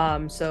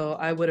 So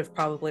I would have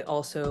probably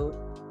also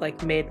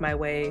like made my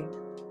way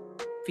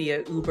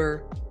via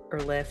Uber or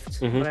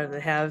Lyft, whatever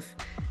they have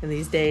in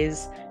these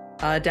days,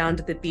 down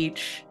to the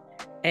beach.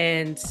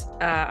 And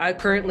I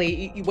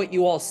currently, what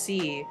you all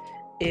see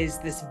is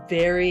this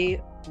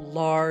very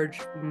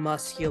large,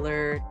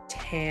 muscular,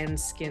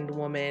 tan-skinned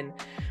woman.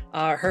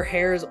 Her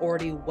hair is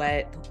already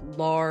wet,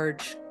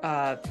 large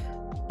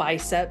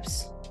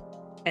biceps,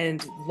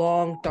 and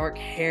long, dark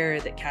hair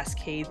that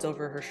cascades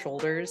over her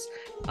shoulders.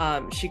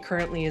 She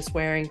currently is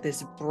wearing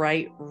this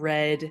bright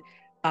red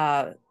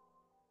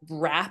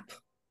wrap,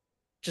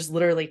 just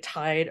literally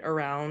tied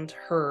around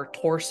her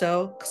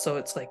torso, so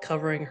it's like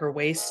covering her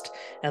waist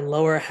and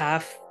lower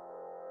half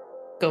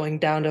going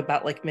down to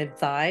about like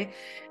mid-thigh.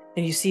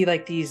 And you see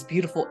like these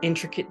beautiful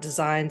intricate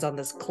designs on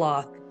this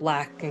cloth,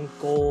 black and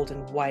gold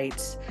and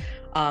white.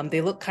 They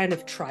look kind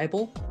of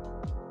tribal.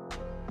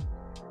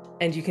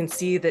 And you can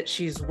see that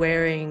she's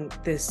wearing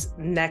this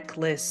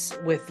necklace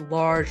with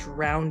large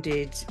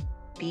rounded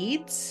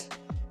beads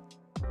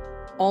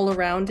all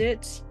around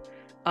it.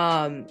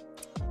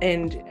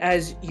 And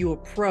as you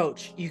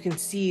approach, you can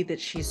see that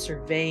she's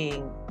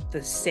surveying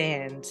the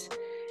sand.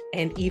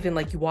 And even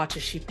like you watch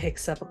as she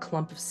picks up a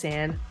clump of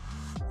sand,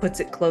 puts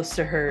it close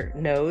to her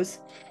nose,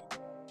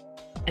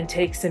 and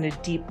takes in a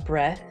deep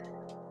breath,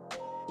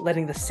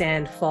 letting the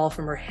sand fall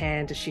from her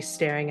hand as she's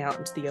staring out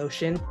into the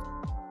ocean.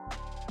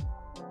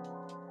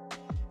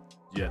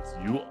 Yes,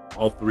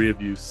 all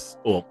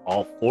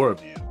four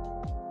of you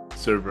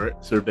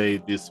survey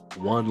this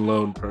one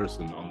lone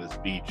person on this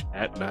beach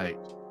at night,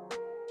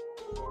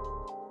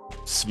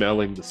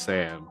 smelling the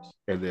sand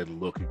and then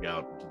looking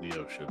out into the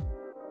ocean.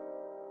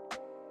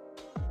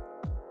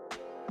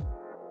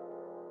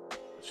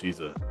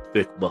 She's a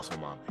thick muscle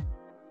mommy.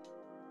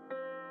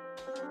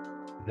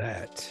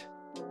 That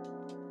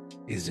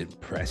is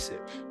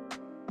impressive.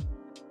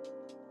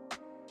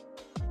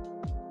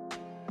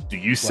 Do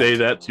you say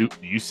that too?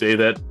 Do you say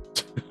that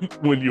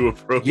when you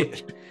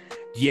approach?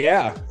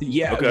 Yeah.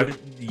 Okay.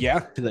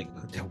 Yeah. Like,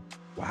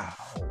 wow.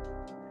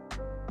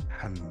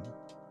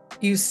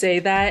 You say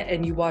that,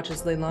 and you watch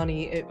as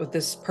Leilani,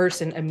 this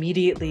person,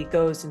 immediately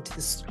goes into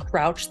this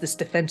crouch, this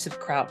defensive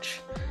crouch,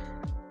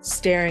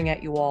 staring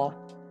at you all,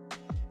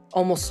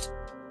 almost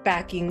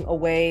backing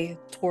away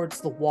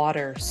towards the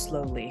water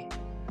slowly.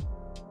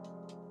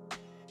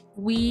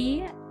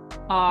 We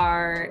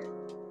are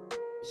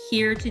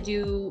here to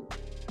do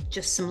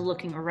just some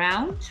looking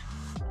around.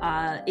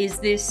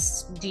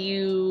 Do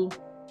you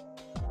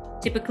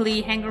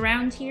typically hang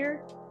around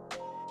here?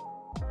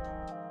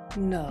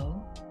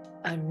 No,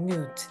 I'm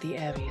new to the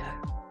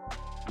area.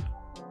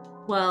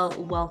 Well,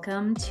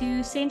 welcome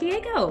to San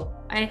Diego.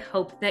 I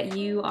hope that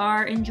you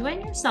are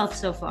enjoying yourself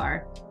so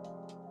far.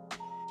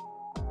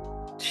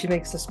 She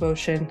makes this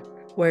motion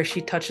where she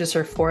touches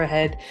her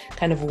forehead,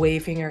 kind of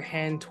waving her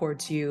hand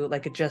towards you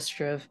like a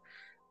gesture of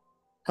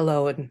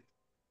hello and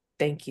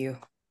thank you,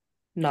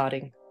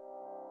 nodding.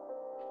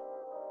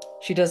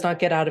 She does not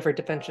get out of her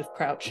defensive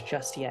crouch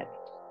just yet.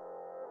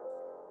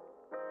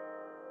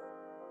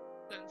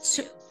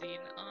 Sense the unseen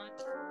on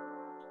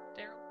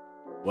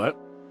Daryl. What?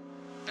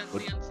 Sense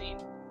What? the unseen.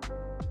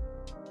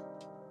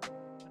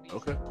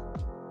 Okay.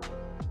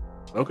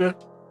 Okay.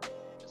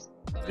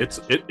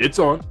 Just- It's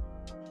on.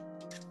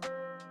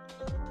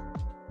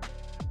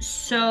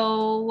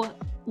 So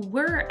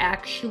we're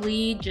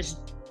actually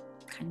just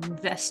kind of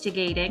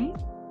investigating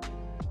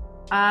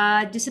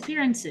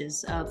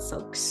disappearances of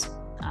folks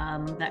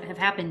that have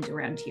happened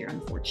around here,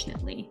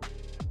 unfortunately.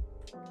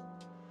 So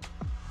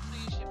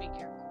you should be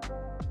careful.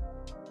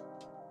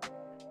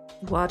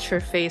 Watch her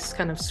face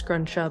kind of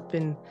scrunch up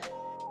in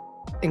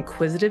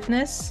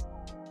inquisitiveness.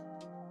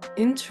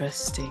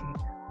 Interesting.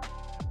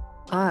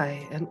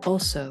 I am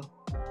also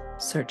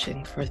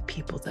searching for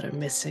people that are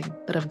missing,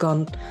 that have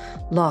gone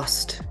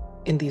lost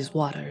in these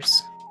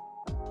waters.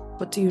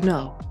 What do you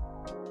know?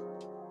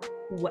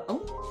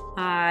 Well,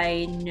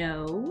 I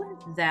know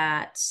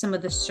that some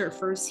of the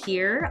surfers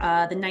here,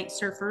 the night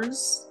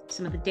surfers,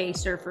 some of the day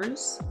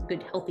surfers,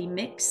 good healthy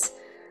mix,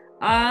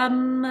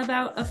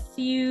 About a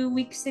few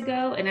weeks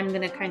ago, and I'm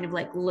gonna kind of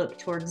like look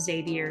towards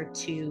Xavier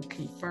to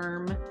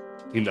confirm.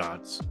 He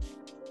nods.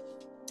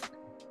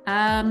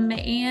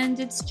 And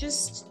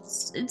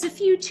it's a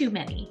few too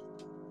many.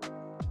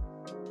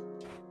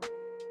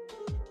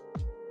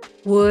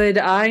 Would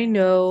I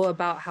know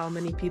about how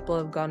many people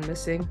have gone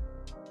missing?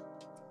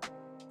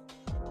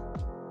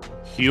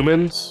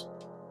 Humans,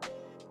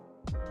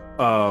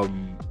 about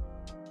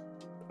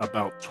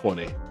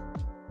 20.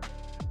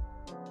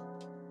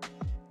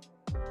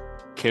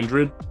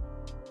 Kindred,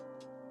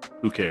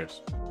 who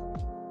cares?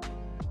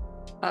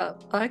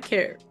 I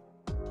care.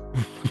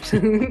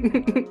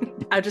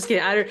 I'm just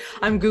kidding.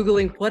 I'm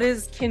Googling what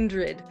is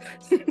kindred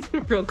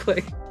real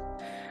quick.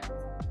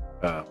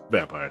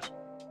 Vampires.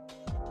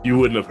 You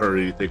wouldn't have heard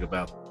anything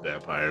about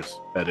vampires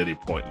at any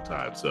point in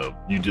time, so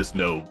you just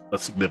know a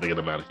significant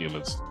amount of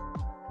humans.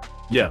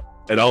 Yeah,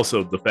 and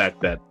also the fact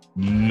that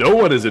no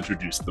one has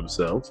introduced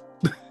themselves.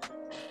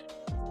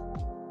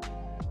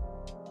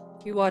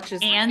 You watch as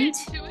And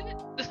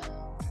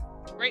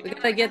Right we now,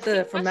 gotta get the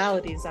asking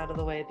formalities out of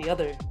the way. The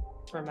other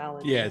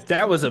formalities. Yeah,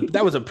 that was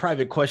a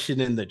private question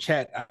in the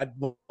chat. I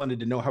wanted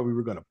to know how we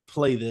were going to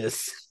play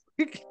this.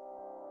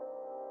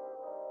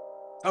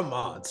 Come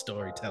on,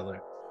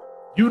 storyteller.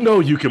 You know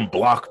you can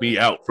block me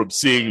out from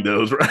seeing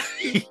those,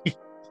 right?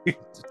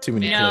 Too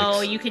many No,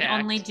 clicks. you can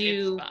Fact, only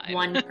do it's fine.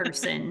 one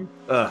person.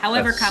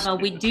 However, That's Kava,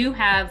 we stupid. do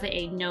have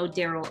a no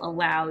Daryl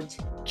allowed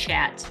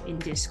chat in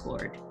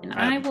Discord, and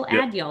I will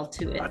Yep. add y'all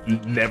to it.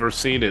 I've never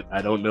seen it.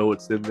 I don't know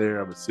what's in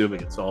there. I'm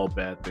assuming it's all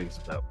bad things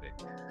about me.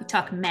 We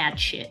talk mad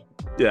shit.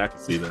 Yeah, I can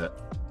see that.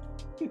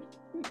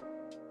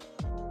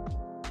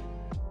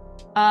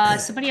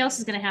 Somebody else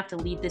is gonna have to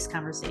lead this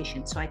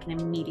conversation, so I can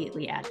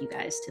immediately add you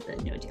guys to the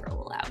no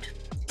Daryl allowed.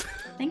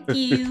 Thank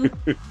you.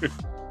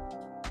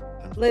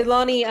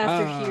 Leilani,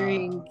 after Ah.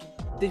 hearing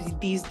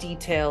these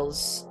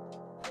details,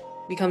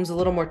 becomes a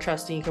little more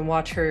trusting. You can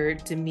watch her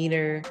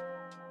demeanor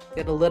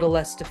get a little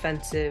less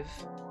defensive,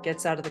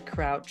 gets out of the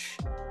crouch,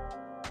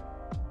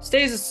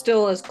 stays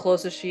still as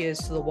close as she is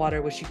to the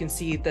water, which you can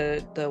see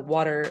the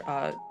water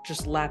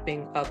just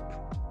lapping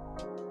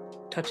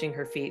up, touching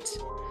her feet.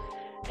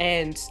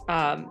 And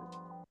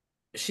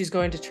she's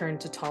going to turn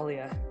to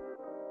Talia.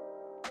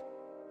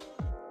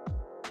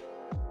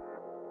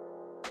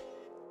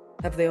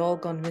 Have they all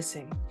gone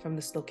missing from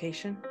this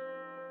location?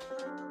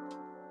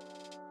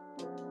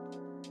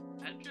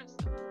 Address.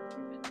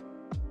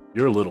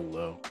 You're a little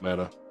low,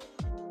 Meta.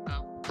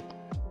 Oh.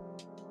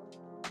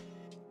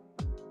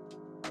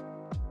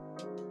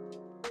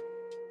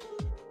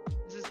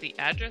 This is the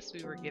address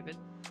we were given.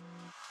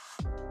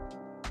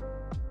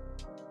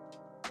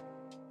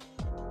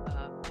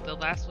 The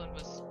last one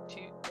was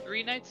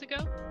 3 nights ago.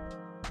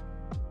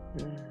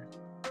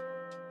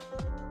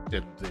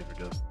 And Xavier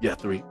goes, yeah,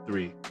 three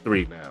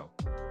now.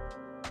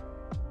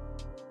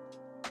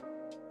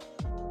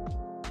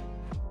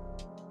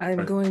 I'm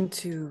Right. going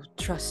to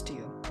trust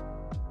you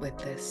with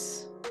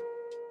this.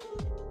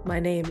 My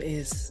name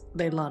is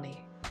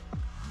Leilani,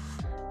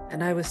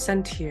 and I was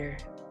sent here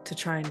to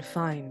try and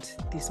find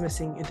these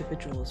missing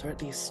individuals, or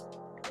at least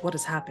what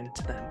has happened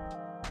to them.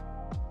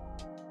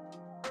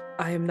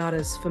 I am not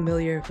as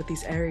familiar with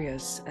these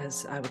areas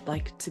as I would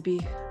like to be.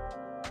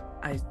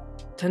 I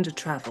tend to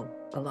travel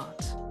a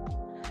lot.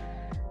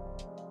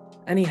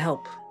 Any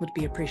help would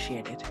be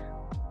appreciated.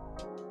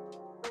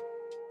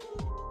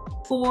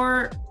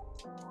 For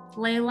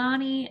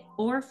Leilani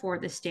or for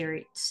the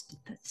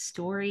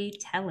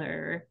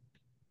storyteller,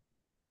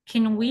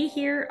 can we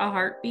hear a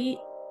heartbeat?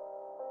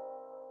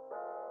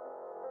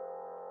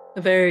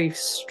 A very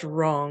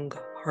strong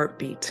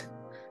heartbeat.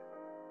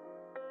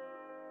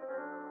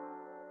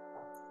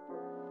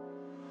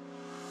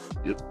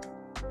 Yep.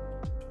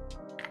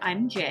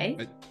 I'm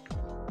Jay.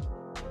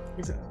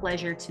 It's a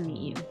pleasure to meet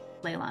you,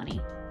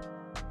 Leilani.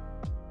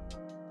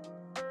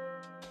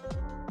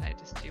 I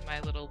just do my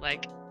little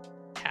like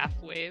half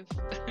wave.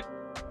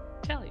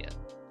 Talia.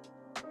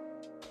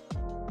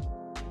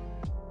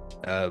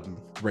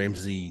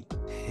 Ramsey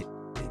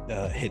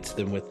hits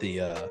them with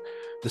the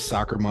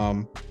soccer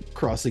mom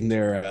crossing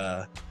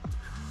their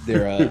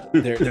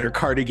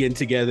cardigan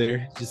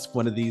together. Just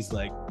one of these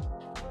like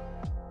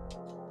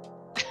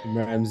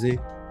Ramsey.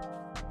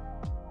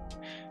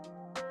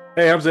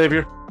 Hey, I'm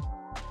Xavier.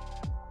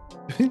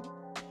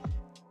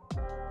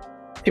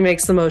 She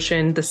makes the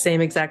motion, the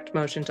same exact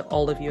motion to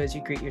all of you as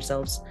you greet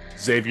yourselves.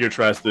 Xavier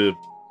tries to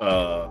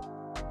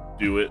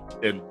do it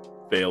and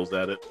fails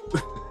at it.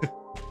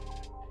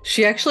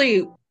 She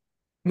actually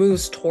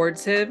moves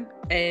towards him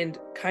and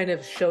kind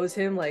of shows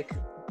him like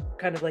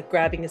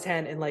grabbing his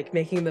hand and like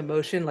making the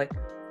motion like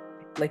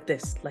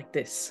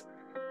this.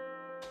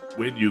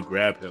 When you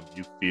grab him,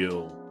 you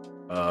feel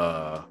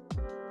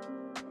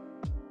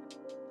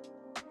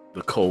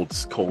the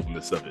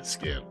coldness of his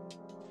skin.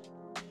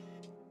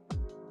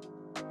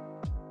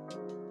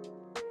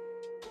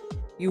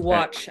 You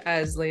watch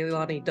as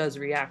Leilani does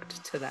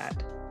react to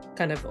that,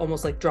 kind of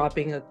almost like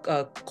dropping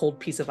a cold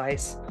piece of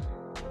ice.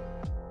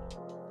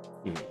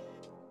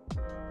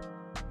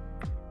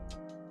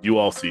 You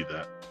all see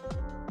that.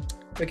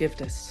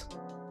 Forgiveness.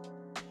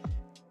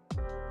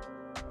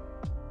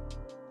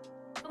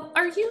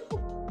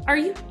 Are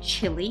you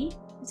chilly,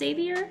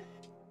 Xavier?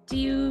 Do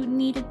you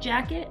need a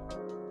jacket?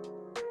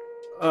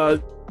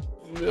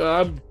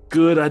 I'm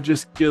good. I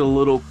just get a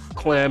little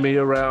clammy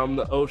around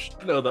the ocean.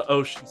 You know, the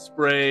ocean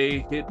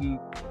spray hitting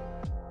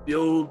the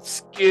old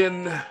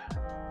skin,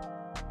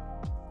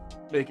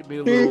 making me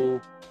a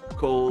little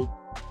cold.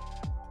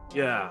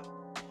 Yeah,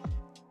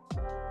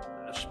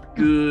 that should be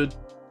good.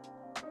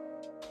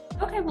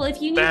 Okay, well,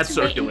 if you need Bad to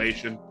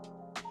circulation.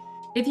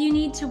 if you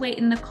need to wait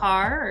in the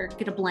car or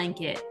get a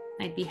blanket,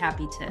 I'd be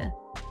happy to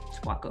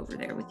walk over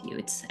there with you.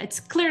 It's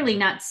clearly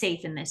not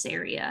safe in this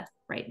area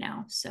right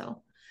now,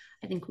 so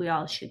I think we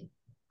all should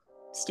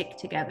stick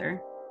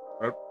together.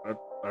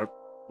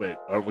 Wait,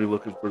 aren't we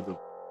looking for the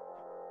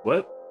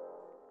what?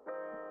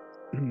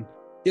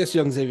 Yes,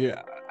 young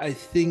Xavier. I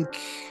think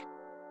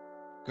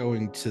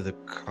going to the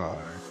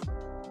car.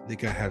 I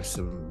think I have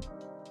some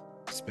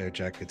spare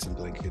jackets and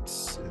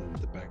blankets in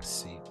the back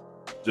seat.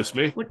 Just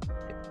me?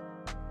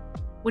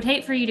 Would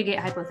hate for you to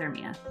get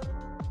hypothermia.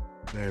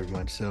 Very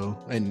much so.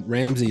 And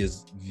Ramsey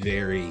is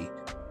very,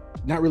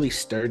 not really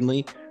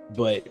sternly,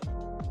 but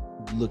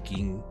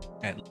looking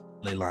at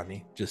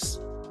Leilani.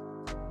 Just,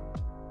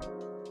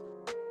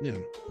 yeah.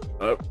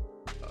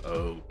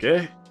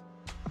 Okay.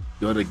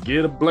 Gonna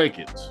get a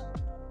blanket.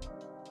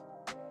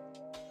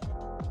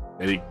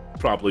 And he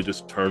probably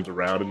just turns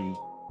around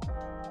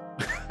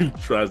and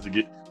tries to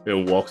get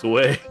and walks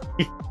away.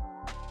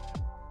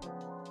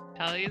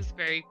 Talia's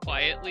very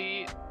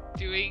quietly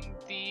doing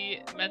the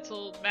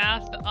mental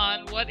math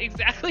on what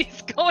exactly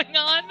is going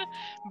on,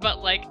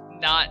 but like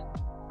not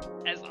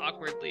as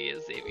awkwardly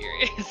as Xavier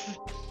is.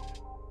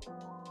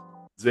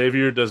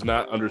 Xavier does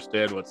not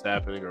understand what's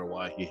happening or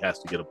why he has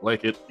to get a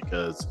blanket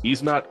because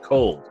he's not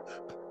cold.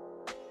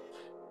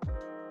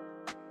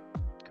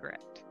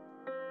 Correct.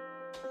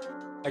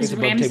 Is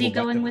Ramsey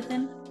going with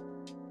him?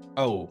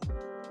 Oh,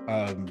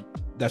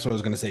 that's what I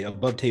was going to say.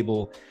 Above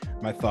table,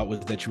 my thought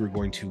was that you were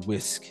going to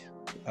whisk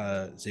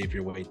Xavier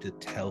away to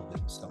tell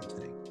him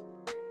something.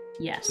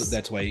 Yes. So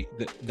that's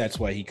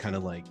why he kind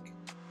of like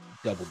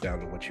doubled down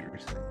on what you were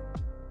saying.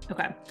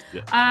 Okay.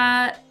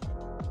 Yeah.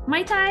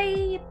 Might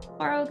I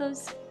borrow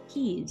those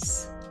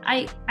keys?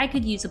 I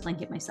could use a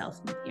blanket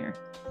myself in here.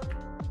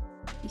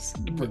 He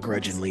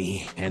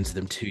begrudgingly hands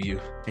them to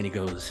you, and he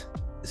goes,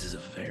 "This is a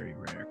very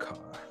rare car."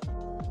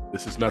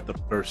 This is not the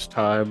first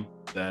time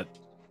that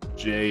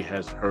Jay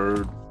has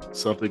heard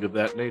something of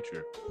that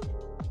nature.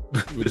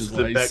 Which is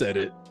why he said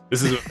it.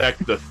 This is in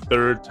fact the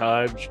third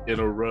time in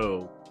a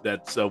row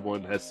that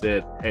someone has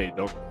said, "Hey,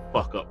 don't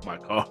fuck up my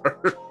car."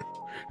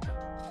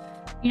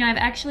 You know, I've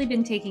actually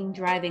been taking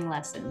driving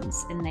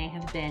lessons, and they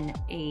have been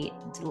a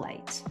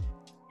delight.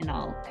 And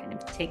I'll kind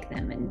of take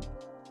them and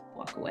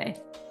walk away.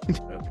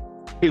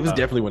 It was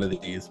definitely one of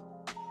these.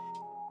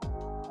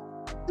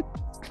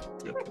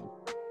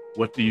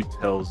 What do you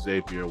tell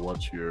Xavier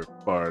once you're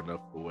far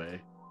enough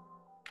away?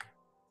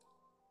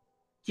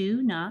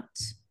 Do not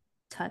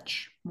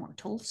touch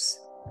mortals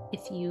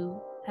if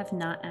you have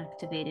not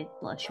activated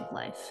Blush of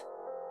Life.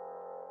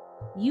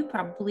 You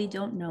probably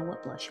don't know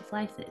what Blush of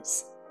Life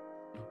is.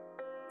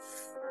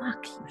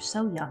 Fuck, you're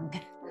so young.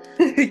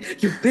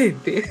 You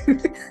baby.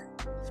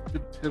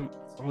 It's been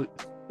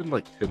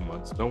like 10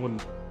 months. No one,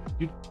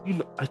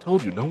 I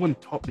told you, no one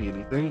taught me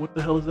anything. What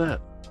the hell is that?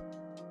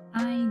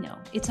 I know.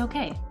 It's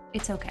okay.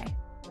 It's okay.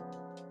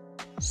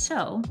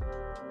 So,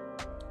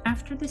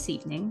 after this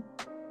evening,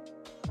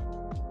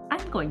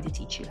 I'm going to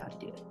teach you how to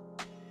do it.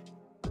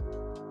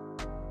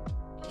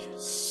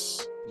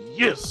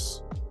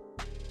 Yes.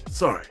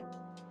 Sorry.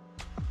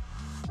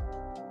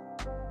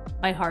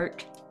 My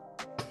heart.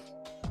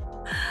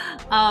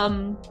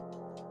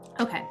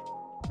 Okay.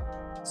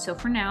 So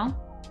for now,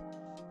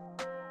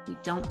 we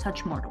don't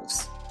touch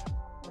mortals.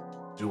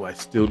 Do I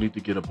still need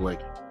to get a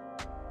blanket?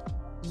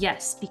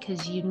 Yes,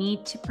 because you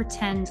need to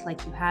pretend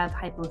like you have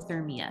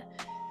hypothermia.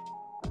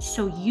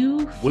 So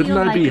you feel Wouldn't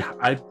I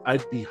like...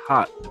 I'd be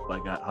hot if I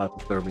got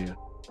hypothermia.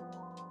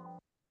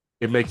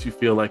 It makes you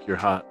feel like you're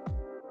hot.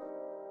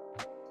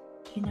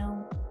 You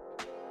know,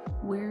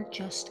 we're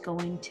just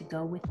going to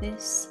go with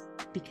this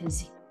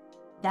because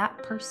that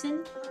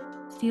person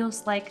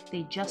feels like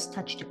they just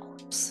touched a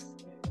corpse.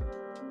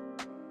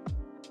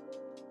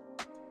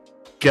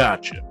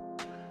 Gotcha.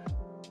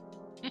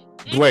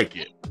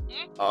 Blanket.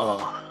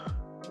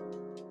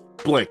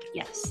 Blanket.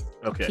 Yes.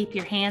 Okay. Keep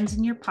your hands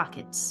in your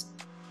pockets.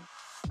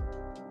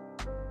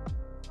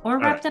 Or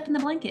wrapped up in the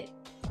blanket.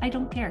 I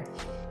don't care.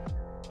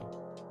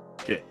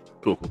 Okay.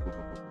 Cool.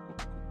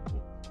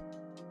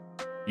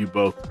 You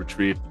both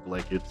retrieve the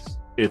blankets,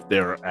 if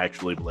there are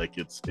actually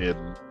blankets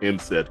in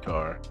said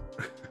car.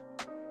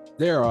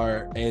 There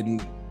are,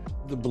 and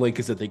the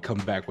blankets that they come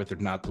back with are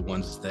not the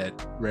ones that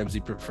Ramsey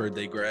preferred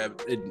they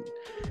grab. It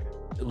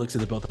looks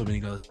at the both of them and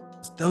he goes,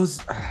 "Those.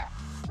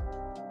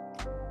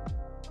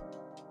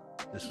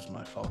 This was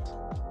my fault.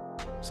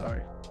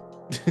 Sorry."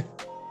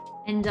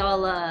 And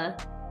I'll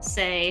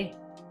say,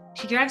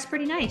 she drives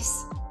pretty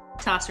nice.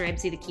 Toss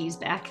Ramsey the keys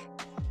back.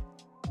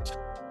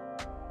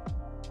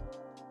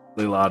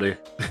 Leilani.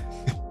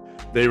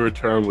 They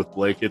return with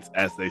blankets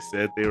as they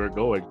said they were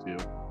going to.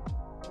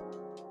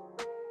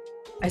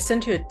 I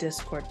sent you a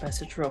Discord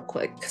message real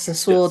quick because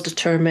this will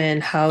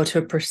determine how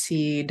to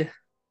proceed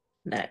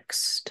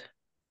next.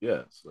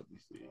 Yes, let me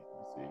see.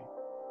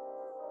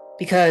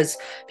 Because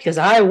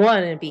I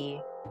want to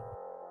be.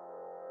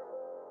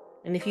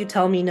 And if you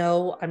tell me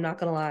no, I'm not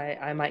gonna lie,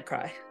 I might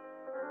cry.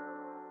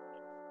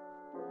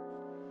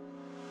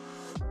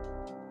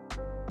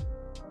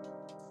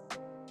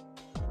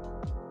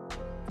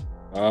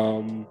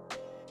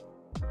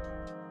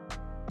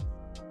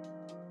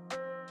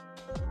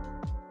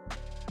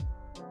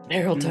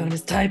 Narrowtone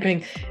is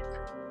typing.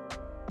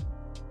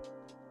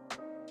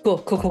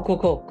 Cool.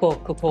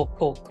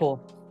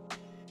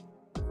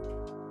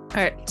 All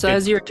right, so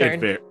as your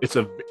turn,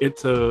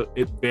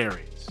 it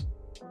varies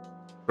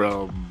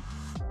from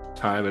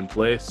time and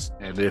place,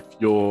 and if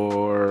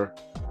your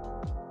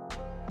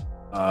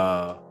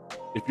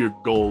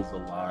goals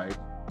align,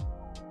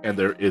 and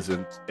there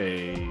isn't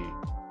a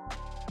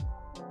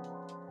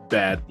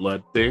bad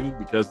blood thing,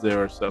 because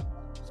there are some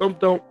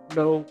don't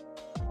know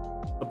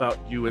about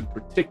you in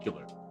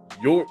particular,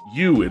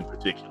 you in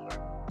particular,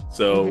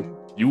 so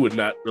you would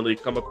not really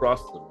come across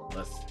them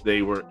unless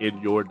they were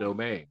in your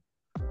domain.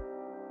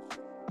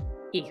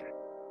 Yeah.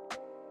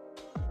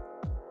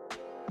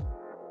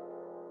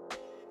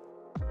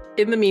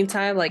 In the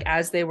meantime, like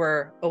as they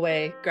were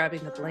away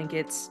grabbing the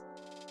blankets,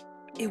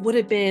 it would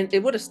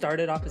have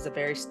started off as a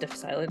very stiff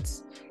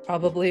silence,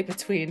 probably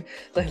between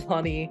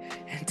Leilani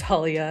and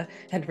Talia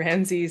and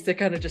Ramses. They're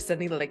kind of just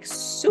sending like,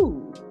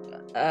 so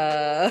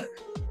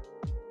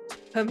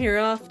come here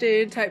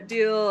often type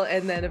deal,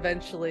 and then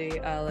eventually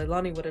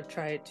Leilani would have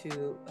tried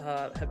to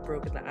have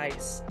broken the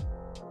ice.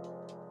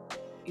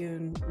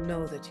 You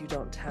know that you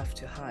don't have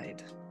to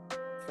hide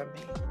from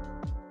me.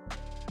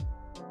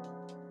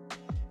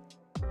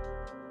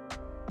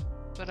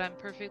 But I'm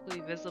perfectly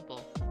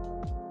visible.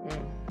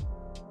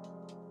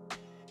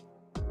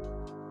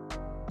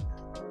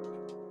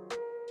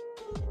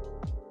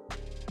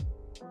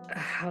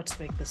 How to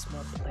make this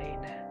more plain?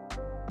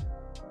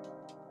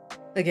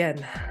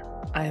 Again,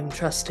 I am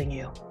trusting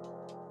you.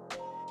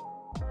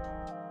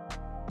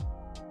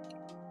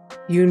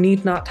 You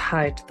need not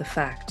hide the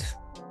fact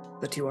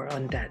that you are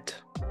undead.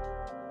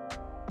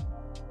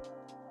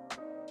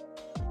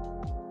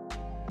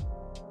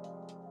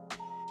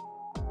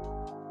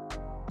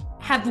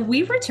 Have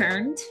we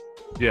returned?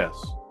 Yes,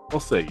 I'll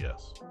say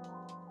yes.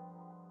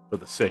 For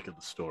the sake of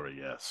the story,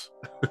 yes.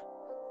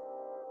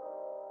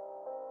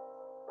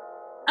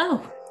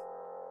 Oh.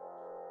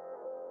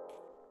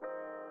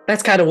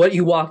 That's kind of what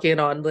you walk in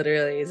on,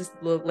 literally. Is just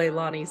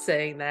Leilani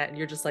saying that, and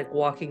you're just like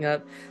walking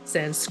up,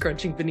 sand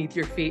scrunching beneath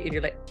your feet, and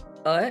you're like,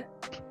 what?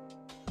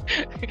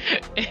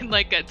 And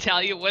like,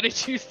 Talia, what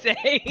did you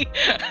say?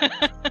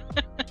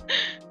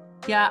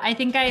 Yeah, I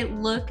think I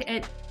look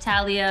at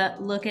Talia,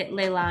 look at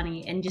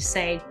Leilani, and just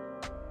say,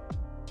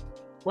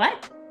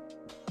 what?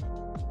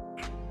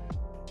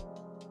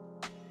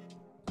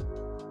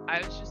 I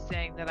was just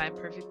saying that I'm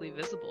perfectly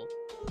visible.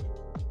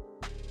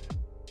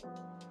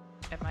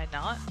 Am I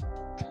not?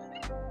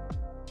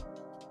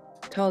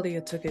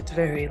 Talia took it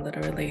very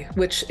literally,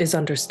 which is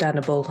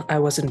understandable. I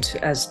wasn't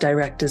as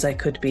direct as I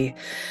could be.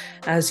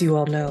 As you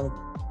all know,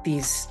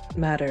 these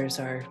matters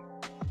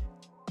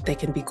they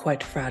can be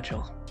quite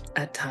fragile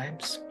at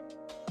times.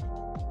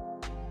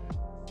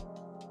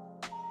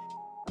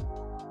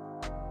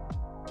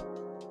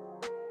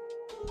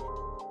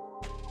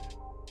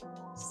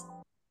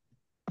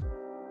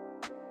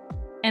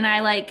 And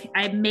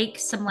I make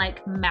some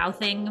like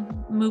mouthing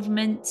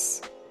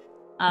movements.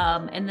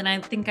 And then I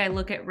think I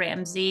look at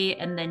Ramsey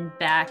and then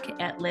back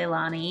at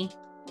Leilani.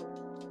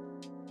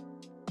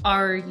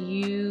 Are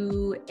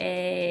you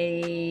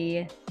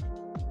a...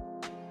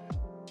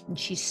 And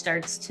she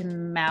starts to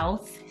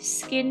mouth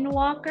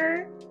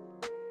skinwalker.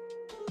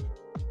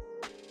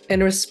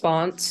 In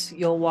response,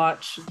 you'll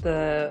watch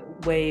the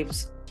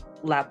waves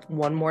lap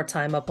one more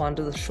time up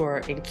onto the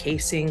shore,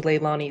 encasing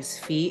Leilani's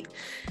feet,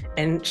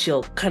 and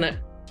she'll kind of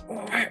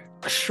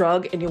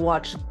shrug, and you'll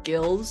watch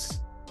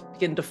gills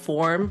begin to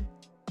form,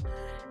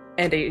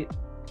 and a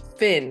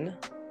fin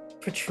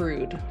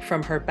protrude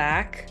from her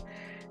back,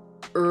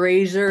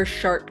 razor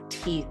sharp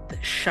teeth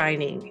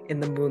shining in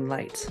the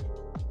moonlight.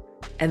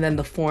 And then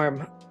the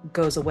form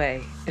goes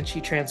away, and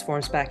she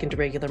transforms back into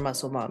regular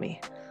muscle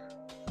mommy.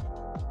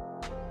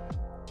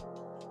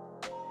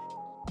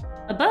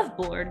 Above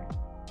board,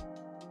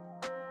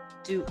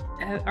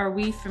 are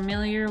we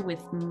familiar with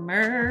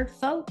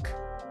merfolk?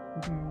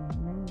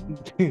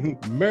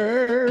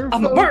 Merfolk.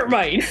 I'm a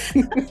mermaid.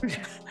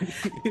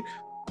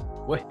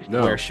 What?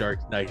 No. Were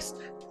shark? Nice.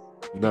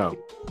 No.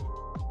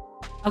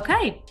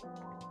 Okay.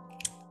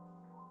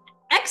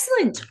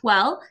 Excellent.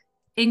 Well,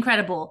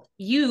 incredible.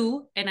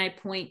 You, and I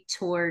point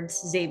towards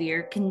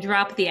Xavier, can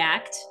drop the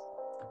act.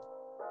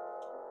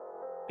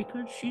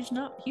 Because she's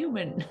not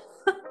human.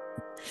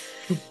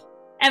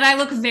 And I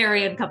look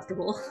very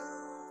uncomfortable.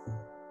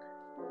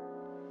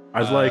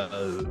 I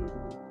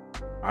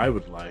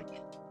would like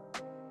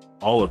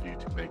all of you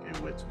to make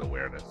a wits and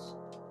awareness,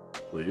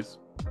 please.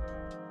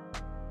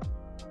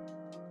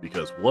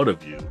 Because one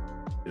of you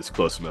is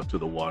close enough to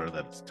the water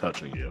that it's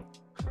touching you.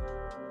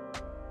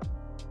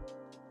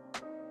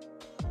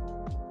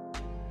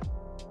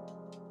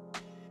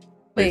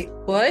 Wait,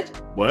 what?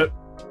 What?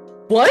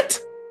 What?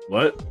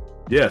 What?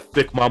 Yeah,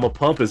 thick mama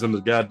pump is in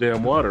the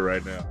goddamn water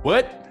right now.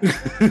 What?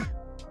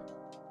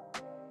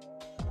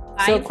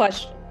 So, I-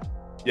 question.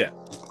 Yeah.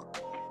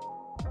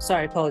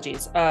 Sorry,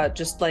 apologies.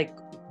 Just like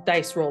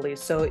dice rollies.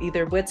 So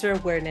either wits or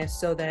awareness.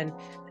 So then,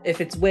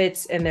 if it's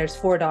wits and there's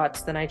 4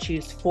 dots, then I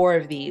choose 4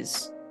 of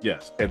these.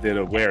 Yes, and then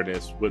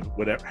awareness, with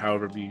whatever,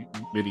 however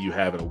many you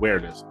have in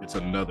awareness, it's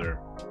another.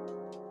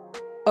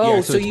 Oh,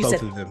 Yeah, so it's you both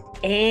said of them.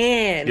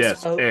 and.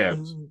 Yes, Oh,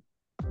 and.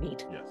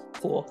 Neat. Yes.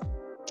 Cool.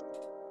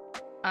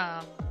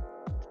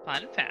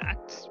 Fun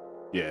fact.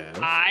 Yes.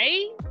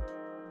 I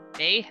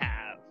may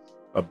have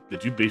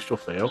Did you bestial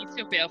fail?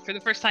 bestial fail for the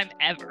first time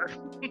ever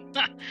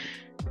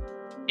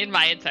in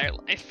my entire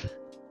life.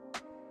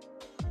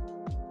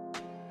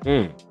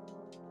 Mm.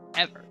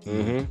 Ever.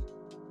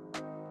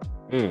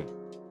 Mm-hmm. Mm.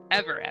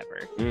 Ever.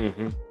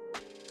 Mm-hmm.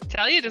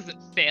 Talia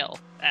doesn't fail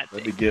at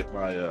Let me things. get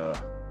my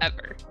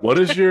Ever. what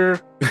is your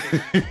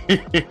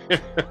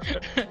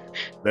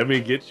let me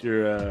get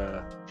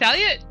your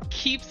Talia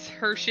keeps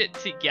her shit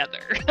together.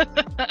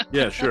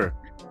 yeah, sure.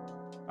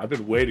 I've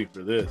been waiting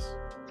for this.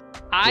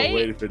 I've been I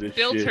waiting for this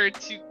built shit. her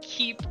to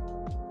keep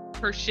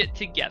her shit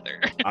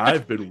together.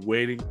 I've been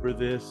waiting for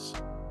this.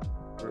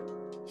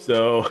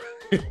 So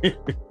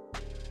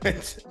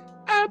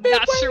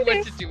Not sure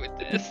what to do with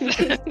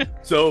this.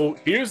 So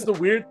here's the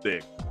weird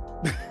thing.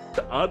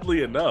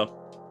 Oddly enough,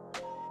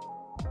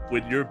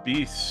 when your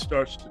beast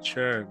starts to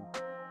churn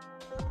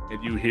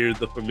and you hear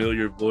the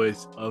familiar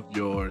voice of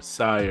your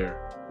sire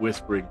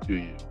whispering to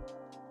you,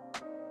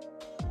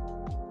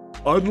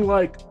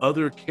 unlike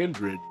other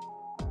kindred,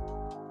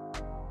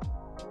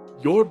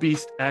 your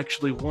beast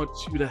actually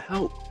wants you to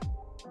help.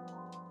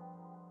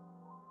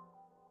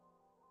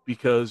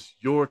 Because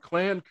your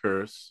clan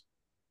curse,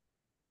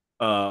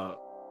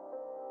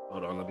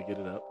 hold on, let me get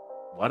it up.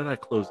 Why did I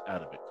close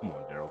out of it? Come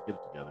on, Daryl, get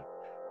it together.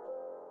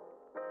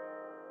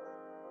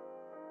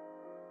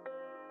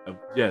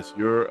 Yes,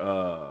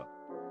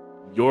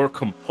 your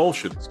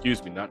compulsion,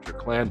 excuse me, not your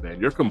clan ban.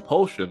 Your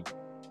compulsion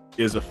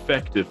is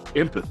effective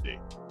empathy.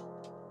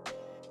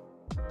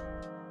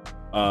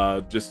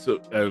 Just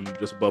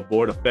above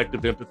board,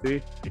 effective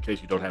empathy, in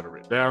case you don't have it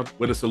written down.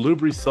 When a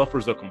Salubri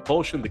suffers a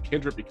compulsion, the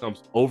kindred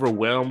becomes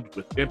overwhelmed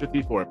with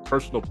empathy for a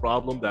personal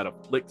problem that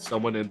afflicts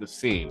someone in the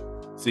scene,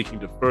 seeking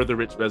to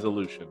further its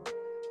resolution.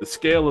 The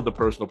scale of the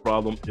personal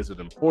problem isn't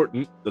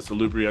important. The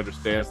Salubri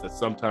understands that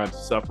sometimes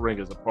suffering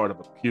is a part of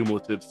a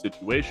cumulative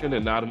situation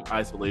and not an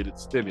isolated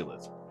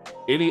stimulus.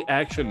 Any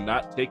action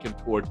not taken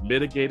toward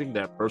mitigating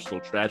that personal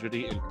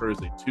tragedy incurs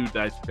a 2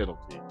 dice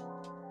penalty.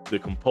 The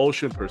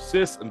compulsion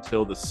persists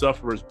until the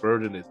sufferer's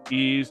burden is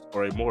eased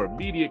or a more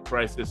immediate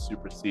crisis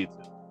supersedes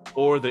it,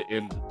 or the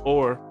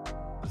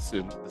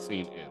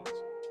scene ends.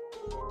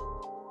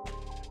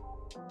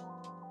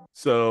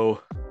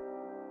 So,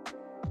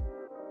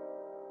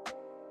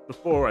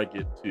 before I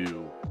get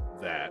to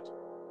that,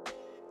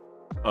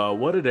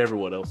 what did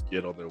everyone else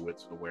get on their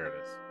wits and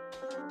awareness?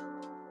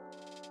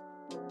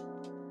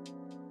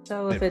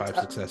 So I if had it's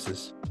 5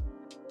 successes.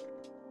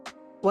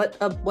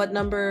 what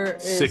number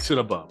is 6 and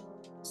above.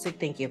 6?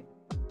 Thank you.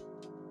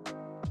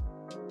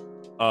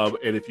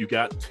 And if you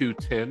got 2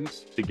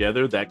 10s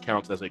together, that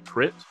counts as a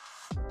crit,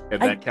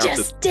 and I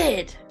just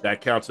did.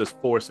 that counts as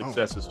 4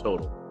 successes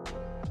total.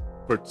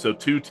 So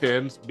 2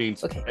 10s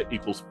means Okay. it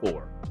equals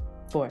 4.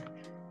 4.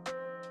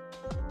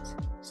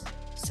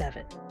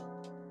 7.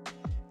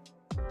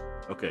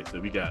 Okay, so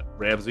we got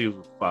Ramsey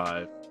with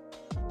 5,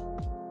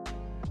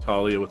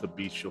 Talia with a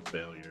bestial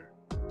failure,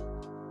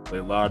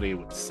 Leilani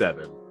with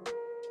 7.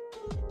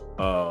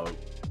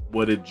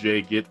 What did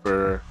Jay get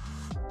for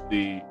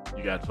you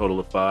got a total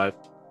of 5?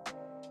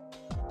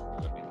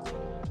 Let me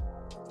roll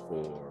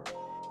for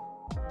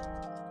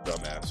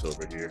dumbass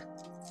over here.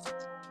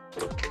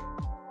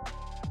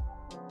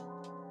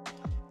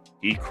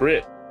 He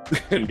crit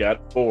and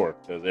got 4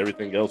 because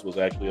everything else was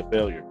actually a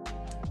failure.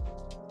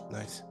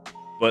 Nice.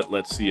 But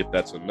let's see if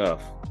that's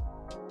enough.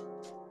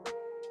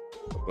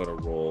 I'm gonna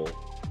roll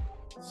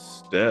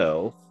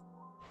stealth.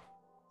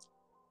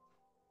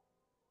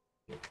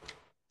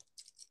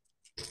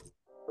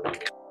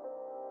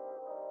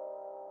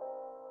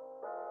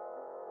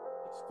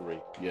 It's 3.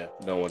 Yeah,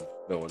 no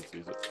one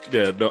sees it.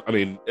 Yeah, no, I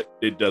mean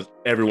it does.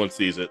 Everyone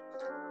sees it.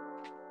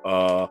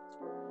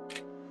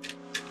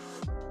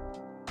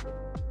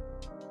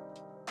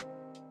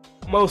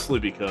 Mostly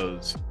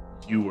because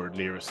you were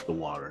nearest the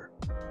water.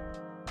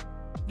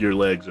 Your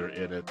legs are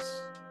in it,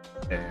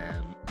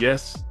 and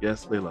yes,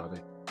 Leilani.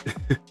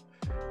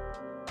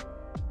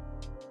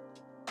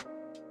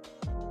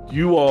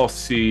 You all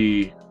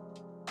see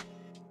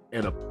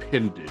an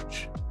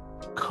appendage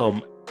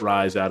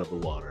rise out of the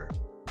water.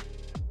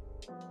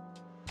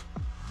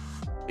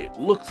 It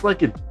looks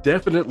like it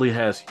definitely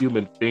has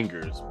human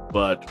fingers,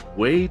 but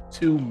way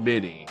too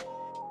many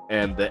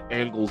and the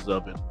angles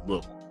of it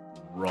look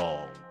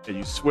wrong. And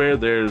you swear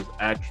there's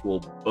actual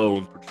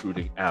bone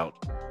protruding out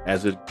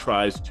as it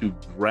tries to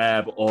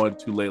grab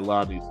onto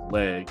Leilani's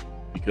leg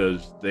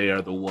because they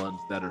are the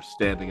ones that are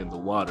standing in the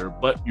water.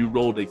 But you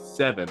rolled a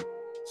 7,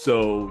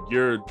 so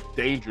your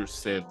danger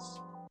sense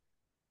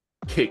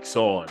kicks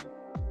on,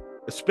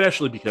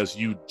 especially because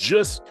you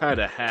just kind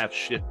of half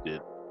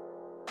shifted,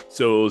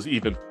 so it was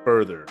even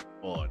further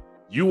on.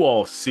 You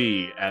all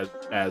see as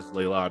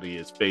Leilani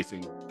is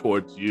facing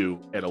towards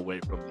you and away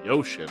from the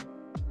ocean,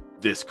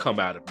 this come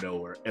out of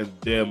nowhere, and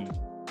them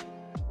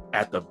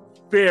at the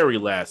very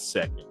last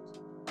second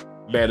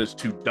manage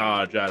to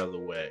dodge out of the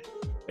way.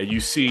 And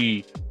you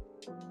see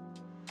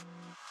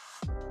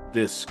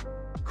this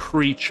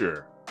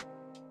creature,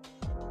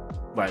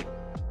 like,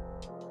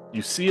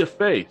 you see a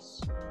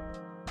face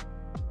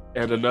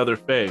and another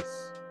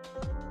face.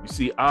 You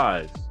see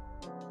eyes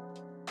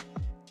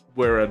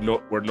where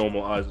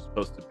normal eyes are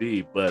supposed to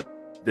be, but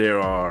there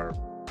are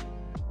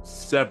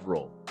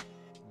several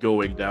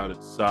going down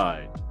its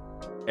side,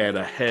 and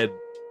a head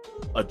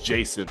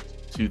adjacent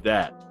to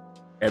that,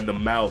 and the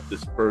mouth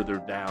is further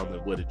down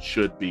than what it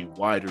should be,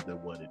 wider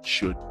than what it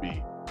should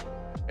be,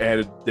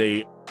 and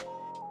they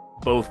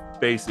both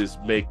faces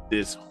make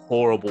this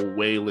horrible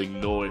wailing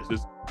noise,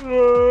 this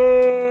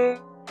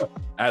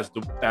as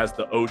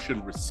the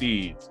ocean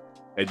recedes,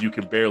 and you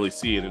can barely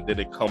see it, and then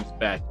it comes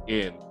back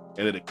in,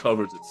 and then it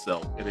covers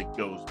itself, and it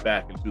goes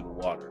back into the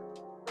water.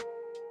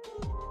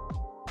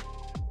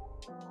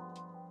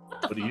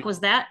 What the fuck was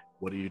that?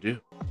 What do you do?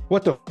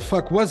 What the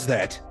fuck was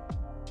that?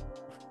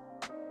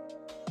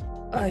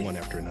 I One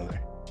after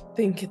another.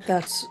 think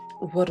that's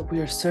what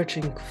we're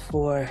searching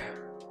for.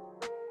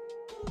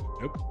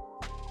 Nope.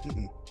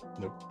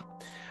 Nope.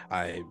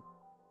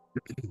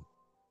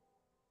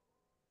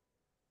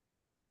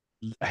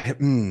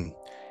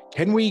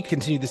 Can we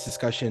continue this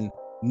discussion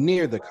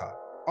near the car,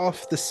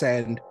 off the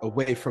sand,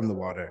 away from the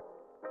water,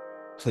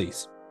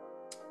 please?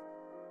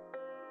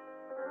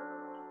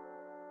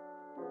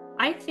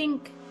 I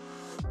think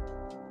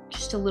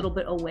just a little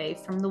bit away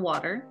from the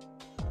water.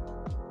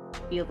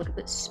 Be a little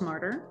bit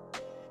smarter.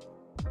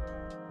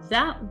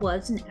 That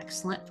was an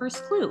excellent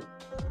first clue.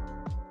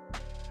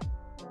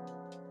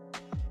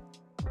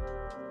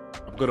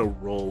 I'm gonna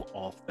roll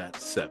off that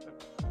 7,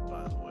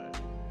 by the way.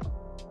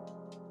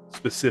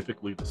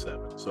 Specifically the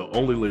 7. So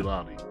only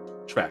Leilani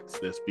tracks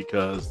this,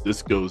 because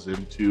this goes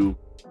into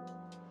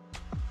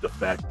the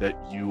fact that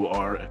you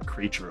are a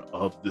creature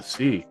of the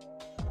sea,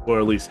 or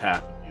at least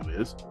half of you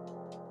is.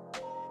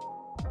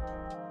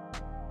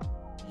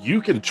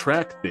 You can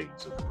track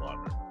things in the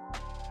water.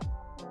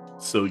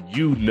 So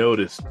you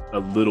noticed a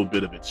little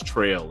bit of its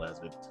trail as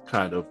it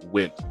kind of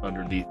went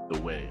underneath the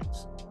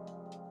waves.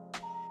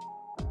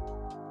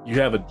 You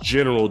have a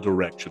general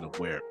direction of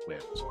where it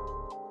went.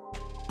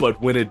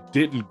 But when it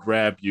didn't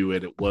grab you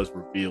and it was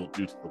revealed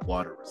due to the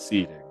water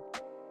receding,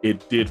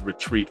 it did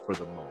retreat for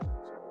the moment.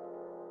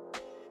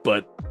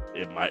 But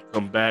it might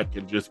come back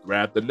and just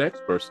grab the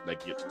next person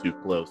that gets too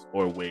close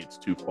or wades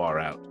too far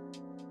out.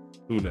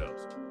 Who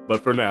knows?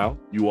 But for now,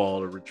 you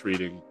all are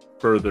retreating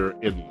further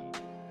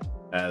inland,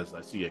 as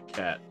I see a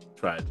cat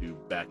try to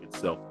back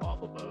itself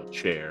off of a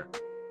chair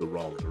the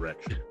wrong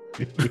direction.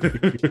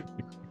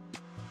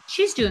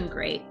 She's doing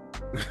great.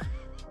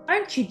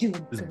 Aren't you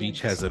doing This good?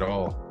 beach has it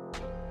all.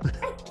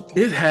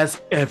 It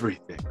has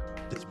everything.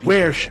 This beach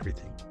Where has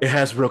everything. It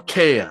has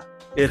Rokea.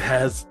 It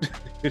has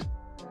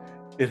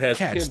it has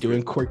Cats Kindred.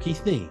 doing quirky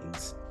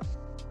things.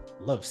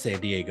 Love San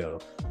Diego.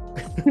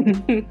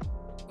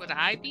 Would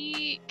I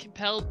be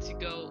compelled to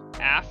go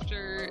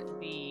after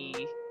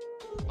the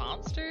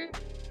monster?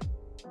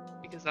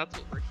 Because that's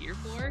what we're here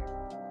for,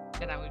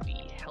 and I would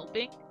be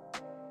helping.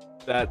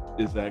 That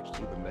is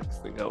actually the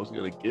next thing I was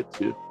going to get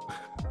to.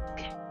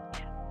 Okay.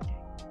 Yeah.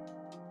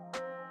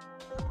 Okay.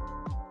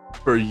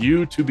 For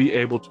you to be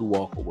able to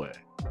walk away,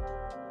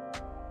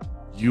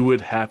 you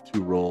would have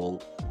to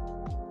roll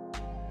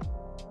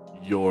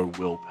your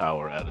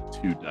willpower at a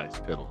 2 dice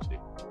penalty.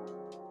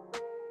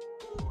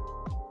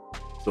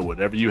 So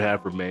whatever you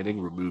have remaining,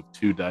 remove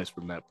 2 dice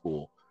from that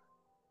pool.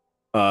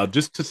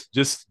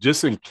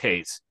 Just in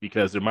case,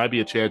 because there might be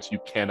a chance you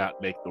cannot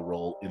make the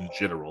roll in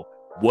general.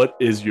 What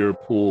is your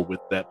pool with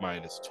that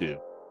 -2?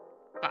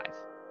 5.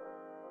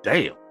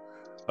 Damn.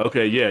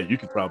 Okay, yeah, you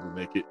could probably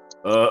make it.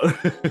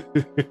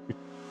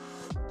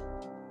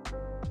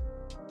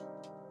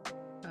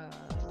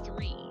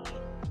 3.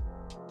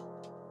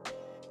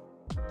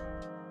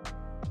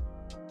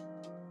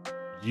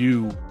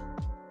 You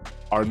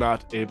are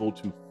not able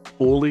to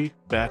fully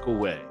back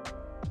away,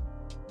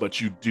 but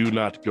you do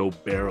not go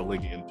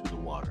barreling into the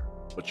water.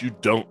 But you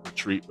don't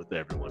retreat with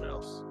everyone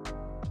else.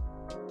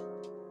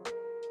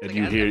 And Like,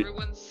 you as hear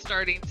everyone's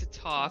starting to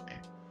talk,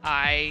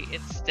 I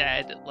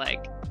instead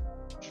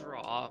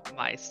draw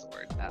my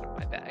sword out of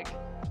my bag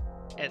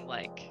and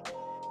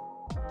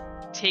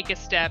take a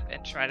step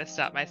and try to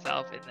stop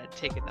myself, and then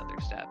take another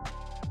step.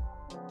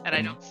 And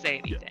I don't say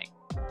anything.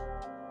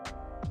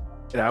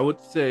 And I would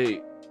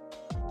say,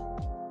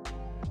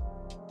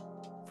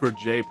 for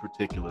Jay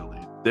particularly,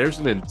 there's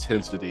an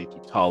intensity to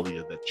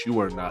Talia that you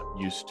are not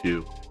used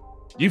to.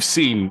 You've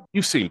seen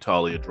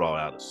Talia draw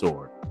out a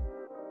sword,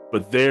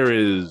 but there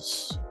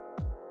is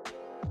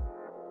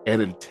an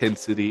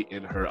intensity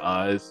in her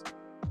eyes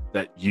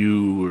that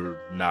you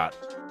are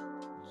not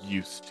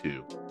used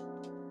to.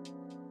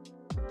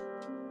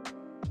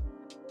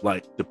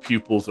 Like the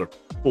pupils are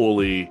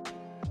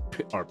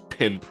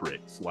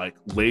pinpricks, like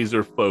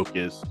laser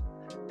focused,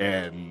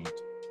 and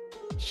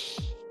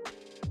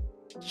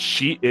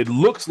it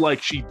looks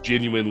like she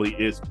genuinely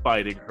is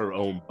fighting her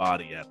own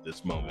body at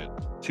this moment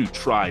to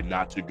try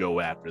not to go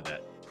after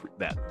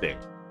that thing.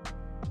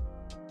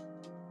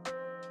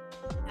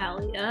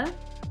 Talia,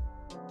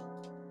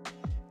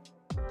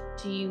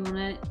 do you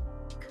want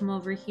to come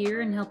over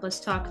here and help us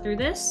talk through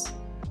this?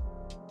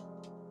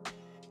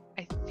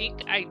 I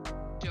think I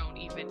don't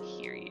even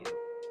hear you.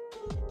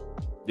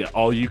 Yeah,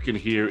 all you can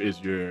hear is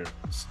your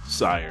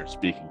sire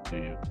speaking to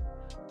you.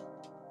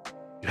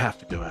 You have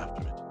to go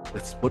after it.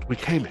 That's what we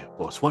came here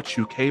for. It's what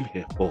you came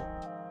here for.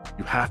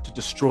 You have to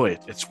destroy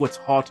it. It's what's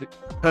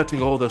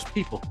hurting all those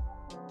people.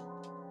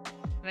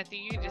 And I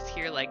think you just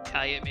hear like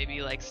Talia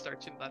maybe like start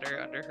to mutter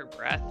under her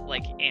breath,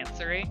 like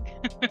answering.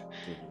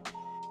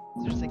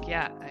 So just like,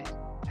 yeah, I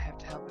have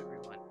to help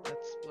everyone.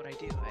 That's what I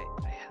do.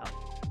 I help,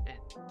 and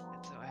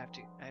so I have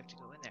to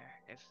go in there.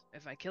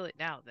 If I kill it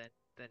now, then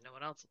no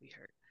one else will be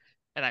hurt.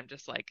 And I'm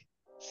just like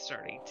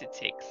starting to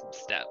take some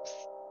steps.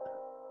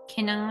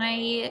 Can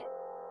I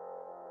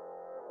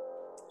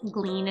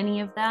glean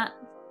any of that?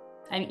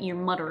 I mean, you're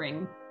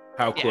muttering.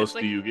 How Yeah, close it's,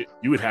 like, do you get?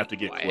 You would have to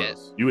get quiet.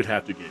 close. You would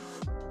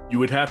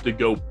have to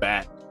go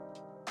back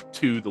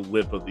to the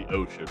lip of the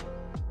ocean,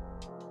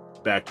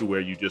 back to where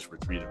you just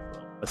retreated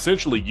from.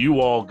 Essentially, you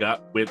all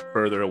went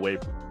further away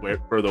from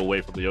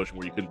the ocean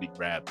where you couldn't be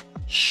grabbed.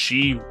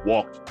 She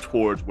walked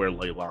towards where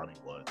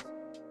Leilani was,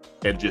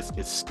 and just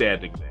is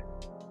standing there.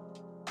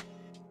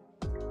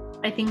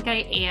 I think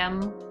I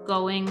am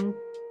going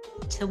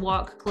to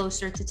walk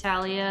closer to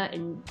Talia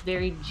and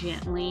very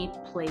gently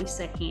place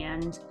a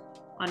hand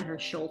on her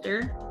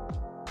shoulder.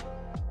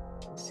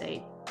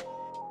 Say,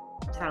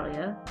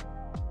 Talia,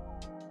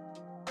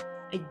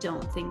 I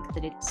don't think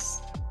that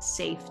it's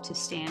safe to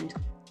stand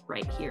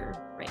right here,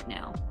 right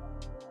now.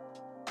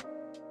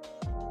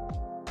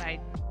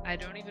 I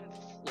don't even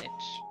flinch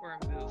or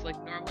move.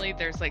 Like normally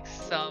there's like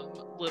some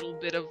little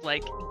bit of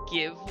like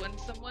give when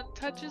someone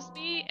touches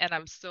me, and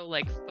I'm so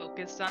like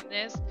focused on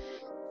this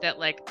that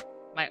like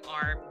my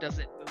arm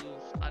doesn't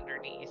move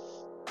underneath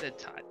the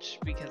touch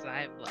because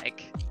I'm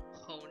like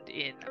honed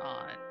in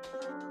on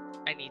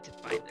I need to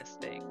find this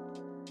thing.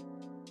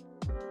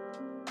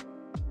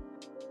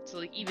 So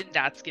like even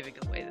that's giving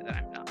away that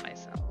I'm not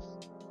myself.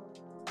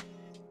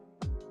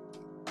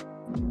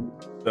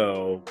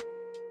 So,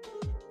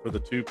 for the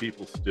two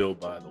people still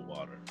by the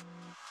water,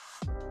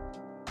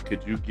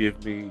 could you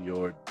give me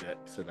your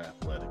dex and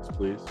athletics,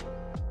 please?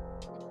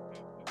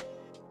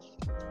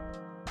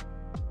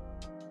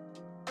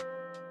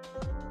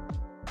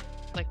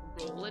 Like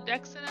roll a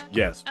dex and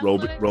Yes, roll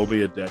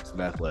me a dex and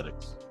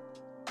athletics.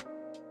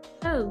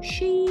 Oh,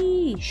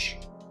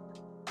 sheesh.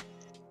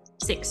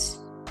 6.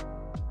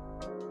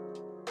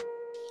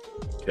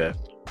 Okay.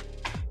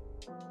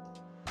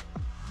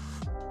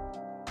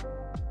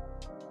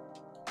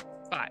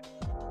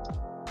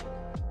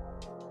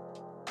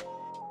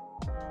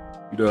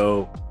 You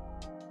know,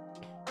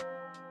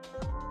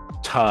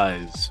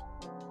 ties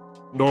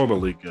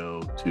normally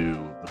go to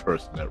the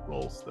person that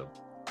rolls them.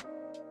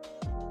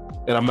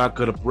 And I'm not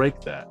going to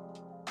break that.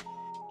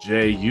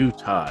 Jay, you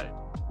tied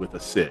with a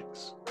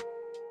 6.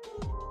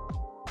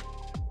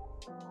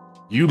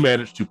 You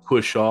managed to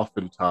push off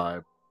in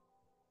time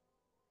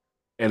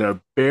and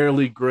are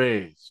barely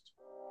grazed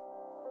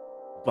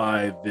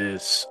by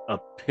this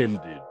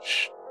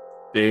appendage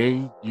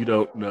thing you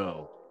don't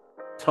know.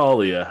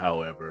 Talia,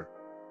 however,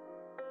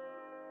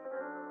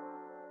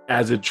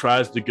 as it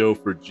tries to go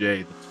for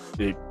Jay,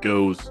 it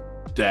goes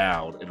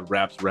down and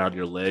wraps around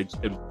your legs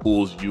and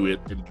pulls you in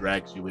and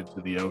drags you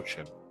into the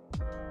ocean.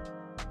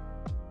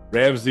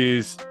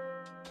 Ramses,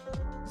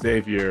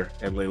 Xavier,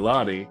 and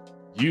Leilani,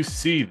 you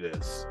see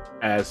this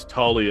as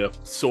Talia,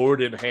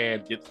 sword in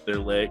hand, gets her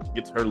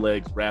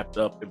legs wrapped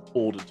up and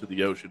pulled into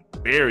the ocean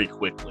very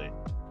quickly.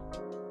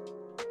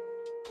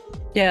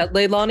 Yeah,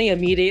 Leilani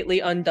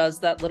immediately undoes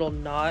that little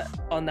knot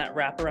on that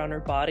wrap around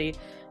her body.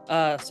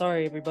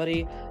 Sorry,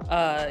 everybody.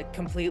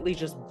 Completely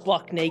just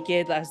buck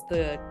naked as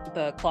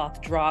the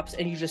cloth drops,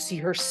 and you just see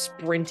her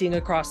sprinting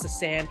across the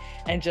sand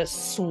and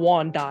just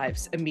swan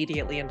dives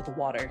immediately into the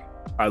water.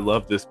 I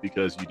love this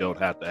because you don't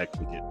have to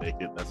actually get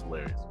naked. That's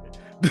hilarious.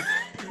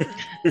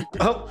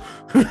 Oh.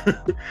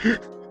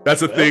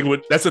 That's a thing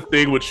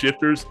with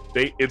shifters.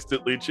 They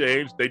instantly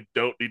change. They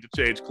don't need to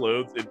change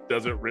clothes. It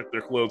doesn't rip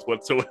their clothes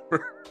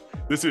whatsoever.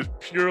 This is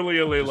purely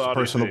a Leilani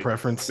personal thing.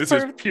 preference. This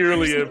is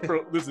purely a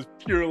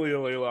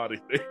Leilani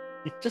thing.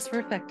 Just for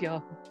effect,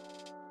 y'all.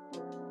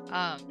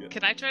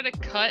 Can I try to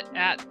cut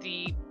at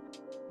the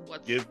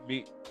what's Give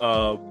me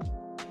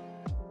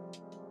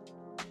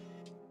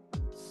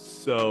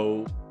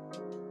so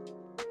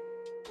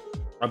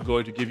I'm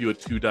going to give you a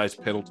 2 dice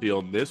penalty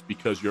on this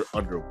because you're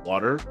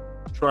underwater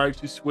trying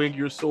to swing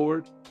your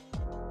sword.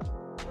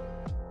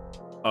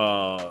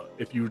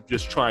 If you're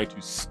just trying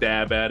to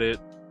stab at it,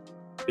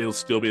 it'll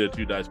still be a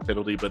 2 dice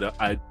penalty, but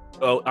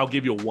I'll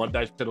give you a 1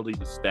 dice penalty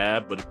to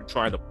stab, but if you're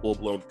trying to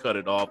full-blown cut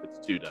it off,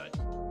 it's 2 dice.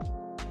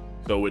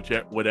 So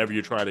whatever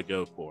you're trying to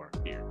go for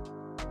here.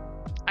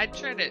 I'd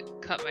try to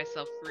cut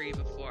myself free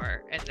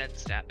before and then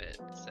stab it.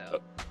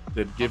 So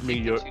then give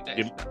me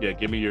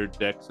the your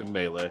dex and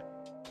melee.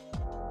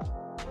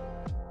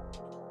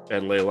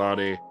 And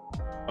Leilani,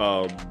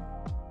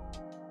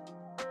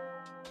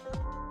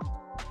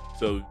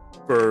 so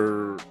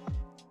for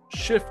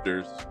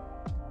shifters,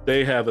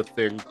 they have a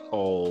thing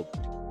called,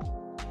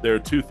 there are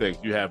 2 things.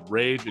 You have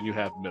rage and you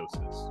have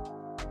gnosis.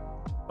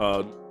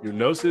 Your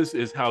gnosis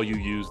is how you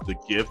use the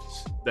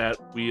gifts that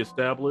we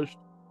established.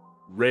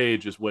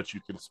 Rage is what you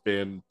can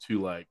spend to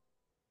like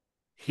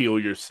heal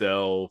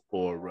yourself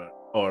or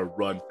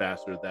run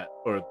faster, that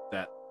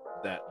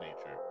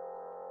nature.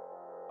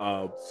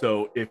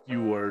 So if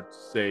you were,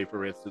 say,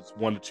 for instance,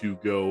 wanted to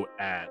go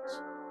at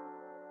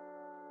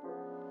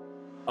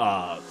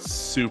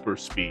super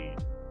speed,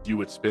 you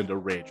would spend a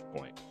rage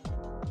point.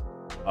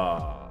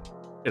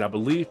 And I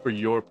believe for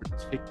your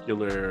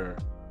particular,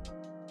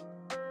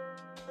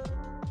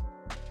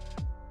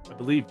 I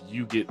believe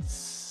you get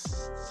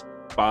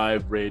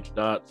 5 rage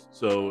dots.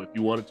 So if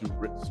you wanted to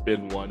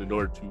spend 1 in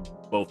order to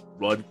both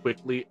run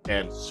quickly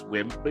and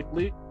swim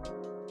quickly,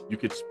 you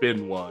could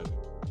spend 1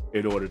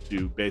 in order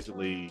to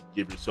basically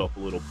give yourself a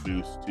little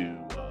boost to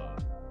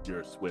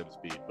your swim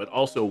speed. But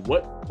also,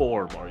 what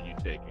form are you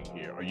taking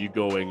here? Are you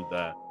going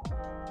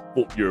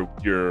your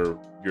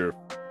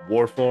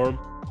war form,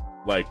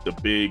 like the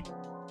big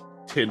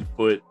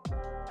 10-foot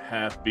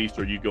half beast,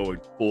 or are you going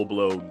full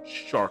blown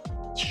shark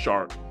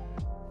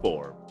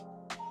form?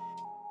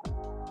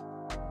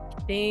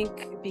 I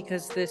think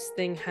because this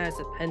thing has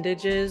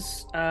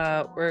appendages,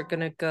 we're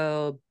gonna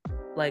go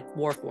like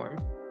war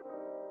form.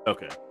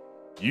 Okay.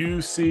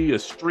 You see a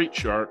street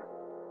shark.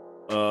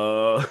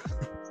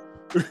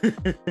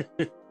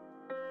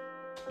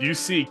 You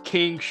see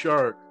King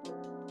Shark.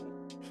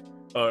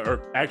 Or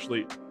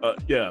actually,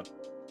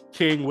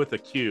 King with a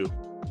Q.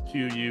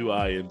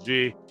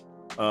 Q-U-I-N-G.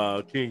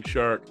 King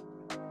Shark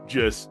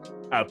just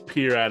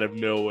appear out of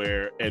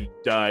nowhere and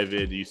dive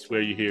in. You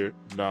swear you hear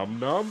nom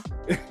nom.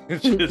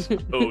 It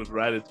just goes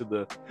right into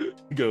the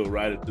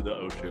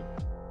ocean.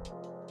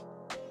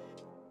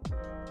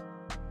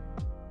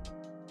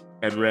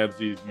 And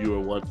Ramses, you are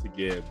once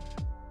again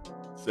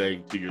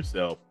saying to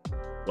yourself,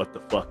 what the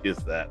fuck is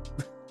that?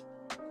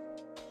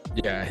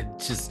 Yeah,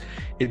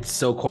 it's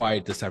so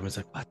quiet this time. It's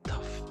like, what the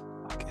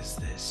fuck is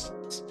this?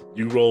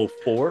 You roll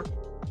 4?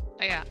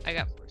 I got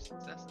 4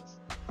 successes.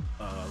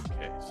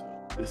 Okay, so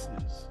this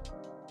is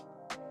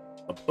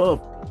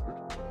above board.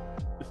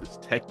 This is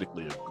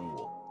technically a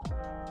ghoul.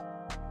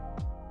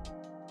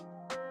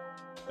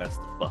 That's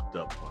the fucked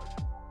up part.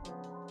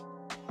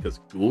 Because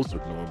ghouls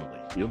are normally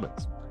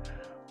humans.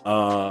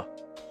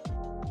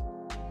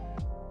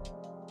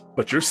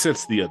 But your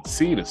sense of the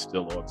unseen is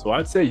still on, so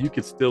I'd say you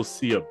could still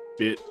see a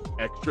bit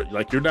extra.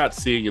 Like, you're not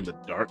seeing in the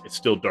dark. It's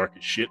still dark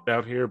as shit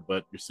down here,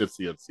 but your sense of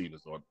the unseen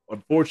is on.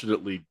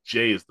 Unfortunately,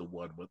 Jay is the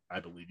one with,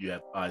 I believe you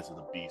have Eyes of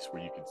the Beast,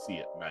 where you can see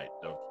at night,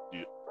 don't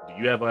you? Do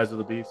you have Eyes of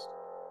the Beast?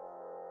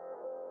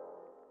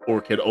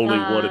 Or can only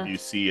one of you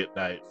see at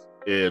night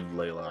in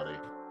Leilani?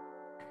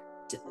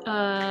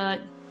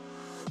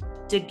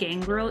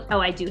 Gangrel. Oh,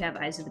 I do have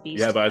Eyes of the Beast.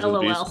 You have Eyes of the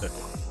LOL.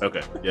 Beast?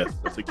 Okay, yes,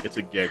 it's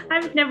a gangrel.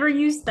 I've never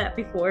used that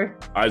before.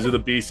 Eyes of the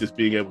Beast is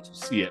being able to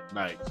see at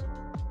night,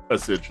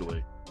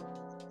 essentially.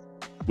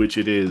 Which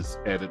it is,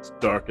 and it's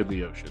dark in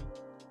the ocean.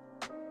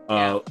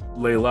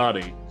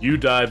 Leilani, you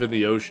dive in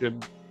the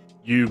ocean.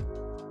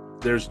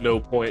 There's no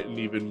point in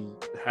even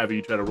having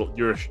you try to roll.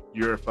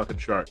 You're a fucking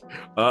shark.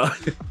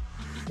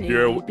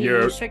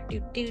 You're shark.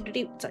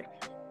 Sorry.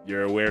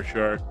 You're a were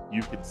shark.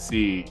 You can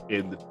see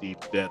in the deep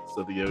depths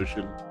of the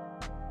ocean,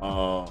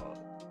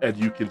 and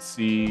you can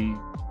see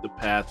the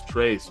path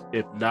traced.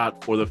 If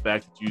not for the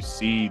fact that you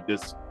see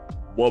this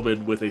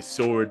woman with a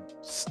sword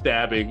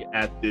stabbing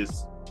at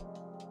this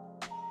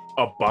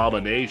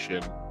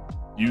abomination,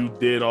 you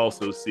did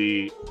also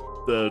see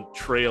the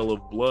trail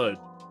of blood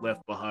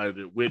left behind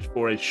it, which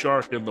for a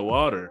shark in the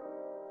water,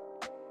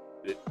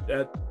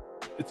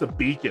 it's a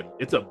beacon.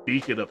 It's a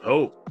beacon of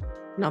hope.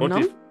 Nom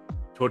nom.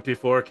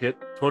 24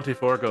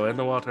 go in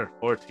the water,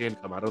 14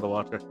 come out of the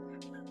water.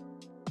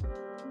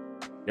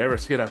 You ever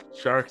seen a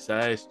shark's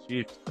eyes,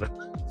 Chief?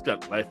 It's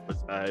got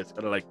lifeless eyes,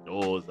 kind of like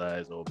those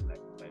eyes, all black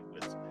and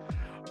lifeless.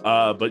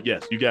 But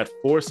yes, you got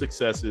 4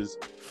 successes.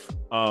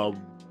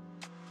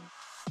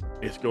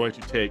 It's going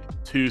to take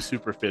 2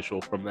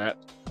 superficial from that,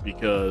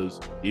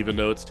 because even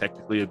though it's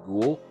technically a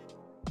ghoul,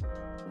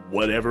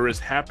 whatever has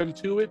happened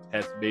to it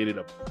has made it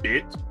a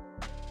bit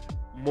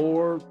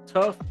more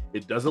tough.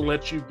 It doesn't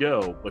let you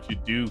go, but you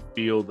do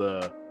feel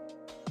the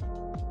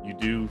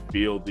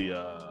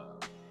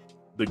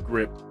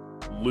grip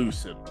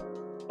loosen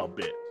a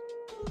bit.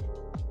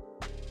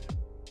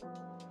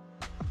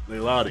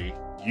 Leilani,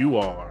 you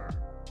are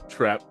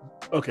trapped.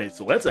 Okay,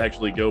 so let's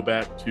actually go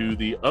back to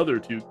the other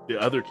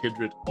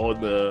kindred on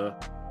the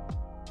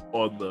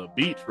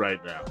beach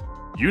right now.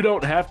 You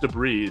don't have to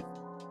breathe.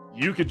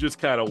 You can just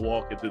kind of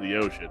walk into the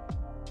ocean.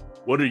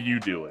 What are you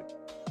doing?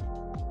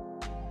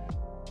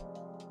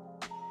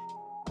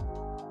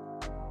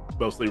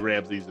 Mostly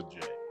Ramses and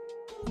Jay.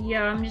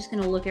 Yeah, I'm just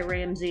gonna look at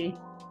Ramsey.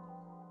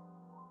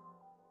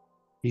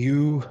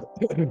 You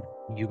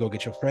go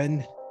get your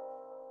friend.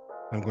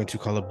 I'm going to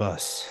call a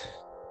bus.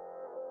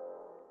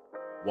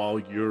 While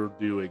you're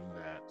doing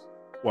that,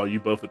 while you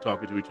both are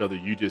talking to each other,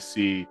 you just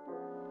see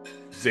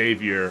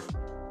Xavier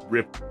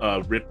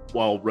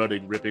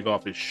ripping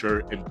off his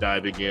shirt and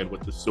diving in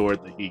with the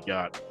sword that he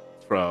got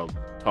from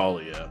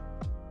Talia.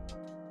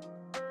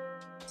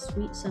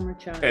 Sweet summer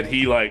child. And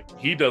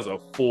he does a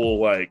full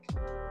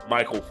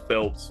Michael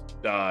Phelps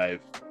dive,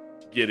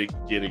 getting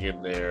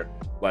in there.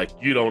 Like,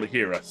 you don't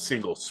hear a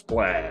single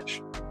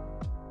splash.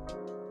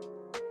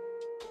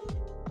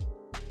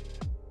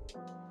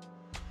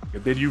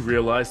 And then you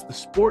realize the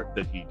sport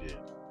that he did.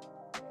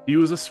 He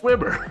was a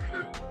swimmer.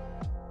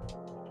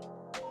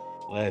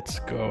 Let's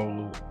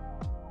go.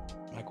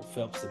 Michael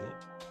Phelps in it.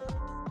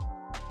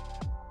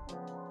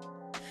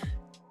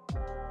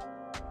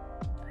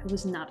 I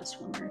was not a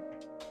swimmer.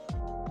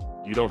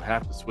 You don't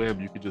have to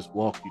swim. You can just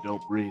walk. You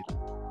don't breathe.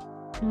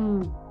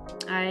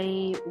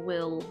 I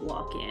will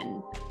walk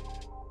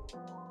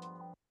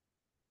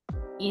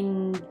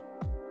in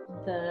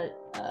the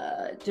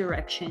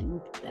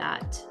direction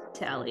that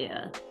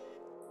Talia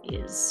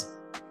is.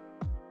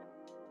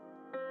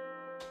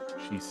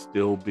 She's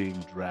still being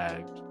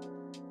dragged.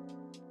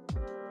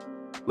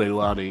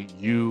 Leilani,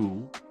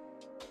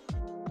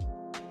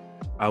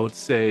 I would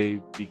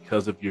say,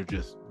 because of your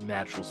just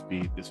natural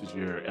speed, this is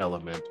your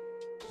element,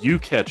 you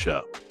catch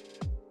up.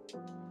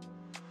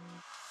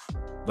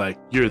 Like,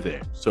 you're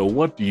there. So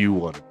what do you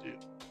want to do?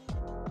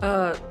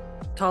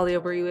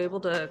 Talia, were you able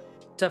to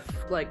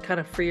kind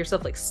of free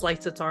yourself, like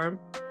slice its arm?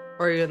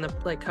 Or are you in the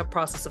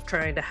process of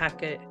trying to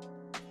hack it?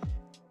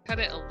 Cut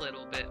it a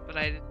little bit, but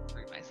I didn't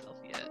free myself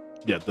yet.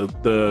 Yeah,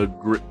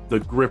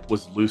 the grip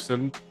was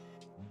loosened,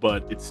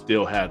 but it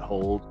still had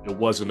hold. It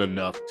wasn't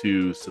enough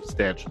to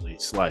substantially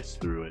slice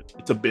through it.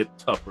 It's a bit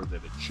tougher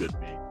than it should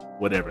be,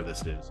 whatever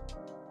this is.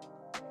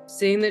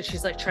 Seeing that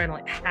she's trying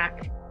to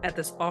hack at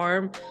this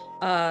arm,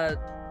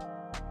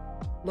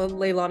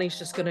 Leilani's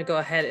just gonna go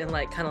ahead and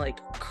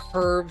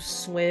curve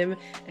swim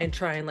and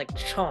try and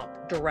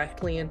chomp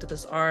directly into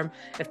this arm.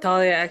 If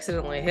Talia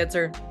accidentally hits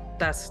her,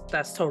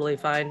 that's totally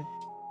fine.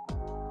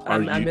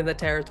 I'm in the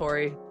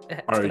territory.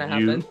 It's gonna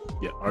happen.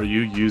 Yeah. Are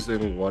you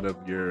using one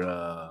of your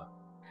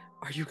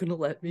Are you gonna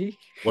let me?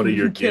 What are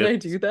your Can I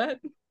gifts? do that?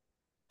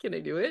 Can I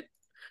do it?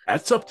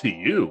 That's up to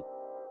you.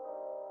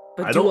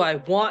 But do I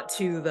want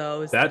to,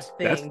 though, is the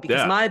thing.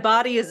 Because my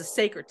body is a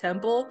sacred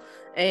temple.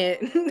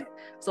 And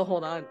so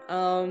hold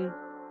on.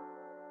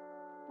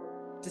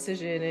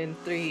 Decision in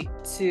 3,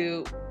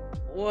 2,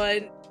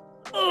 1.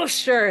 Oh,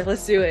 sure.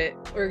 Let's do it.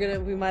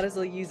 We might as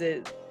well use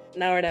it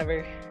now or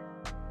never.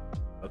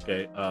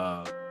 Okay.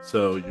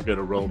 So you're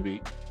gonna roll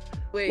me.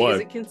 Wait, What?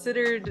 is it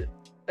considered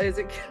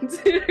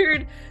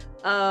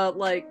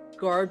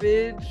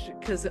garbage?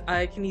 Because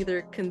I can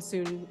either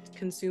consume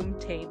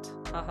taint.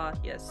 Haha,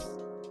 yes.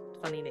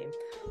 Funny name.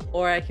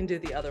 Or I can do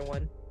the other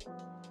one.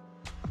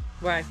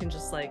 Where I can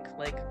just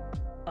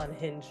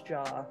unhinge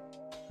jaw.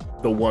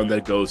 The one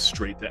that goes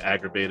straight to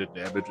aggravated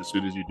damage as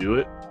soon as you do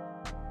it?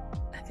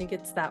 I think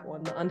it's that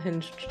one, the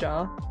unhinged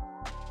jaw.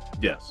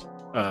 Yes.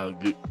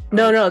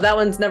 No, that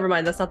one's never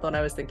mind. That's not the one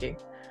I was thinking.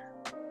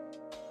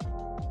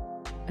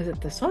 Is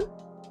it this one?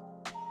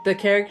 The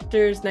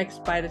character's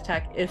next bite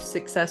attack, if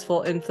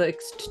successful,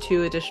 inflicts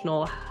 2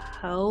 additional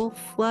health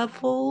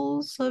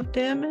levels of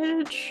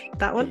damage.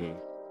 That one? Mhm.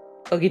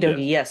 Okie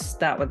dokie, yes,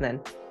 that one then.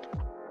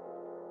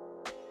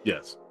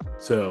 Yes.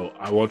 So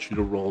I want you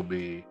to roll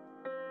me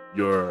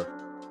your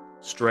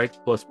strength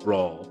plus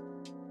brawl.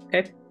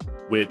 Okay.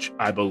 Which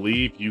I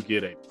believe you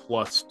get a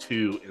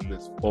 +2 in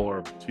this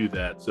form to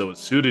that. So as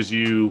soon as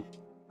you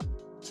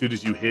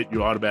hit,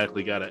 you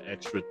automatically got an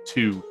extra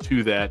 2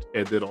 to that,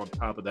 and then on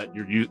top of that,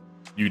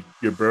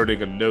 you're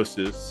burning a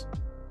gnosis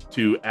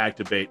to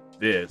activate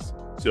this.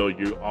 So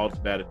you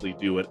automatically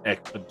do an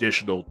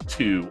additional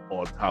 2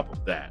 on top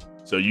of that.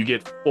 So you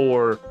get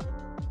 4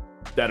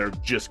 that are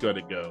just going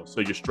to go.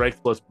 So your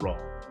strength plus brawl.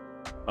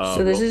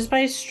 So this is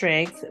my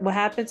strength. What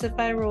happens if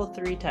I roll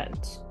 3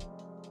 10s?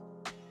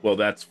 Well,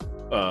 that's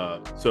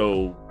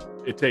so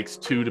it takes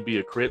 2 to be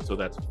a crit, so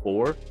that's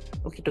 4.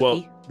 Okie dokie.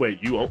 Well, wait,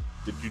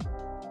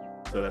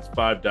 so that's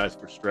 5 dice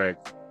for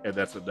strength, and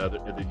that's another,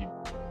 and then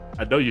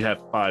I know you have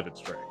 5 in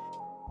strength.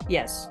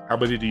 Yes. How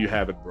many do you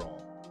have in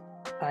brawl?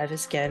 5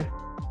 again.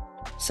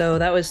 So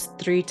that was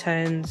 3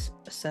 10s,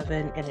 a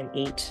 7, and an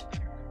 8.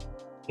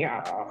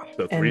 Yeah.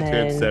 So And 3, 10,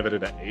 then 7,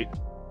 and an 8.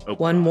 Oh,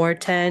 one God. more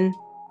 10,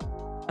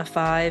 a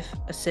 5,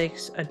 a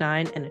 6, a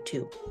 9, and a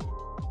 2.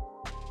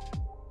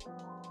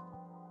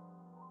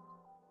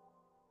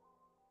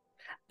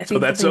 So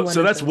that's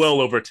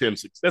well over 10.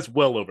 That's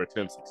well over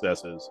 10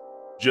 successes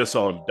just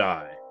on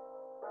die,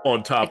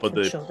 on top of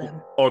the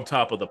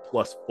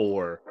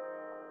 +4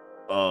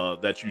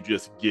 that you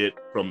just get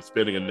from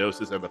spending a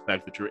gnosis and the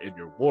fact that you're in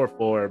your war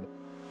form.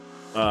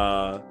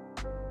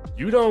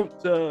 You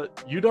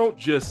don't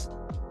just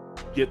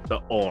get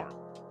the arm.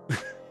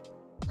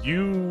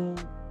 you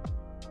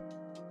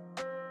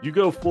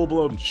go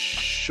full-blown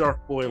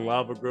Shark Boy and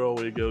Lava Girl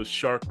where you go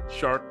shark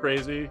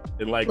crazy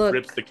and like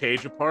rips the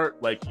cage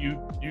apart. Like you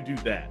do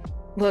that.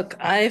 Look,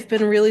 I've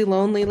been really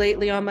lonely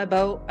lately on my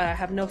boat. I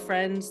have no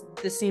friends.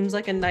 This seems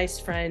like a nice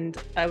friend.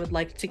 I would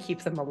like to keep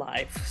them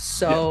alive.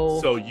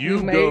 So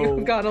you may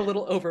have gone a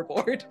little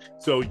overboard.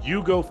 So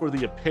you go for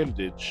the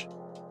appendage,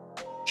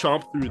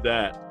 chomp through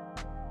that,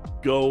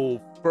 go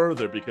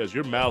further because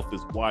your mouth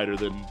is wider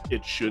than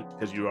it should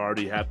because you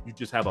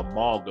just have a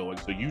maw going.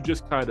 So you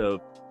just kind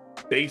of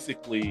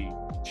basically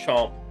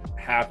chomp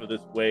half of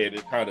this way and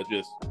it kind of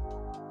just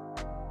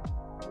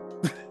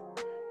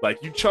like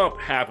you chomp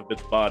half of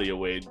its body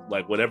away,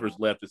 like whatever's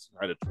left is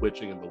kind of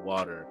twitching in the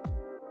water,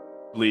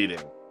 bleeding.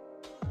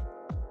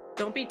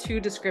 Don't be too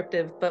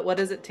descriptive, but what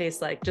does it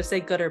taste like? Just say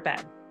good or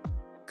bad.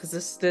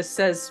 Because this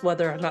says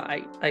whether or not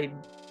I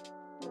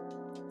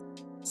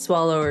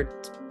swallow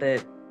or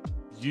spit.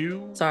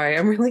 Sorry,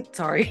 I'm really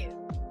sorry.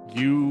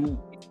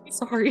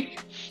 Sorry.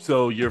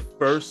 So your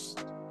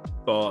first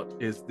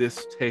thought is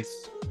this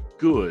tastes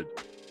good.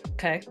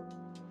 Okay.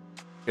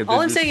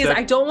 All I'm saying is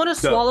I don't want to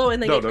swallow and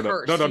then get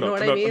cursed. You know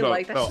what I mean?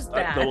 Like that's just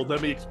bad. Well,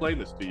 let me explain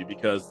this to you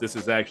because this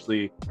is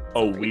actually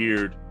a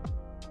weird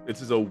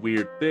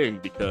thing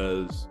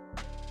because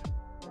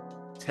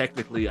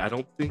technically I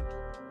don't think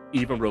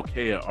even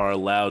Rokea are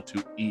allowed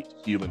to eat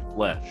human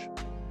flesh.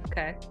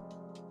 Okay.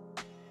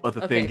 But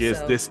the thing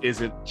is, this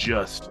isn't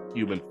just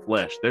human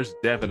flesh. There's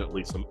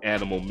definitely some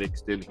animal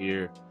mixed in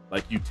here.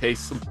 Like you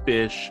taste some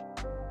fish.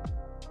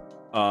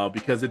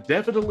 Because it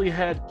definitely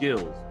had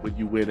gills when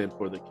you went in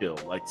for the kill.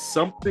 Like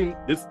something,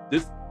 this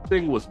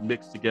thing was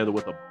mixed together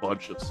with a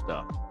bunch of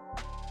stuff.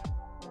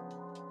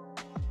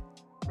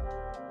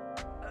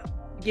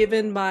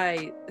 Given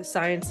my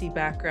sciencey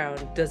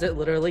background, does it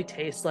literally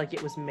taste like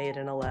it was made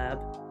in a lab?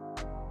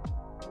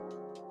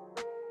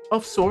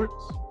 Of sorts.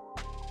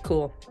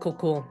 Cool.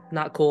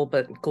 Not cool,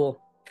 but cool.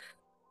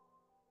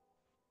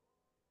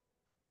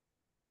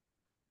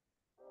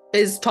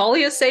 Is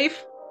Talia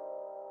safe?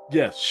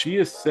 Yes, she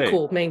is safe.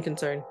 Cool, main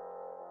concern.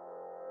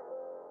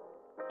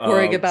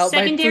 Worrying about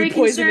secondary my food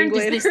poisoning concern,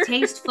 later. does this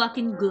taste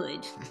fucking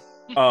good?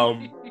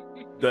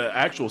 The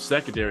actual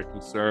secondary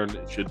concern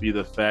should be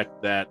the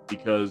fact that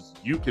because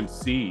you can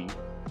see,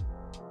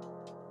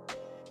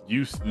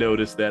 you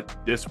notice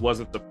that this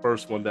wasn't the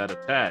first one that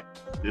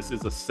attacked. This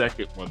is a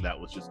second one that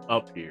was just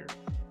up here.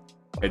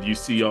 And you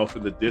see off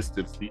in the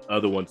distance the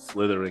other one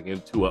slithering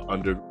into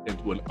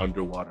an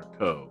underwater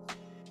cove.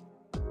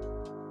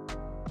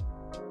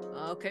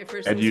 Okay,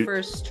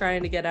 first,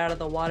 trying to get out of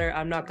the water.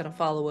 I'm not going to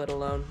follow it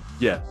alone.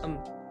 Yes.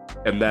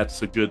 And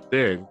that's a good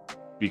thing,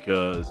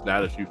 because now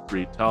that you've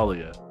freed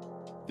Talia,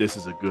 this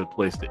is a good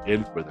place to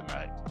end for the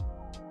night.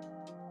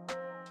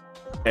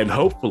 And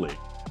hopefully,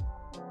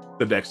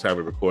 the next time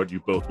we record,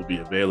 you both will be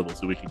available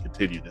so we can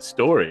continue this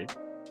story,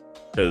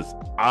 because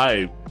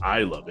I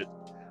love it.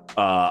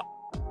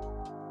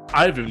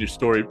 I've been your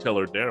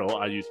storyteller,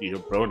 Daryl. I use he,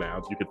 him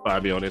pronouns. You can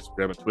find me on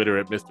Instagram and Twitter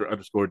at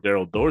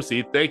Mr._Daryl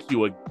Dorsey. Thank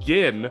you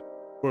again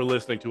for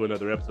listening to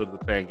another episode of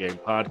the Fan Game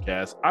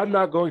Podcast. I'm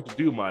not going to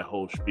do my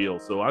whole spiel,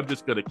 so I'm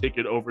just going to kick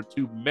it over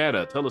to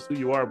Mana. Tell us who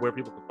you are, where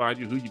people can find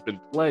you, who you've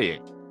been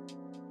playing.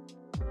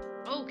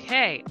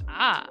 Okay,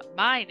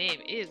 my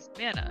name is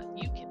Mana.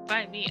 You can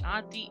find me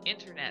on the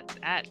internet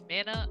at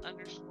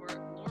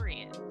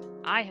Mana_Lorian.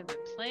 I have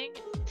been playing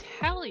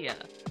Talia,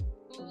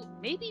 who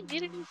maybe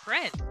made a new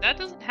friend. That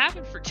doesn't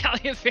happen for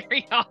Talia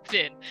very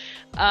often.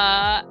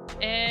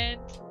 And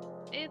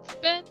it's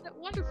been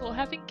wonderful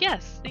having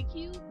guests. Thank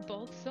you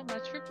both so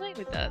much for playing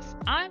with us.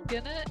 I'm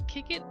gonna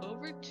kick it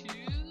over to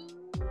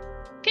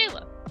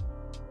Kayla.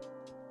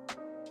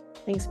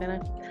 Thanks,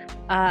 Mana.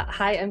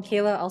 Hi, I'm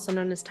Kayla, also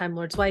known as Time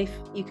Lord's Wife.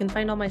 You can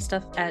find all my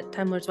stuff at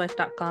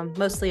timelordswife.com,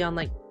 mostly on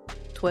like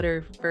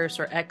Twitterverse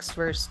or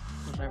Xverse,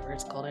 whatever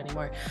it's called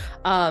anymore.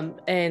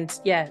 And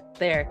yeah,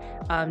 there,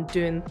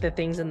 doing the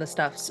things and the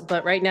stuffs.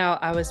 But right now,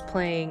 I was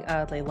playing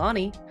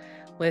Leilani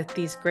with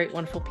these great,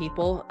 wonderful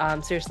people.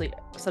 Seriously,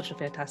 such a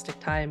fantastic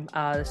time.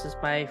 This is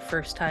my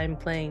first time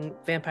playing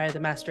Vampire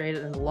the Masquerade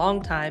in a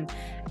long time,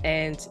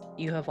 and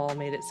you have all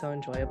made it so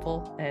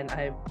enjoyable, and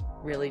I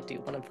really do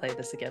want to play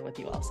this again with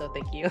you all, so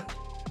thank you.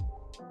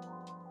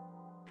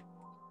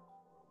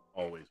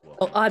 Always welcome.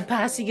 Oh, I'm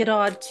passing it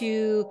on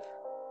to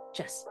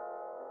Jess.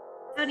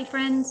 Howdy,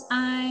 friends.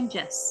 I'm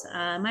Jess.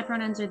 My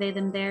pronouns are they,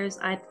 them, theirs.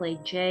 I play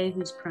Jay,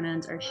 whose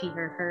pronouns are she,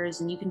 her,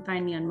 hers, and you can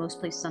find me on most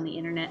places on the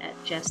internet at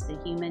Jess the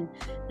Human.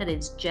 That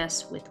is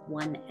Jess with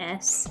one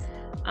S.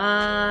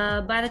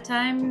 By the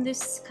time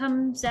this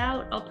comes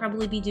out, I'll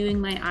probably be doing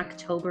my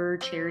October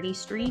charity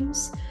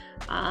streams.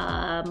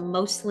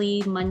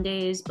 Mostly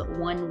Mondays, but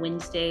one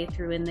Wednesday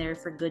threw in there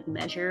for good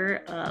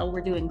measure.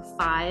 We're doing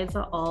 5,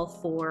 all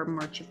for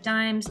March of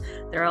Dimes.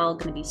 They're all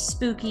going to be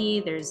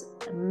spooky. There's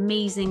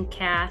amazing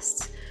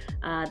casts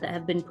that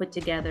have been put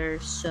together.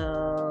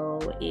 So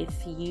if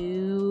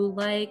you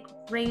like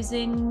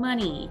raising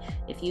money,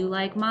 if you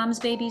like moms,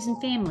 babies,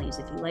 and families,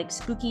 if you like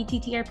spooky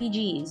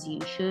TTRPGs,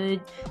 you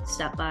should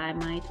stop by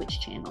my Twitch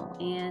channel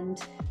and,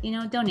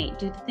 donate,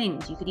 do the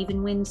things. You could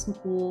even win some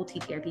cool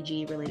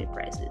TTRPG related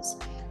prizes.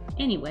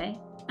 Anyway,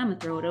 I'm gonna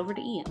throw it over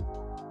to Ian.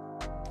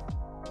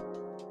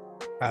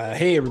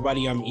 Hey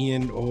everybody, I'm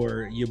Ian,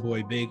 or your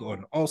boy Big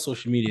on all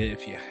social media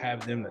if you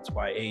have them. That's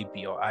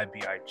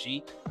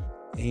YABOIBIG.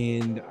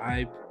 And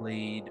I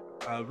played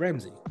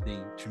Ramsey,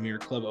 the Tremere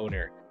Club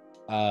owner,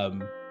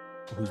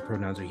 whose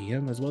pronouns are he,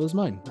 him, as well as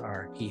mine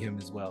are he, him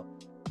as well.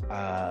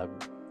 I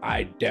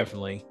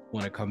definitely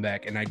want to come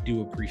back, and I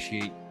do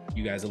appreciate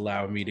you guys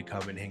allowing me to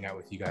come and hang out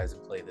with you guys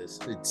and play this.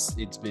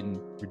 It's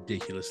been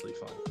ridiculously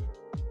fun.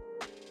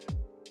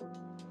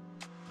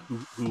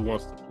 Who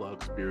wants to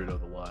plug Spirit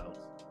of the Wilds?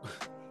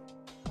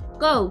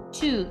 Go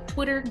to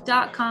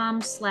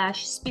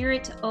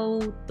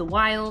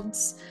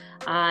twitter.com/spiritofthewilds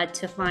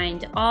to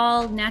find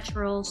all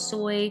natural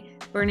soy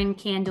burning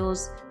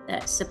candles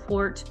that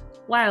support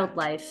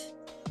wildlife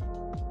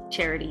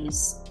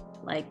charities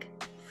like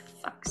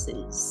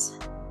foxes,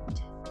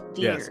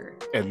 deer. Yes,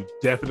 and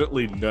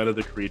definitely none of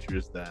the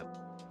creatures that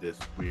this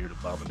weird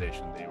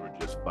abomination they were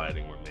just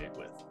fighting were made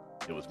with.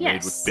 It was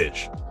made with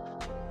fish.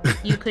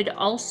 You could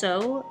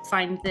also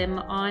find them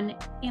on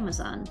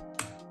Amazon.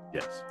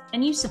 Yes.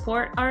 And you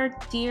support our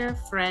dear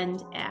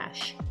friend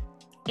Ash,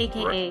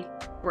 aka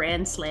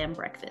Brand Slam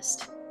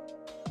Breakfast.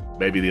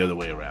 Maybe the other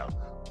way around.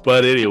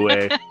 But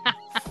anyway,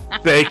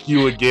 thank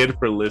you again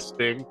for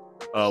listening.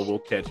 We'll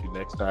catch you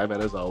next time.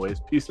 And as always,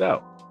 peace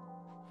out.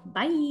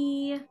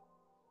 Bye.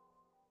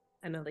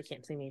 I know they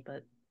can't see me,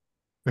 but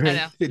I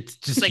know. It's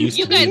just Like, used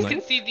you to being guys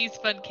can see these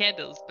fun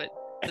candles, but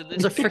the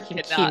those are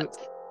freaking cannot.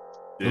 cute.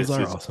 This Those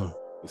are is awesome.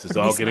 This is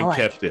all They getting smell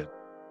like- kept in.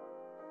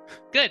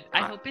 Good.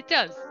 I hope it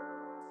does.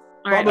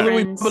 All right, Baba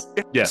Louie, friends.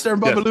 Yes, Sir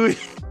Baba yes.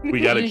 Louie. We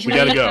gotta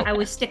Usually go. I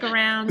would stick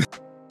around.